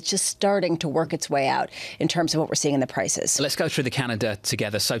theses that's just starting to work its way out in terms of what we're seeing in the prices. Let's go through the calendar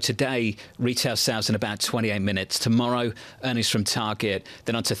together. So today, retail sales in about 28 minutes. Tomorrow, earnings from Target.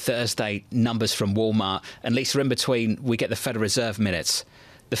 Then on to Thursday, numbers from Walmart. And Lisa, in between, we get the Federal Reserve minutes.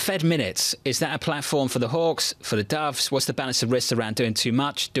 The Fed minutes, is that a platform for the hawks, for the doves? What's the balance of risks around doing too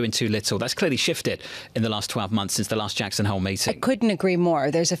much, doing too little? That's clearly shifted in the last 12 months since the last Jackson Hole meeting. I couldn't agree more.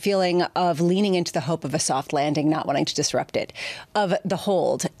 There's a feeling of leaning into the hope of a soft landing, not wanting to disrupt it, of the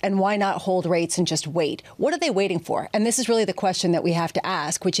hold. And why not hold rates and just wait? What are they waiting for? And this is really the question that we have to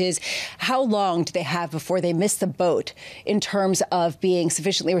ask, which is how long do they have before they miss the boat in terms of being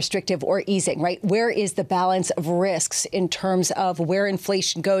sufficiently restrictive or easing, right? Where is the balance of risks in terms of where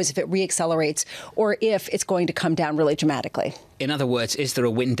inflation goes if it reaccelerates or if it's going to come down really dramatically? In other words, is there a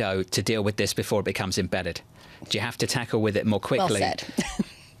window to deal with this before it becomes embedded? Do you have to tackle with it more quickly? Well said.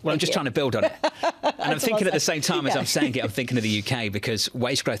 Well, I'm just trying to build on it. And I'm thinking at the same time as I'm saying it, I'm thinking of the UK, because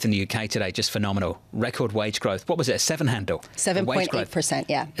wage growth in the UK today, just phenomenal. Record wage growth. What was it, a 7 handle? 7.8%,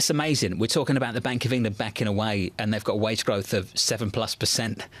 yeah. It's amazing. We're talking about the Bank of England backing away, and they've got wage growth of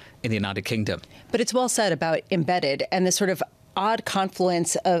 7+% in the United Kingdom. But it's well said about embedded and the sort of odd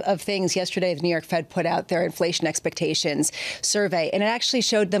confluence of things. Yesterday, the New York Fed put out their inflation expectations survey, and it actually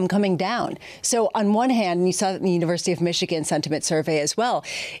showed them coming down. So on one hand, and you saw that in the University of Michigan sentiment survey as well,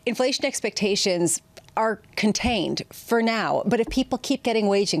 inflation expectations are contained for now. But if people keep getting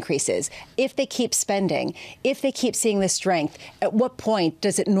wage increases, if they keep spending, if they keep seeing the strength, at what point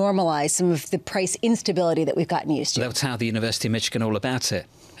does it normalize some of the price instability that we've gotten used to? They'll tell the University of Michigan all about it,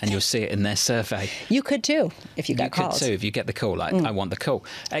 and you'll see it in their survey. You could too, if you got calls. You could too, if you get the call. I want the call.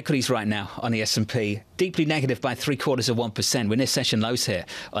 Equities right now on the S&P, deeply negative by 0.75%. We're near session lows here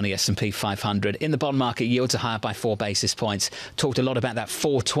on the S&P 500. In the bond market, yields are higher by 4 basis points. Talked a lot about that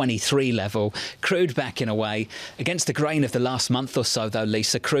 423 level. Crude back in a way. Against the grain of the last month or so, though,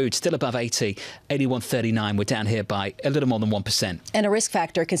 Lisa, crude still above 80, 81.39. We're down here by a little more than 1%. And a risk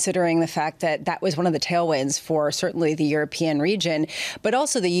factor, considering the fact that that was one of the tailwinds for certainly the European region, but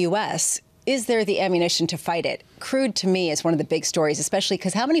also the U.S. Is there the ammunition to fight it? Crude, to me, is one of the big stories, especially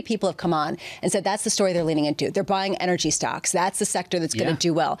because how many people have come on and said that's the story they're leaning into? They're buying energy stocks. That's the sector that's going to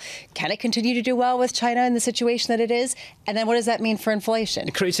do well. Can it continue to do well with China in the situation that it is? And then what does that mean for inflation?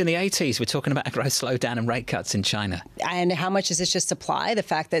 The crude's in the 80s. We're talking about a growth slowdown and rate cuts in China. And how much is this just supply? The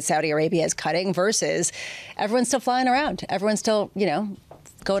fact that Saudi Arabia is cutting versus everyone's still flying around. Everyone's still,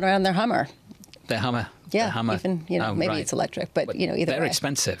 going around their Hummer. Their Hummer. Yeah, Hummer. even, maybe it's electric, but, either way. They're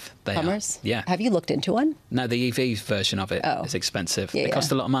expensive. They Hummers? Are. Yeah. Have you looked into one? No, the EV version of it is expensive. They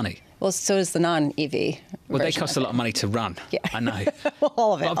cost a lot of money. Well, so does the non-EV. Well, they cost a lot of money to run. Yeah. I know.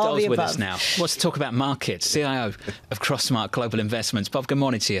 All of it. Bob all Dole's the with above. us now. Wants to talk about markets, CIO of Crossmark Global Investments. Bob, good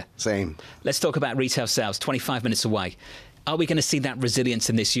morning to you. Same. Let's talk about retail sales, 25 minutes away. Are we going to see that resilience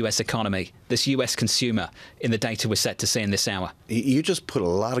in this US economy, this US consumer, in the data we're set to see in this hour? You just put a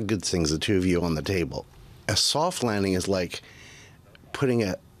lot of good things, the two of you, on the table. A soft landing is like putting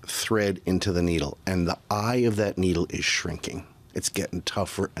a thread into the needle, and the eye of that needle is shrinking. It's getting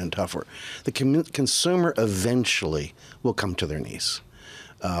tougher and tougher. The consumer eventually will come to their knees.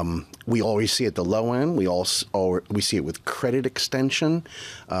 We always see it at the low end. We see it with credit extension.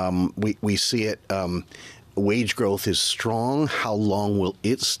 We see it. Wage growth is strong. How long will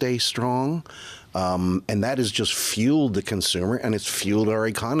it stay strong? And that has just fueled the consumer, and it's fueled our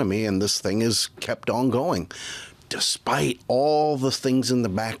economy, and this thing has kept on going. Despite all the things in the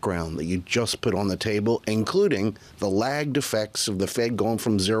background that you just put on the table, including the lagged effects of the Fed going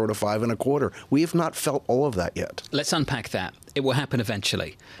from 0 to 5.25. We have not felt all of that yet. Let's unpack that. It will happen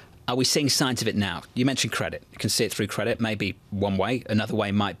eventually. Are we seeing signs of it now? You mentioned credit. You can see it through credit, maybe one way. Another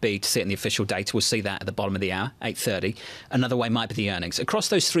way might be to see it in the official data. We'll see that at the bottom of the hour, 8:30. Another way might be the earnings. Across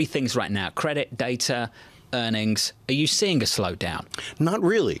those three things right now, credit, data, earnings, are you seeing a slowdown? Not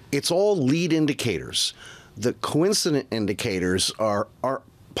really. It's all lead indicators. The coincident indicators are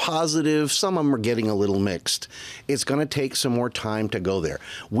positive. Some of them are getting a little mixed. It's going to take some more time to go there.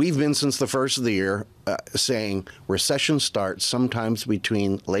 We've been, since the first of the year, saying recession starts sometimes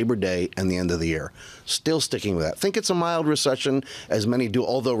between Labor Day and the end of the year. Still sticking with that. Think it's a mild recession, as many do,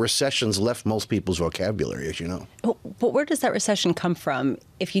 although recessions left most people's vocabulary, as you know. But where does that recession come from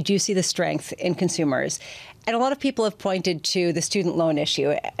if you do see the strength in consumers? And a lot of people have pointed to the student loan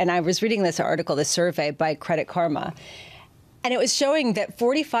issue. And I was reading this article, this survey by Credit Karma, and it was showing that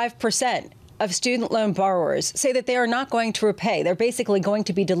 45% of student loan borrowers say that they are not going to repay. They're basically going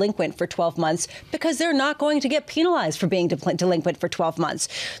to be delinquent for 12 months because they're not going to get penalized for being delinquent for 12 months.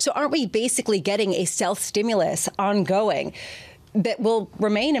 So aren't we basically getting a self-stimulus ongoing that will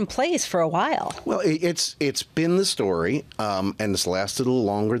remain in place for a while? Well, it's been the story, and it's lasted a little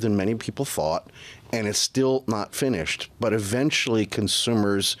longer than many people thought. And it's still not finished. But eventually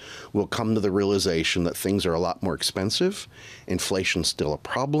consumers will come to the realization that things are a lot more expensive. Inflation's still a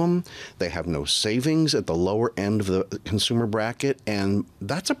problem. They have no savings at the lower end of the consumer bracket. And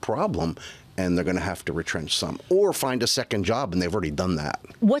that's a problem. And they're going to have to retrench some or find a second job. And they've already done that.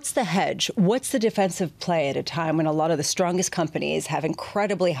 What's the hedge? What's the defensive play at a time when a lot of the strongest companies have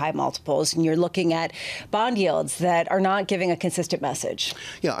incredibly high multiples and you're looking at bond yields that are not giving a consistent message?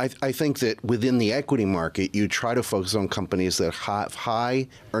 Yeah, I think that within the equity market, you try to focus on companies that have high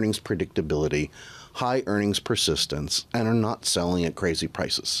earnings predictability, high earnings persistence, and are not selling at crazy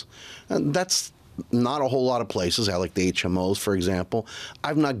prices. And that's not a whole lot of places. I like the HMOs, for example.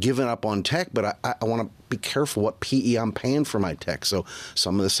 I've not given up on tech, but I want to be careful what PE I'm paying for my tech. So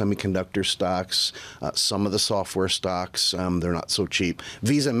some of the semiconductor stocks, some of the software stocks, they're not so cheap.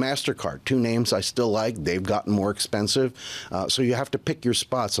 Visa and MasterCard, two names I still like. They've gotten more expensive. So you have to pick your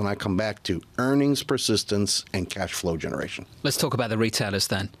spots, and I come back to earnings, persistence, and cash flow generation. Let's talk about the retailers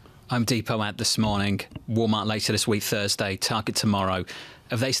then. Home Depot out this morning, Walmart later this week, Thursday, Target tomorrow.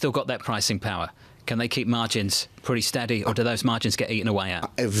 Have they still got that pricing power? Can they keep margins pretty steady, or do those margins get eaten away at?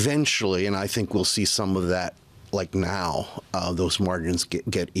 Eventually, and I think we'll see some of that, like now, those margins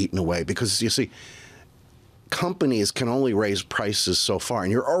get eaten away. Because, you see, companies can only raise prices so far,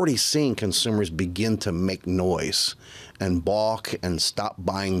 and you're already seeing consumers begin to make noise and balk and stop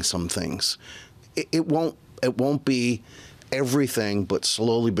buying some things. It won't be everything, but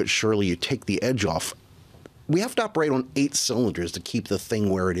slowly but surely you take the edge off. We have to operate on 8 cylinders to keep the thing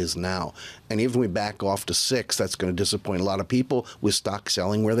where it is now. And even if we back off to 6, that's going to disappoint a lot of people with stock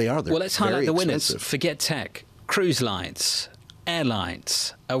selling where they are. They're well, let's highlight the winners. expensive. Forget tech, cruise lines,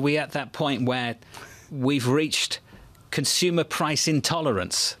 airlines. Are we at that point where we've reached consumer price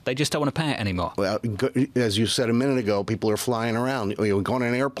intolerance? They just don't want to pay it anymore. Well, as you said a minute ago, people are flying around. We go on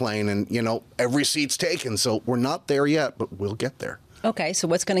an airplane and, every seat's taken. So we're not there yet, but we'll get there. Okay, so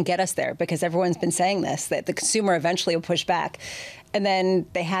what's going to get us there? Because everyone's been saying this, that the consumer eventually will push back, and then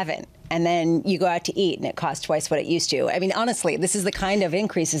they haven't. And then you go out to eat, and it costs twice what it used to. I mean, honestly, this is the kind of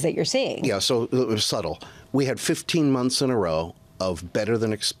increases that you're seeing. Yeah, so it was subtle. We had 15 months in a row of better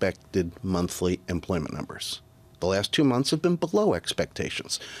than expected monthly employment numbers. The last 2 months have been below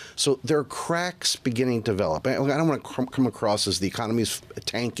expectations. So there are cracks beginning to develop. I don't want to come across as the economy's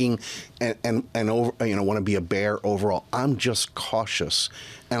tanking and want to be a bear overall. I'm just cautious.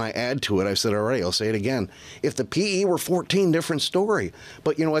 And I add to it, I said already, I'll say it again. If the PE were 14, different story.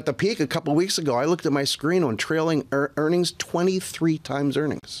 But, at the peak a couple of weeks ago, I looked at my screen on trailing earnings, 23 times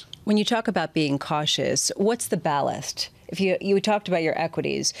earnings. When you talk about being cautious, what's the ballast? If you talked about your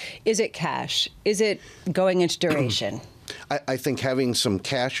equities, is it cash? Is it going into duration? I think having some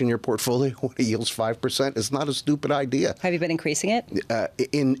cash in your portfolio when it yields 5% is not a stupid idea. Have you been increasing it?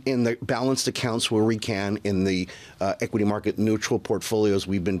 In the balanced accounts where we can, in the equity market neutral portfolios,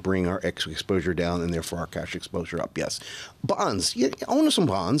 we've been bringing our exposure down and therefore our cash exposure up, yes. Bonds, own some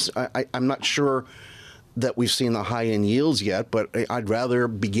bonds. I'm not sure that we've seen the high-end yields yet, but I'd rather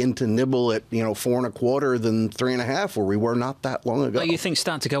begin to nibble at 4.25 than 3.5, where we were not that long ago. Oh, you think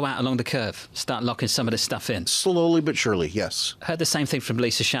start to go out along the curve, start locking some of this stuff in? Slowly but surely, yes. Heard the same thing from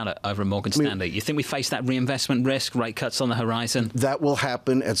Lisa Shallett over at Morgan Stanley. You think we face that reinvestment risk, rate cuts on the horizon? That will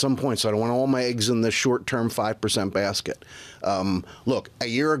happen at some point, so I don't want all my eggs in the short-term 5% basket. Look, a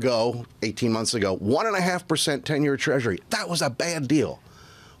year ago, 18 months ago, 1.5% 10-year Treasury. That was a bad deal.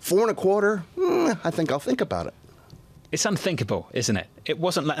 4.25, I think I'll think about it. It's unthinkable, isn't it? It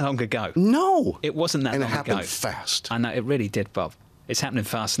wasn't that long ago. No. It wasn't that long ago. And it happened fast. I know, it really did, Bob. It's happening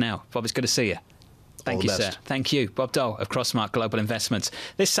fast now. Bob, it's good to see you. Thank you, sir. Thank you. Bob Dole of Crossmark Global Investments.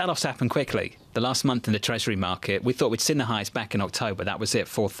 This sell-off's happened quickly. The last month in the Treasury market, we thought we'd seen the highs back in October. That was it,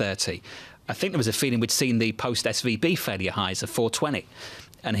 430. I think there was a feeling we'd seen the post-SVB failure highs of 420.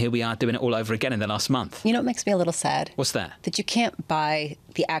 And here we are doing it all over again in the last month. You know what makes me a little sad? What's that? That you can't buy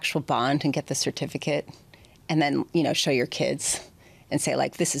the actual bond and get the certificate and then, show your kids and say,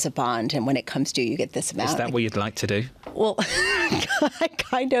 this is a bond, and when it comes due, you get this amount. Is that what you'd like to do? Well,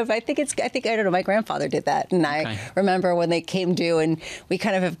 kind of. I don't know, my grandfather did that, and I remember when they came due, and we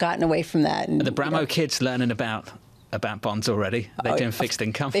kind of have gotten away from that. And, are the Bramo kids learning about bonds already? They're doing fixed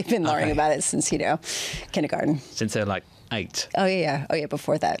income? They've been learning about it since, kindergarten. Since they're 8? Oh, yeah. Oh, yeah,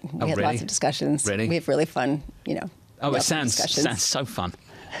 before that. We had lots of discussions. Really? We have really fun, Oh, it sounds so fun.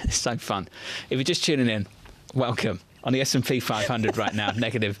 It's so fun. If you're just tuning in, welcome. On the S&P 500 right now,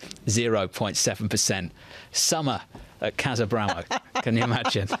 negative 0.7%. Summer at Casa Bramo. Can you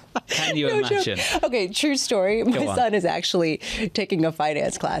imagine? Can you imagine? Joke. Okay, true story. My son is actually taking a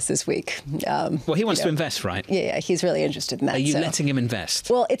finance class this week. Well, he wants to invest, right? Yeah, he's really interested in that. Are you letting him invest?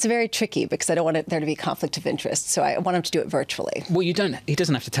 Well, it's very tricky because I don't want there to be conflict of interest, so I want him to do it virtually. Well, he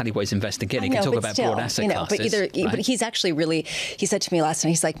doesn't have to tell you what he's investing in. He can talk about broad asset classes. But he's actually he said to me last night,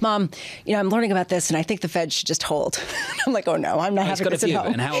 he's like, Mom, I'm learning about this, and I think the Fed should just hold. I'm like, oh, no, I'm not having this at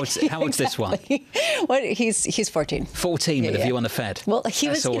home. And how old's this one? He's 14. 14 with a view on the Fed. Well, he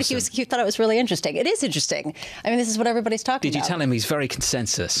thought it was really interesting. It is interesting. I mean, this is what everybody's talking about. Did you tell him he's very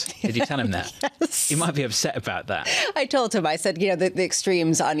consensus? Did you tell him that? Yes. He might be upset about that. I told him, I said, the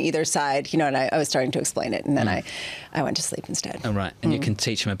extremes on either side, and I was starting to explain it, and then I went to sleep instead. Oh, right. And you can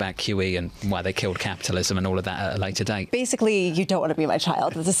teach him about QE and why they killed capitalism and all of that at a later date. Basically, you don't want to be my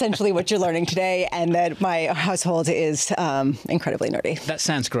child. That's essentially what you're learning today, and that my household is incredibly nerdy. That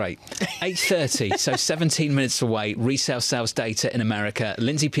sounds great. 8:30, so 17 minutes away, resale sales data in America.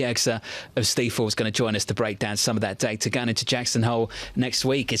 Lindsay Piegza of Stifel is going to join us to break down some of that data going into Jackson Hole next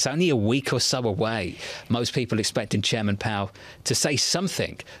week. It's only a week or so away. Most people expecting Chairman Powell to say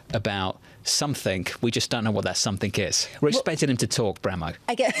something about something. We just don't know what that something is. We're expecting him to talk, Bramo.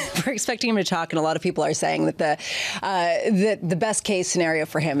 We're expecting him to talk, and a lot of people are saying that the best case scenario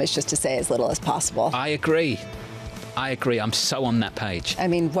for him is just to say as little as possible. I agree. I'm so on that page. I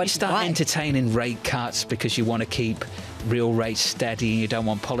mean, you start entertaining rate cuts because you want to keep real rates steady, you don't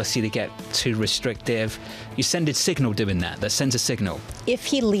want policy to get too restrictive. You send a signal doing that. That sends a signal. If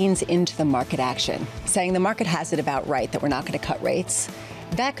he leans into the market action, saying the market has it about right that we're not going to cut rates,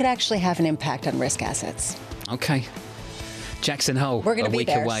 that could actually have an impact on risk assets. Okay. Jackson Hole, we're going to be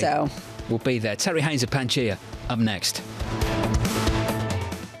there, away. So we'll be there. Terry Haynes of Pangea up next.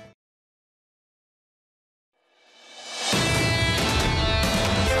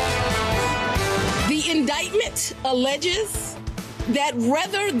 The indictment alleges that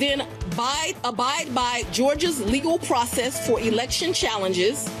rather than abide by Georgia's legal process for election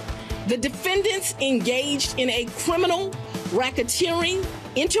challenges, the defendants engaged in a criminal racketeering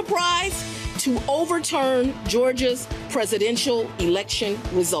enterprise to overturn Georgia's presidential election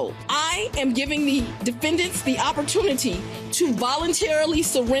result. I am giving the defendants the opportunity to voluntarily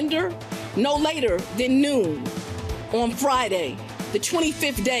surrender no later than noon on Friday, the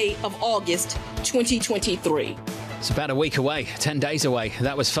 25th day of August, 2023. It's about a week away, 10 days away.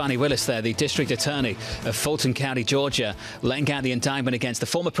 That was Fani Willis there, the district attorney of Fulton County, Georgia, laying out the indictment against the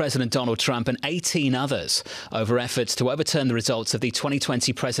former President Donald Trump and 18 others over efforts to overturn the results of the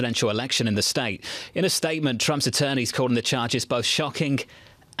 2020 presidential election in the state. In a statement, Trump's attorneys calling the charges both shocking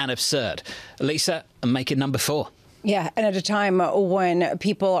and absurd. Lisa, make it number 4. Yeah, and at a time when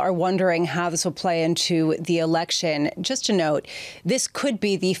people are wondering how this will play into the election, just to note, this could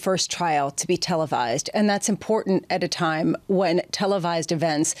be the first trial to be televised. And that's important at a time when televised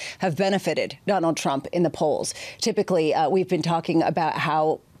events have benefited Donald Trump in the polls. Typically, we've been talking about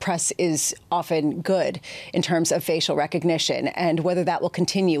how press is often good in terms of facial recognition, and whether that will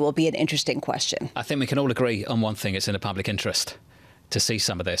continue will be an interesting question. I think we can all agree on one thing. It's in the public interest to see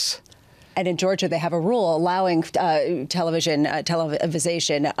some of this. And in Georgia, they have a rule allowing televisation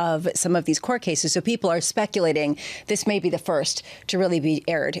of some of these court cases. So people are speculating this may be the first to really be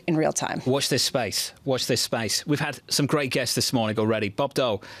aired in real time. Watch this space. Watch this space. We've had some great guests this morning already. Bob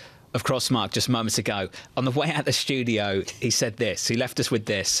Dole of Crossmark just moments ago. On the way out the studio, he said this. He left us with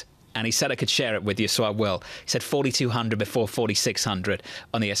this. And he said I could share it with you, so I will. He said 4,200 before 4,600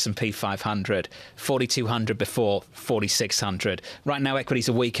 on the S&P 500, 4,200 before 4,600. Right now, equities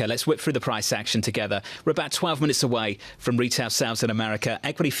are weaker. Let's whip through the price action together. We're about 12 minutes away from retail sales in America.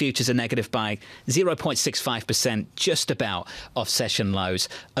 Equity futures are negative by 0.65%, just about off session lows.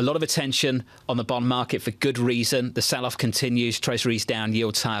 A lot of attention on the bond market for good reason. The sell-off continues. Treasuries down,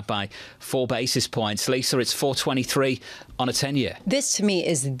 yields higher by 4 basis points. Lisa, it's 423 on a 10-year. This, to me,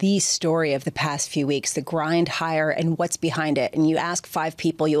 is the story of the past few weeks, the grind higher and what's behind it. And you ask 5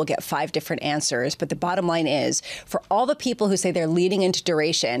 people, you will get 5 different answers. But the bottom line is, for all the people who say they're leading into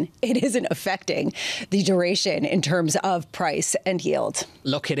duration, it isn't affecting the duration in terms of price and yield.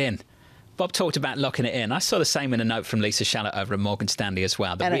 Lock it in. Bob talked about locking it in. I saw the same in a note from Lisa Shallett over at Morgan Stanley as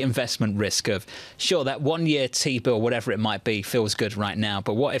well. The reinvestment risk of, sure, that 1-year T-bill, whatever it might be, feels good right now.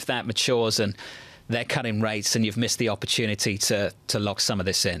 But what if that matures and they're cutting rates and you've missed the opportunity to lock some of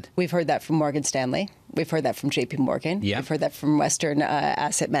this in? We've heard that from Morgan Stanley. We've heard that from JP Morgan. Yep. We've heard that from Western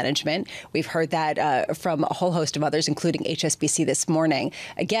Asset Management. We've heard that from a whole host of others, including HSBC this morning.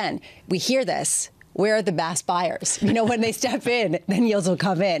 Again, we hear this. Where are the mass buyers? You know, when they step in, then yields will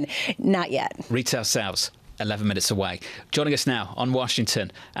come in. Not yet. Retail sales 11 minutes away. Joining us now on Washington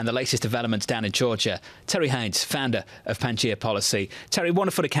and the latest developments down in Georgia, Terry Haynes, founder of Pangea Policy. Terry,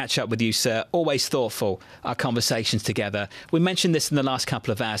 wonderful to catch up with you, sir. Always thoughtful, our conversations together. We mentioned this in the last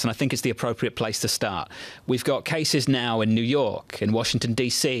couple of hours, and I think it's the appropriate place to start. We've got cases now in New York, in Washington,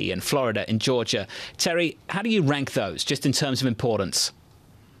 D.C., in Florida, in Georgia. Terry, how do you rank those, just in terms of importance?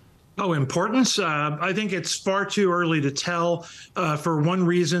 Oh, importance? I think it's far too early to tell for one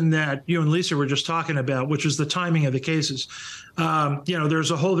reason that you and Lisa were just talking about, which is the timing of the cases. You know, there's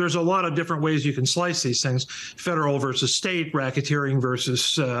a lot of different ways you can slice these things: federal versus state, racketeering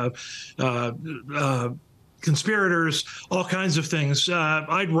versus conspirators, all kinds of things.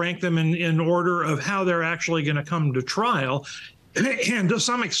 I'd rank them in order of how they're actually going to come to trial, and to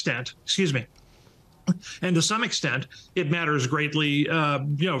some extent, and to some extent, it matters greatly, you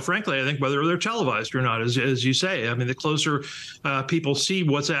know, frankly, I think whether they're televised or not, as you say. I mean, the closer people see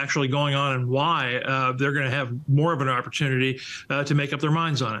what's actually going on and why, they're going to have more of an opportunity to make up their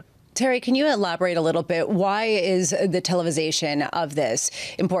minds on it. Terry, can you elaborate a little bit? Why is the televisation of this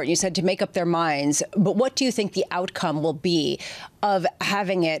important? You said to make up their minds, but what do you think the outcome will be of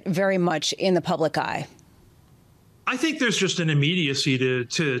having it very much in the public eye? I think there's just an immediacy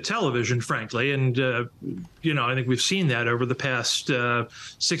to television, frankly. And, you know, I think we've seen that over the past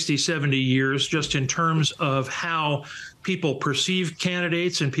 60, 70 years, just in terms of how people perceive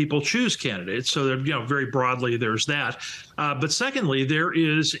candidates and people choose candidates. So, you know, very broadly, there's that. But secondly, there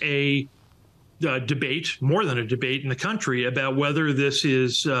is a debate, more than a debate in the country, about whether this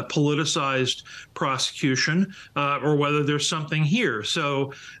is politicized prosecution or whether there's something here.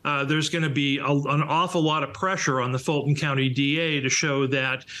 So there's going to be an awful lot of pressure on the Fulton County DA to show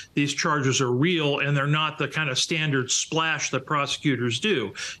that these charges are real and they're not the kind of standard splash that prosecutors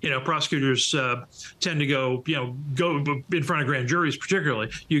do. Prosecutors tend to go in front of grand juries, particularly.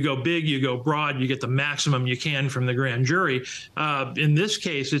 You go big, you go broad, you get the maximum you can from the grand jury. In this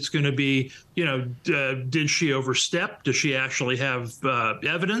case, it's going to be, did she overstep? Does she actually have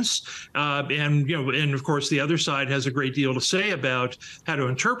evidence? And of course, the other side has a great deal to say about how to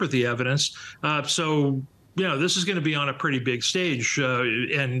interpret the evidence. So this is going to be on a pretty big stage,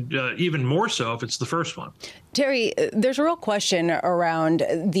 and even more so if it's the first one. Terry, there's a real question around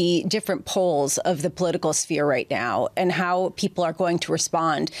the different poles of the political sphere right now and how people are going to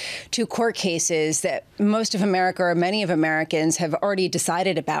respond to court cases that most of America or many of Americans have already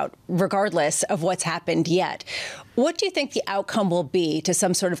decided about, regardless of what's happened yet. What do you think the outcome will be to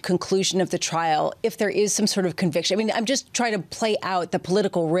some sort of conclusion of the trial if there is some sort of conviction? I mean, I'm just trying to play out the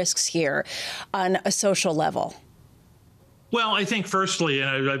political risks here on a social level. Well, I think firstly,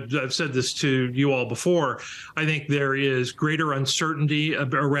 and I've said this to you all before, I think there is greater uncertainty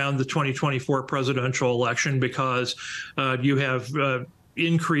around the 2024 presidential election because you have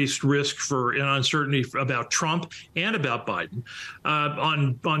increased risk for an uncertainty about Trump and about Biden.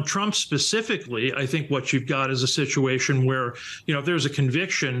 On Trump specifically, I think what you've got is a situation where, if there's a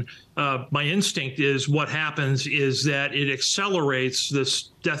conviction, my instinct is what happens is that it accelerates this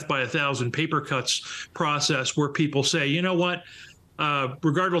death by 1,000 paper cuts process where people say, you know what,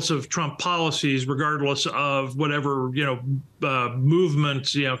 regardless of Trump policies, regardless of whatever,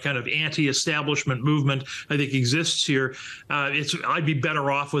 movement, kind of anti-establishment movement I think exists here, I'd be better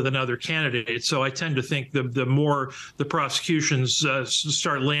off with another candidate. So I tend to think the more the prosecutions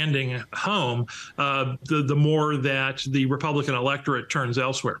start landing home, the more that the Republican electorate turns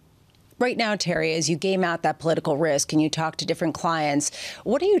elsewhere. Right now, Terry, as you game out that political risk and you talk to different clients,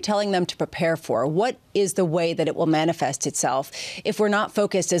 what are you telling them to prepare for? What is the way that it will manifest itself if we're not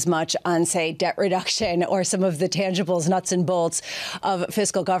focused as much on, say, debt reduction or some of the tangibles, nuts and bolts of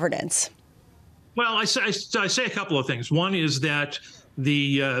fiscal governance? Well, I say a couple of things. One is that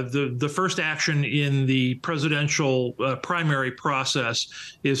the first action in the presidential primary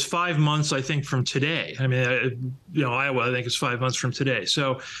process is 5 months, I think, from today. I mean, Iowa, I think, is 5 months from today.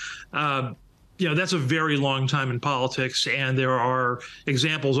 So, that's a very long time in politics, and there are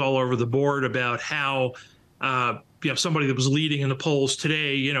examples all over the board about how somebody that was leading in the polls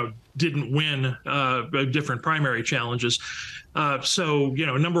today, didn't win different primary challenges. So,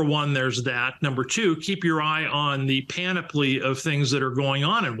 number one, there's that. Number two, keep your eye on the panoply of things that are going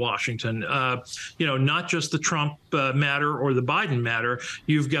on in Washington. Not just the Trump matter or the Biden matter.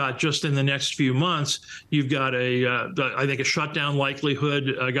 You've got just in the next few months, you've got I think a shutdown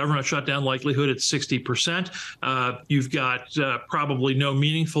likelihood, a government shutdown likelihood at 60%. You've got probably no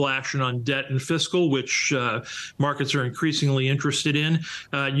meaningful action on debt and fiscal, which markets are increasingly interested in.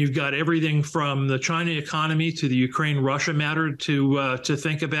 You've got everything from the China economy to the Ukraine-Russia matter to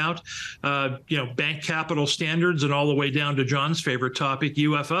think about, bank capital standards, and all the way down to John's favorite topic,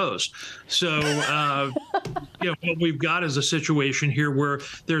 UFOs. So, what we've got is a situation here where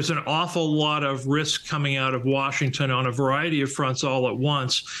there's an awful lot of risk coming out of Washington on a variety of fronts all at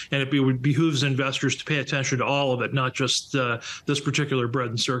once, and it behooves investors to pay attention to all of it, not just this particular bread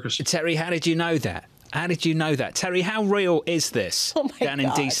and circus. Terry, how did you know that? How did you know that? Terry, how real is this down in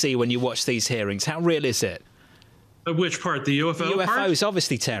D.C. when you watch these hearings? How real is it? Which part? The UFO part? UFOs,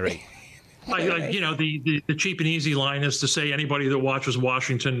 obviously, Terry. The cheap and easy line is to say anybody that watches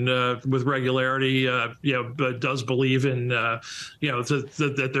Washington with regularity, does believe in,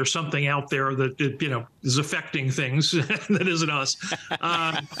 that there's something out there that, is affecting things that isn't us.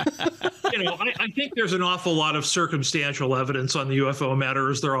 I think there's an awful lot of circumstantial evidence on the UFO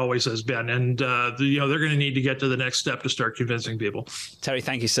matter, as there always has been. And, they're going to need to get to the next step to start convincing people. Terry,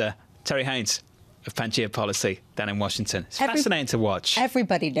 thank you, sir. Terry Haynes of Pangea Policy down in Washington. It's fascinating to watch.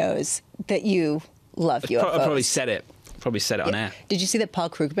 Everybody knows that you love UFOs. I probably said it. On air. Did you see that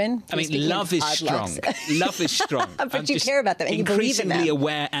Paul Krugman? I mean, love is strong. Love is strong. But you care about them and you believe in them. Increasingly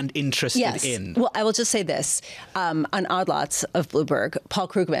aware and interested in. Well, I will just say this. On Odd Lots of Bloomberg, Paul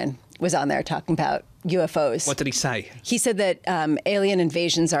Krugman was on there talking about UFOs. What did he say? He said that alien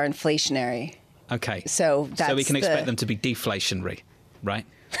invasions are inflationary. Okay. So we can expect them to be deflationary, right?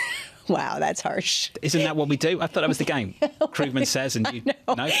 Wow, that's harsh. Isn't that what we do? I thought that was the game. Krugman says, and you... No?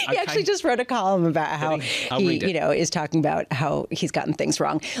 Okay. He actually just wrote a column about how he is talking about how he's gotten things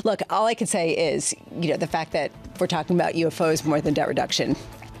wrong. Look, all I can say is, the fact that we're talking about UFOs more than debt reduction.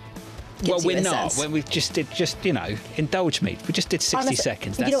 gives we're you a not. sense. When we just did, indulge me. We just did 60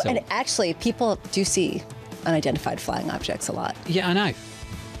 seconds. That's all. And actually, people do see unidentified flying objects a lot. Yeah, I know.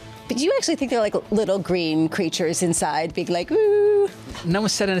 But do you actually think they're like little green creatures inside, being like, ooh? No one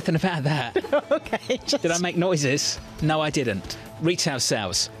said anything about that. Okay. Did I make noises? No, I didn't. Retail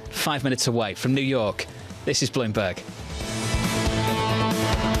sales, 5 minutes away from New York. This is Bloomberg.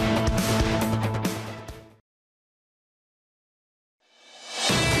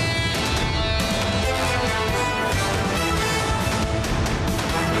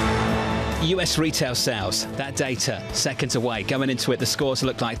 US retail sales, that data, seconds away. Going into it, the scores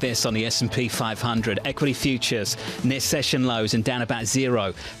look like this on the S&P 500. Equity futures near session lows and down about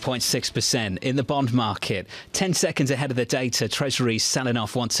 0.6%. In the bond market, 10 seconds ahead of the data, Treasuries selling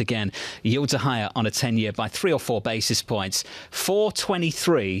off once again. Yields are higher on a 10-year by 3 or 4 basis points.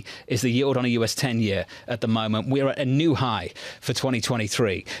 4.23 is the yield on a US 10-year at the moment. We're at a new high for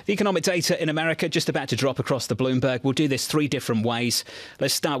 2023. The economic data in America just about to drop across the Bloomberg. We'll do this 3 different ways.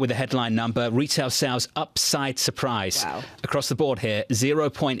 Let's start with the headline number. Retail sales upside surprise. Wow. Across the board here,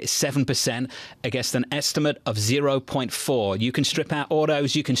 0.7% against an estimate of 0.4. You can strip out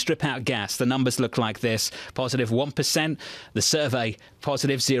autos, you can strip out gas. The numbers look like this. Positive 1%. The survey,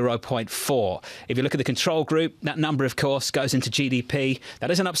 positive 0.4. If you look at the control group, that number, of course, goes into GDP. That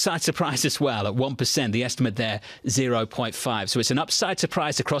is an upside surprise as well at 1%. The estimate there, 0.5. So it's an upside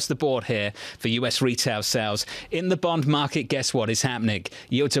surprise across the board here for US retail sales. In the bond market, guess what is happening?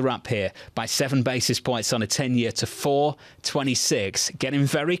 Yields are up here by 7 basis points on a 10-year to 4.26, getting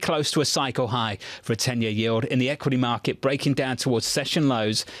very close to a cycle high for a 10-year yield. In the equity market, breaking down towards session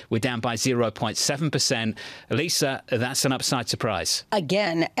lows, we're down by 0.7%. Lisa, that's an upside surprise.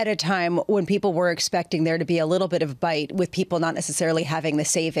 Again, at a time when people were expecting there to be a little bit of bite with people not necessarily having the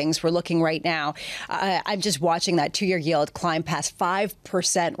savings. We're looking right now. I'm just watching that 2-year yield climb past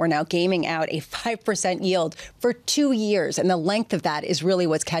 5%. We're now gaming out a 5% yield for 2 years. And the length of that is really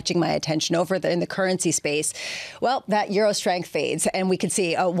what's catching my attention over in the currency space. Well, that euro strength fades, and we can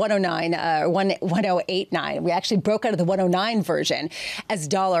see 1089. We actually broke out of the 109 version as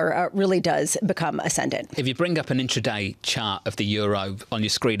dollar really does become ascendant. If you bring up an intraday chart of the euro on your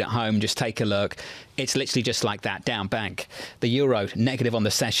screen at home, just take a look. It's literally just like that, down bank. The euro negative on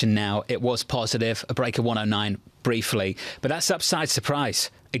the session now. It was positive, a break of 109 briefly, but that's upside surprise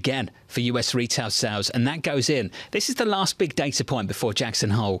again for US retail sales, and that goes in. This is the last big data point before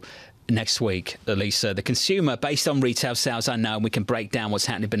Jackson Hole next week, Lisa. The consumer, based on retail sales, I know, and we can break down what's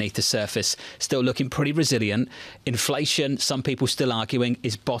happening beneath the surface, still looking pretty resilient. Inflation, some people still arguing,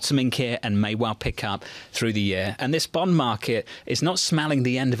 is bottoming here and may well pick up through the year. And this bond market is not smelling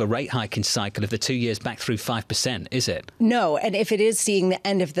the end of a rate hiking cycle of the 2 years back through 5%, is it? No, and if it is seeing the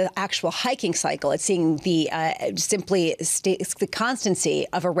end of the actual hiking cycle, it's seeing the the constancy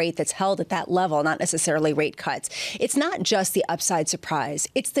of a rate that's held at that level, not necessarily rate cuts. It's not just the upside surprise.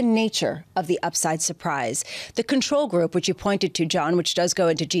 It's the nature of the upside surprise. The control group, which you pointed to, John, which does go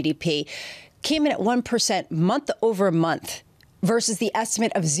into GDP, came in at 1% month over month versus the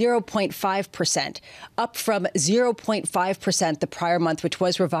estimate of 0.5%, up from 0.5% the prior month, which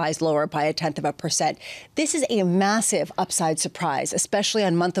was revised lower by 0.1%. This is a massive upside surprise, especially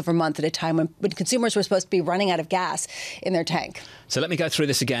on month over month at a time when consumers were supposed to be running out of gas in their tank. So let me go through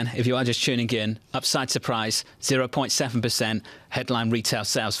this again. If you are just tuning in, upside surprise, 0.7% headline retail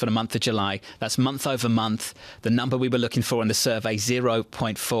sales for the month of July. That's month over month. The number we were looking for in the survey,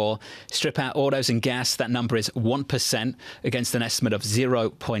 0.4. Strip out autos and gas, that number is 1% against an estimate of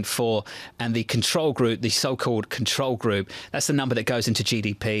 0.4. And the control group, the so-called control group, that's the number that goes into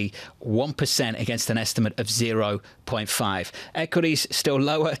GDP, 1% against an estimate of 0.5. Equities still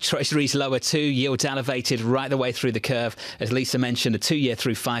lower, treasuries lower too, yields elevated right the way through the curve. As Lisa mentioned, the 2-year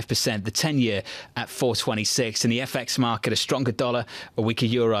through 5%, the 10-year at 4.26. In the FX market, a stronger dollar, a weaker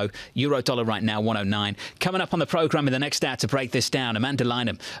euro. Euro dollar right now, 109. Coming up on the programme in the next hour to break this down, Amanda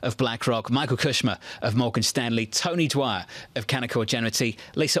Lynham of BlackRock, Michael Kushmer of Morgan Stanley, Tony Dwyer of Canaccord Genuity.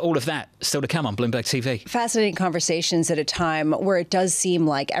 Lisa, all of that still to come on Bloomberg TV. Fascinating conversations at a time where it does seem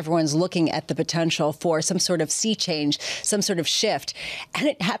like everyone's looking at the potential for some sort of sea change, some sort of shift. And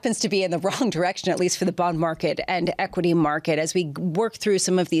it happens to be in the wrong direction, at least for the bond market and equity market. As we work through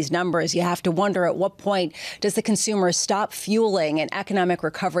some of these numbers, you have to wonder at what point does the consumer stop fueling an economic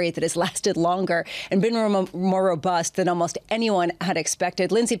recovery that has lasted longer and been more robust than almost anyone had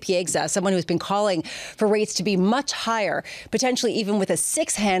expected. Lindsay Piegza, someone who's been calling for rates to be much higher, potentially even with a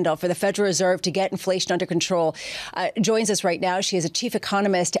 6 handle for the Federal Reserve to get inflation under control, joins us right now. She is a chief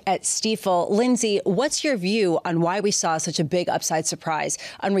economist at Stifel. Lindsay, what's your view on why we saw such a big upside surprise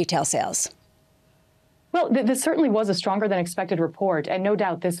on retail sales? Well, this certainly was a stronger than expected report, and no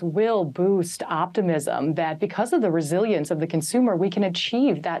doubt this will boost optimism that because of the resilience of the consumer, we can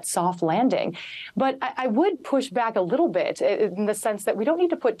achieve that soft landing. But I would push back a little bit in the sense that we don't need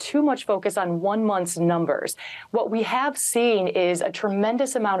to put too much focus on 1 month's numbers. What we have seen is a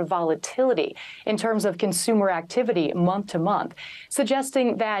tremendous amount of volatility in terms of consumer activity month to month,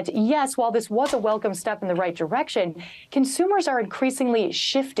 suggesting that, yes, while this was a welcome step in the right direction, consumers are increasingly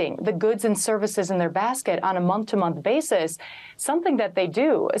shifting the goods and services in their basket on a month-to-month basis, something that they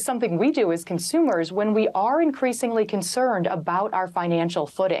do, something we do as consumers when we are increasingly concerned about our financial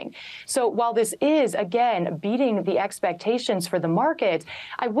footing. So while this is, again, beating the expectations for the market,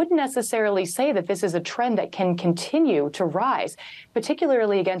 I wouldn't necessarily say that this is a trend that can continue to rise,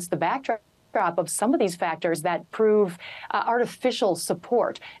 particularly against the backdrop of some of these factors that prove artificial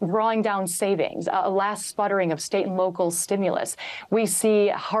support, drawing down savings, a last sputtering of state and local stimulus. We see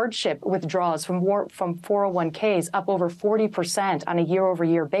hardship withdrawals from 401ks up over 40% on a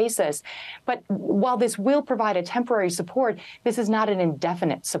year-over-year basis. But while this will provide a temporary support, this is not an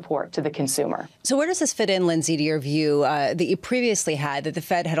indefinite support to the consumer. So where does this fit in, Lindsay, to your view that you previously had, that the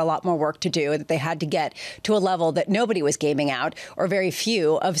Fed had a lot more work to do, that they had to get to a level that nobody was gaming out, or very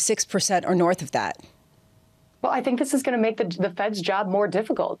few, of 6% or north of that? Well, I think this is going to make the Fed's job more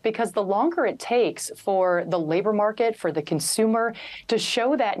difficult, because the longer it takes for the labor market, for the consumer to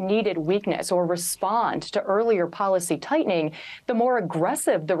show that needed weakness or respond to earlier policy tightening, the more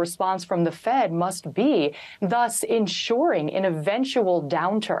aggressive the response from the Fed must be, thus ensuring an eventual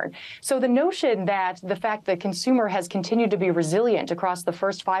downturn. So the notion that the fact that the consumer has continued to be resilient across the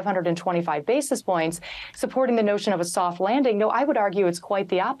first 525 basis points, supporting the notion of a soft landing, no, I would argue it's quite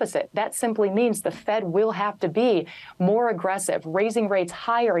the opposite. That simply means the Fed will have to be more aggressive, raising rates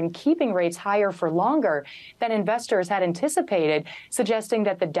higher and keeping rates higher for longer than investors had anticipated, suggesting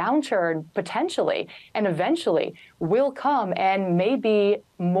that the downturn potentially and eventually will come and may be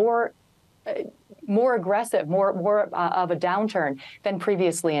more aggressive, more of a downturn than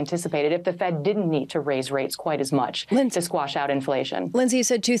previously anticipated if the Fed didn't need to raise rates quite as much to squash out inflation. Lindsay, you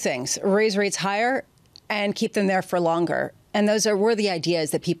said two things: raise rates higher and keep them there for longer. And those were the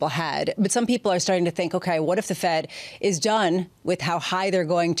ideas that people had. But some people are starting to think, OK, what if the Fed is done with how high they're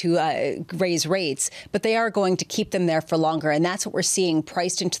going to raise rates, but they are going to keep them there for longer? And that's what we're seeing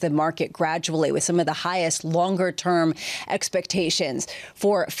priced into the market gradually, with some of the highest longer term expectations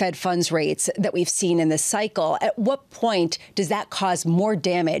for Fed funds rates that we've seen in this cycle. At what point does that cause more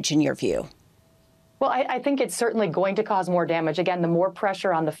damage in your view? Well, I think it's certainly going to cause more damage. Again, the more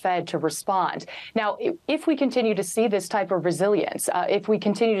pressure on the Fed to respond. Now, if we continue to see this type of resilience, if we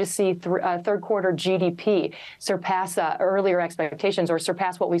continue to see third quarter GDP surpass earlier expectations or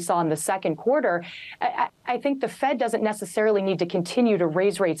surpass what we saw in the second quarter, I think the Fed doesn't necessarily need to continue to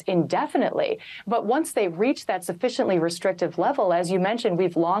raise rates indefinitely. But once they reach that sufficiently restrictive level, as you mentioned,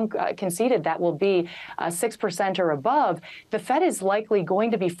 we've long conceded that will be 6% or above, the Fed is likely going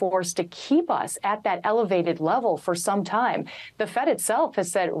to be forced to keep us at that elevated level for some time. The Fed itself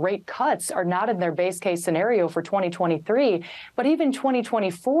has said rate cuts are not in their base case scenario for 2023, but even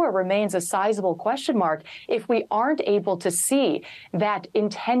 2024 remains a sizable question mark if we aren't able to see that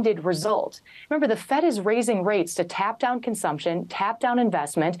intended result. Remember, the Fed is raising rates to tap down consumption, tap down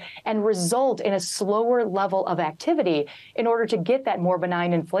investment, and result in a slower level of activity in order to get that more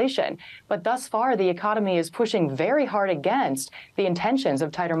benign inflation. But thus far, the economy is pushing very hard against the intentions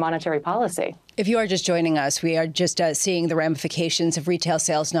of tighter monetary policy. If you are just joining us, we are just seeing the ramifications of retail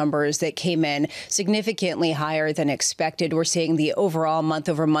sales numbers that came in significantly higher than expected. We're seeing the overall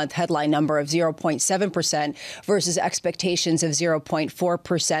month-over-month headline number of 0.7% versus expectations of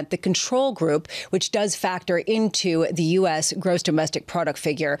 0.4%. The control group, which does factor into the U.S. gross domestic product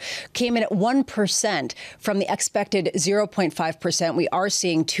figure, came in at 1% from the expected 0.5%. We are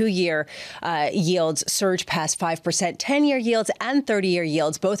seeing two-year yields surge past 5%, 10-year yields and 30-year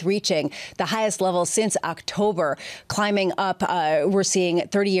yields both reaching the highest level since October, climbing up. We're seeing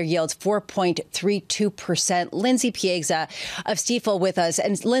 30-year yields 4.32%. Lindsay Piegza of Stifel with us.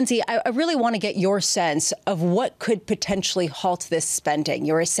 And Lindsay, I really want to get your sense of what could potentially halt this spending.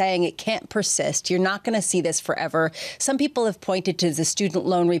 You were saying it can't persist. You're not going to see this forever. Some people have pointed to the student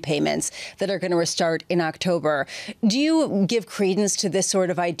loan repayments that are going to restart in October. Do you give credence to this sort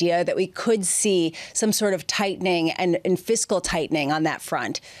of idea that we could see some sort of tightening and fiscal tightening on that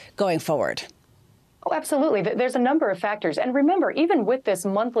front going forward? Oh, absolutely. There's a number of factors. And remember, even with this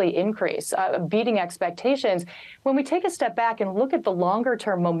monthly increase, beating expectations, when we take a step back and look at the longer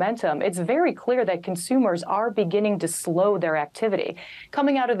term momentum, it's very clear that consumers are beginning to slow their activity.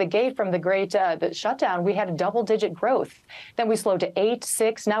 Coming out of the gate from the great the shutdown, we had a double-digit growth. Then we slowed to 8,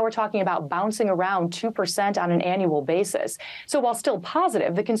 6. Now we're talking about bouncing around 2% on an annual basis. So while still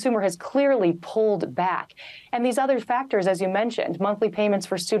positive, the consumer has clearly pulled back. And these other factors, as you mentioned, monthly payments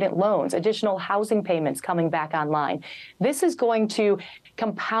for student loans, additional housing payments coming back online. This is going to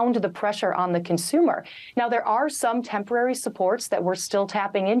compound the pressure on the consumer. Now, there are some temporary supports that we're still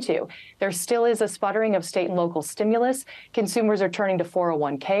tapping into. There still is a sputtering of state and local stimulus. Consumers are turning to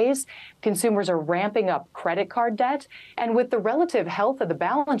 401ks. Consumers are ramping up credit card debt. And with the relative health of the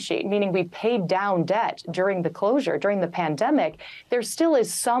balance sheet, meaning we paid down debt during the closure, during the pandemic, there still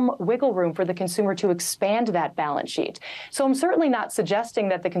is some wiggle room for the consumer to expand that balance sheet. So I'm certainly not suggesting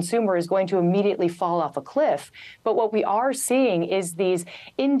that the consumer is going to immediately fall off a cliff. But what we are seeing is these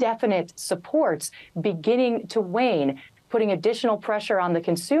indefinite supports beginning to wane, putting additional pressure on the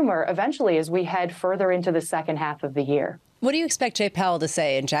consumer eventually as we head further into the second half of the year. What do you expect Jay Powell to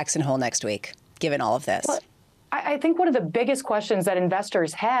say in Jackson Hole next week, given all of this? Well, I think one of the biggest questions that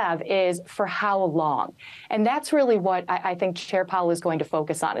investors have is for how long? And that's really what I think Chair Powell is going to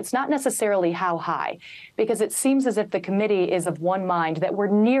focus on. It's not necessarily how high, because it seems as if the committee is of one mind that we're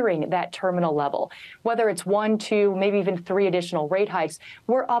nearing that terminal level. Whether it's 1, 2, maybe even 3 additional rate hikes,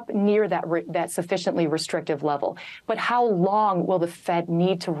 we're up near that sufficiently restrictive level. But how long will the Fed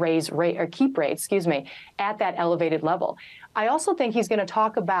need to raise rate or keep rates, at that elevated level? I also think he's going to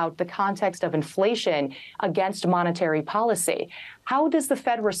talk about the context of inflation against monetary policy. How does the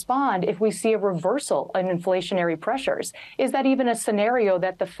Fed respond if we see a reversal in inflationary pressures? Is that even a scenario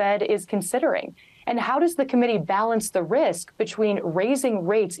that the Fed is considering? And how does the committee balance the risk between raising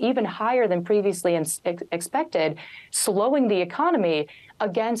rates even higher than previously expected, slowing the economy,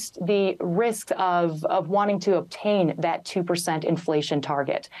 against the risk of wanting to obtain that 2% inflation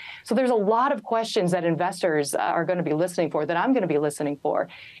target? So there's a lot of questions that investors are going to be listening for, that I'm going to be listening for,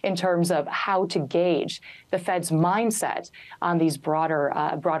 in terms of how to gauge the Fed's mindset on these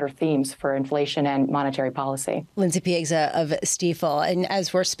broader themes for inflation and monetary policy. Lindsay Piegza of Stifel. And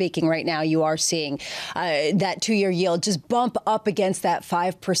as we're speaking right now, you are seeing that 2-year yield just bump up against that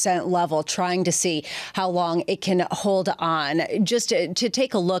 5% level, trying to see how long it can hold on. Just to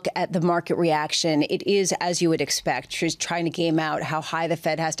take a look at the market reaction, it is as you would expect. She's trying to game out how high the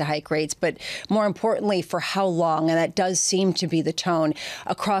Fed has to hike rates, but more importantly, for how long. And that does seem to be the tone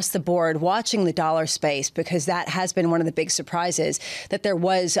across the board, watching the dollar space, because that has been one of the big surprises, that there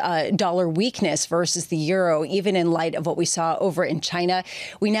was dollar weakness versus the euro, even in light of what we saw over in China.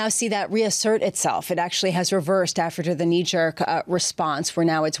 We now see that reassert itself. It actually has reversed after the knee-jerk response, where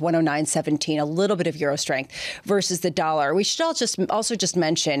now it's 109.17, a little bit of euro strength versus the dollar. We should also just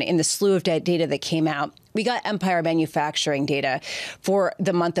mention, in the slew of data that came out, we got Empire Manufacturing data for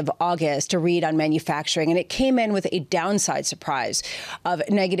the month of August to read on manufacturing, and it came in with a downside surprise of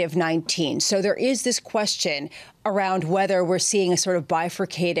 -19. So there is this question around whether we're seeing a sort of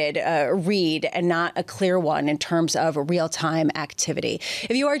bifurcated read and not a clear one in terms of real-time activity.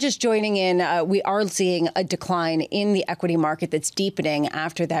 If you are just joining in, we are seeing a decline in the equity market that's deepening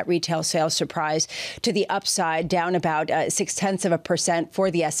after that retail sales surprise to the upside, down about 0.6%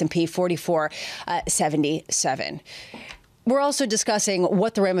 for the S&P, 44.77. We're also discussing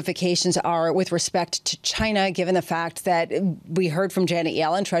what the ramifications are with respect to China, given the fact that we heard from Janet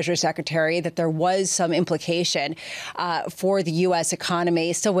Yellen, Treasury Secretary, that there was some implication for the U.S.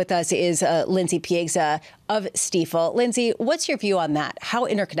 economy. Still with us is Lindsay Piegza of Stifel. Lindsay, what's your view on that? How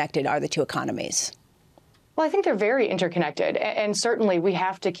interconnected are the two economies? Well, I think they're very interconnected. And certainly we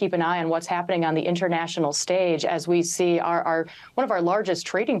have to keep an eye on what's happening on the international stage as we see one of our largest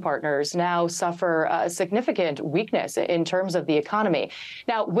trading partners now suffer a significant weakness in terms of the economy.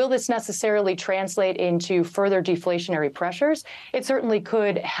 Now, will this necessarily translate into further deflationary pressures? It certainly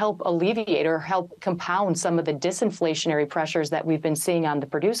could help alleviate or help compound some of the disinflationary pressures that we've been seeing on the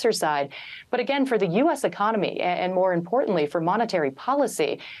producer side. But again, for the U.S. economy, and more importantly, for monetary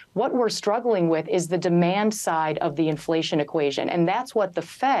policy, what we're struggling with is the demand side of the inflation equation. And that's what the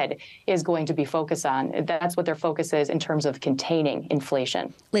Fed is going to be focused on. That's what their focus is in terms of containing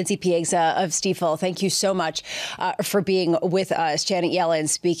inflation. Lindsay Piegza of Stifel, thank you so much for being with us. Janet Yellen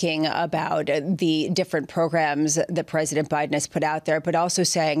speaking about the different programs that President Biden has put out there, but also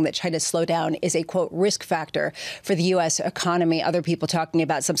saying that China's slowdown is a, quote, risk factor for the U.S. economy. Other people talking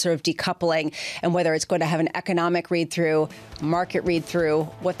about some sort of decoupling and whether it's going to have an economic read-through, market read-through,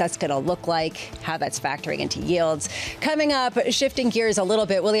 what that's going to look like, how that's factoring factoring into yields. Coming up, shifting gears a little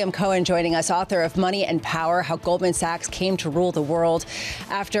bit, William Cohen joining us, author of Money and Power, How Goldman Sachs Came to Rule the World.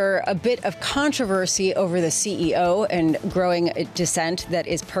 After a bit of controversy over the CEO and growing dissent that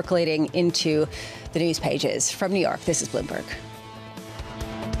is percolating into the news pages. From New York, this is Bloomberg.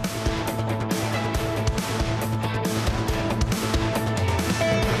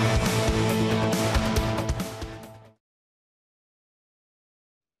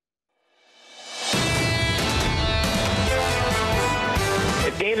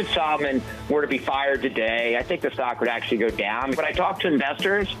 David Solomon were to be fired today, I think the stock would actually go down. When I talk to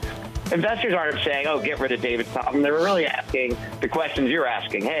investors aren't saying, oh, get rid of David Solomon. They're really asking the questions you're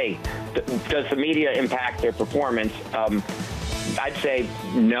asking. Hey, does the media impact their performance? I'd say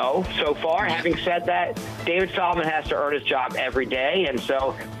no so far. Having said that, David Solomon has to earn his job every day. And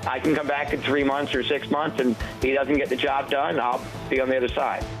so I can come back in 3 months or 6 months and he doesn't get the job done. I'll be on the other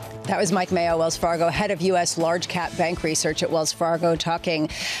side. That was Mike Mayo, Wells Fargo, head of U.S. large cap bank research at Wells Fargo, talking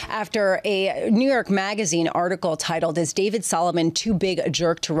after a New York Magazine article titled, "Is David Solomon Too Big a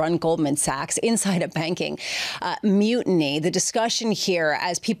Jerk to Run Goldman Sachs?" Inside a banking mutiny. The discussion here,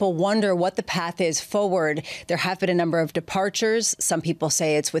 as people wonder what the path is forward, there have been a number of departures. Some people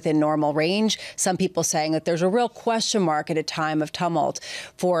say it's within normal range. Some people saying that there's a real question mark at a time of tumult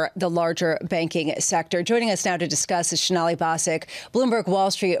for the larger banking sector. Joining us now to discuss is Sonali Basak, Bloomberg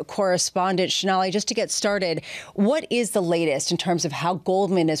Wall Street correspondent. Sonali, just to get started, what is the latest in terms of how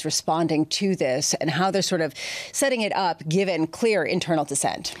Goldman is responding to this and how they're sort of setting it up given clear internal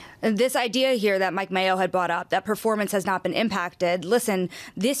dissent? This idea here that Mike Mayo had brought up, that performance has not been impacted. Listen,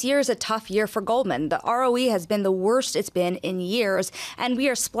 this year is a tough year for Goldman. The ROE has been the worst it's been in years, and we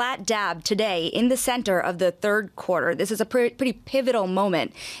are splat dab today in the center of the third quarter. This is a pretty pivotal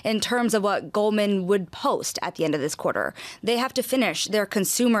moment in terms of what Goldman would post at the end of this quarter. They have to finish their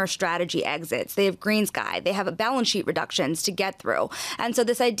consumer strategy exits. They have Green Sky. They have balance sheet reductions to get through. And so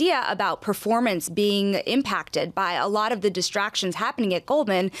this idea about performance being impacted by a lot of the distractions happening at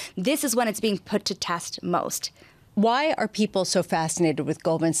Goldman, this is when it's being put to test most. Why are people so fascinated with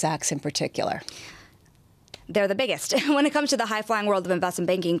Goldman Sachs in particular? They're the biggest. When it comes to the high-flying world of investment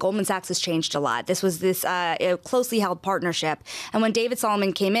banking, Goldman Sachs has changed a lot. This was this closely held partnership. And when David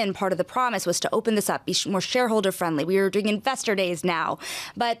Solomon came in, part of the promise was to open this up, be more shareholder-friendly. We were doing investor days now.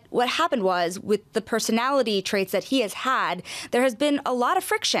 But what happened was, with the personality traits that he has had, there has been a lot of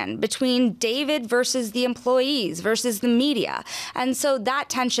friction between David versus the employees versus the media. And so that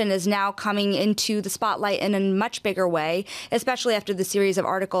tension is now coming into the spotlight in a much bigger way, especially after the series of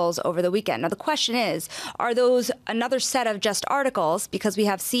articles over the weekend. Now, the question is, are those another set of just articles, because we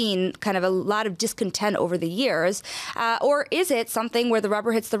have seen kind of a lot of discontent over the years, or is it something where the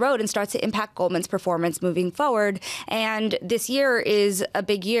rubber hits the road and starts to impact Goldman's performance moving forward? And this year is a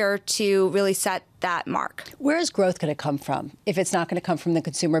big year to really set that mark. Where is growth going to come from if it's not going to come from the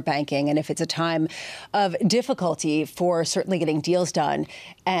consumer banking and if it's a time of difficulty for certainly getting deals done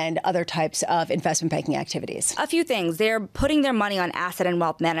and other types of investment banking activities? A few things. They're putting their money on asset and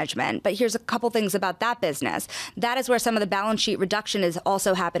wealth management. But here's a couple things about that business. That is where some of the balance sheet reduction is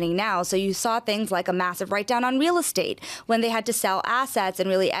also happening now. So you saw things like a massive write down on real estate when they had to sell assets and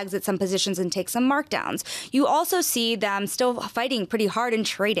really exit some positions and take some markdowns. You also see them still fighting pretty hard in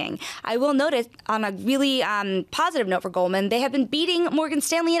trading. I will notice, on a really positive note for Goldman, they have been beating Morgan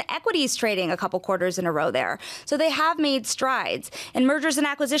Stanley in equities trading a couple quarters in a row there. So they have made strides. In mergers and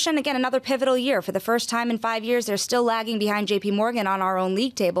acquisition, again, another pivotal year. For the first time in 5 years, they're still lagging behind JP Morgan on our own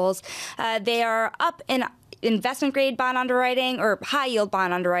league tables. They are up in investment grade bond underwriting or high yield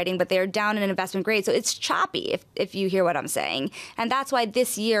bond underwriting, but they're down in investment grade. So it's choppy, if you hear what I'm saying. And that's why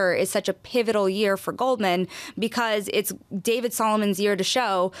this year is such a pivotal year for Goldman, because it's David Solomon's year to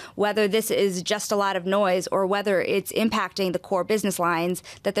show whether this is just a lot of noise or whether it's impacting the core business lines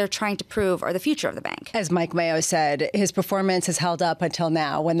that they're trying to prove are the future of the bank. As Mike Mayo said, his performance has held up until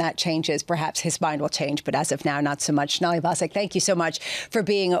now. When that changes, perhaps his mind will change. But as of now, not so much. Sonali Basak, thank you so much for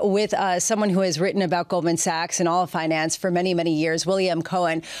being with us. Someone who has written about Goldman Sachs and all of finance for many, many years. William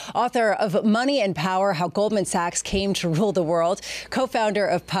Cohen, author of Money and Power, How Goldman Sachs Came to Rule the World, co-founder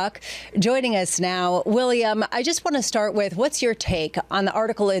of Puck, joining us now. William, I just want to start with, what's your take on the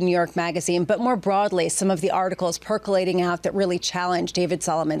article in New York Magazine, but more broadly, some of the articles percolating out that really challenge David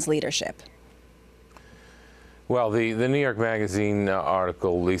Solomon's leadership? Well, the New York Magazine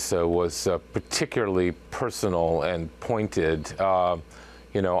article, Lisa, was particularly personal and pointed.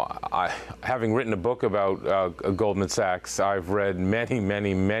 You know, having written a book about Goldman Sachs, I've read many,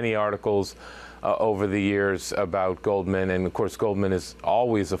 many, many articles over the years about Goldman. And of course, Goldman is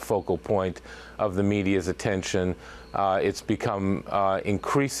always a focal point of the media's attention. It's become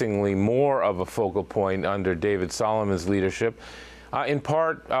increasingly more of a focal point under David Solomon's leadership. In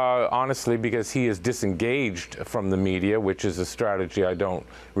part, honestly, because he is disengaged from the media, which is a strategy I don't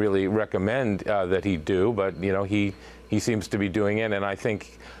really recommend that he do, but he seems to be doing it. And I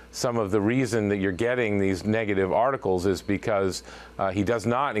think some of the reason that you're getting these negative articles is because he does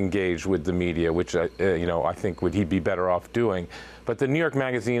not engage with the media, which I think he'd be better off doing. But the New York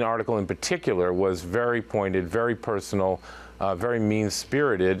Magazine article in particular was very pointed, very personal, very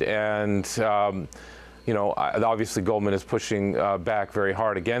mean-spirited, and obviously Goldman is pushing back very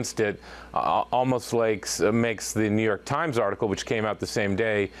hard against it, almost like makes the New York Times article, which came out the same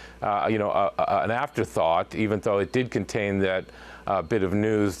day, an afterthought, even though it did contain that bit of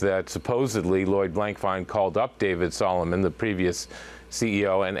news that supposedly Lloyd Blankfein called up David Solomon, the previous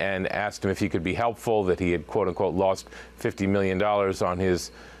CEO, and asked him if he could be helpful, that he had, quote unquote, lost $50 million on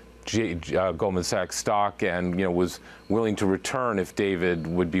his Goldman Sachs stock, and was willing to return if David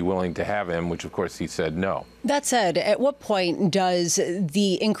would be willing to have him, which of course he said no. That said, at what point does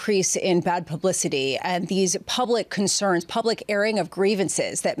the increase in bad publicity and these public concerns, public airing of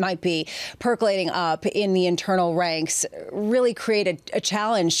grievances that might be percolating up in the internal ranks really create a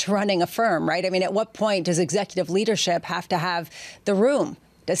challenge to running a firm, right? I mean, at what point does executive leadership have to have the room?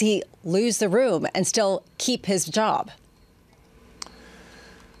 Does he lose the room and still keep his job?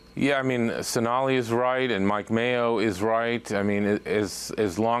 Yeah, I mean, Sonali is right, and Mike Mayo is right. I mean,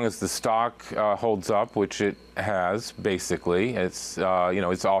 as long as the stock holds up, which it has, basically, it's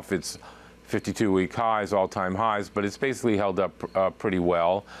it's off its 52-week highs, all-time highs, but it's basically held up pretty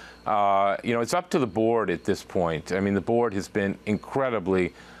well. It's up to the board at this point. I mean, the board has been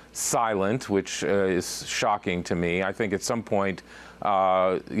incredibly silent, which is shocking to me. I think at some point,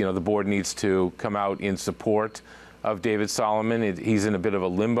 the board needs to come out in support of David Solomon. He's in a bit of a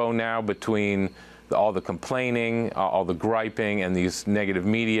limbo now between all the complaining, all the griping, and these negative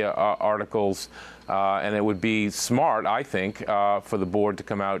media articles. And it would be smart, I think, for the board to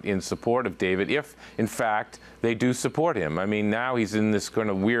come out in support of David if, in fact, they do support him. I mean, now he's in this kind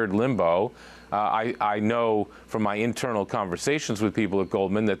of weird limbo. I know from my internal conversations with people at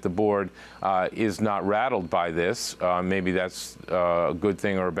Goldman that the board is not rattled by this. Maybe that's a good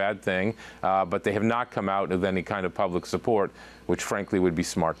thing or a bad thing, but they have not come out with any kind of public support, which frankly would be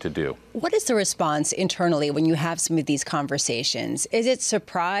smart to do. What is the response internally when you have some of these conversations? Is it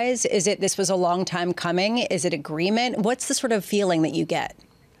surprise? Is it this was a long time coming? Is it agreement? What's the sort of feeling that you get?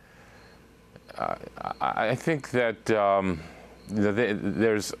 I think that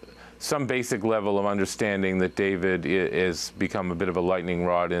there's some basic level of understanding that David has become a bit of a lightning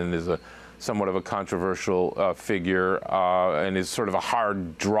rod and is somewhat of a controversial figure, and is sort of a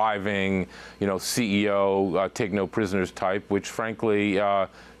hard-driving, CEO, take no prisoners type, which frankly,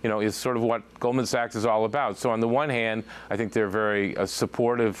 is sort of what Goldman Sachs is all about. So on the one hand, I think they're very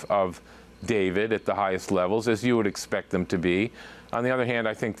supportive of David at the highest levels, as you would expect them to be. On the other hand,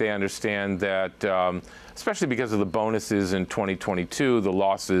 I think they understand that, especially because of the bonuses in 2022, the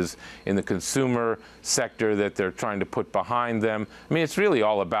losses in the consumer sector that they're trying to put behind them. I mean, it's really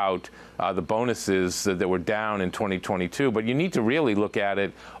all about the bonuses that were down in 2022, but you need to really look at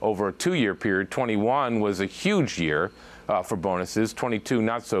it over a 2-year period. 21 was a huge year for bonuses, 22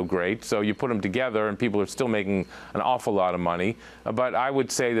 not so great. So you put them together and people are still making an awful lot of money. But I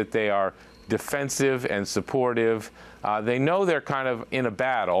would say that they are defensive and supportive. They know they're kind of in a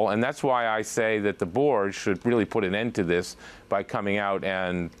battle, and that's why I say that the board should really put an end to this by coming out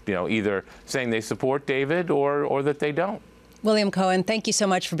and, either saying they support David or that they don't. William Cohen, thank you so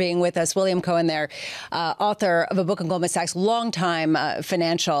much for being with us. William Cohen there, author of a book on Goldman Sachs, longtime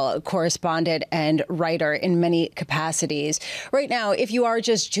financial correspondent and writer in many capacities. Right now, if you are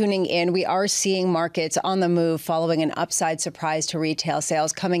just tuning in, we are seeing markets on the move following an upside surprise to retail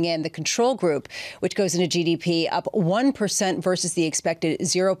sales coming in. The control group, which goes into GDP, up 1% versus the expected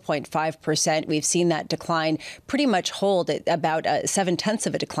 0.5%. We've seen that decline pretty much hold at about 0.7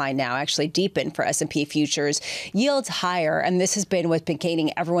 of a decline now, actually deepen for S&P futures. Yields higher, and this has been what's been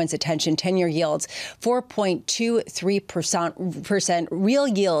gaining everyone's attention. 10-year yields, 4.23%, real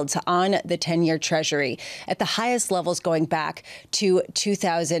yields on the 10-year Treasury at the highest levels going back to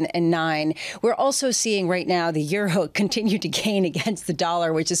 2009. We're also seeing right now the euro continue to gain against the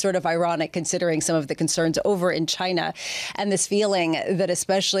dollar, which is sort of ironic considering some of the concerns over in China and this feeling that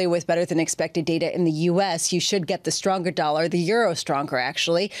especially with better than expected data in the U.S., you should get the stronger dollar, the euro stronger,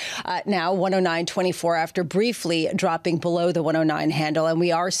 actually. Now 109.24 after briefly dropping below below the 109 handle. And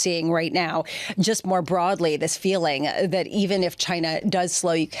we are seeing right now, just more broadly, this feeling that even if China does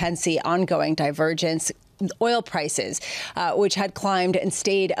slow, you can see ongoing divergence. Oil prices, which had climbed and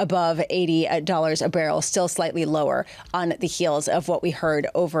stayed above $80 a barrel, still slightly lower on the heels of what we heard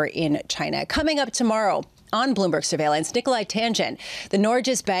over in China. Coming up tomorrow on Bloomberg Surveillance, Nikolai Tangent, the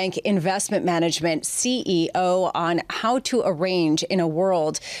Norges Bank Investment Management CEO, on how to arrange in a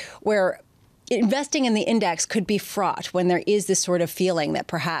world where investing in the index could be fraught, when there is this sort of feeling that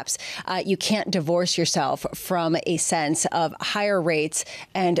perhaps you can't divorce yourself from a sense of higher rates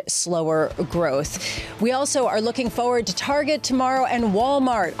and slower growth. We also are looking forward to Target tomorrow and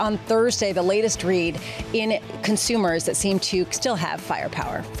Walmart on Thursday, the latest read in consumers that seem to still have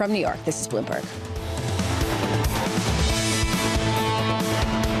firepower. From New York, this is Bloomberg.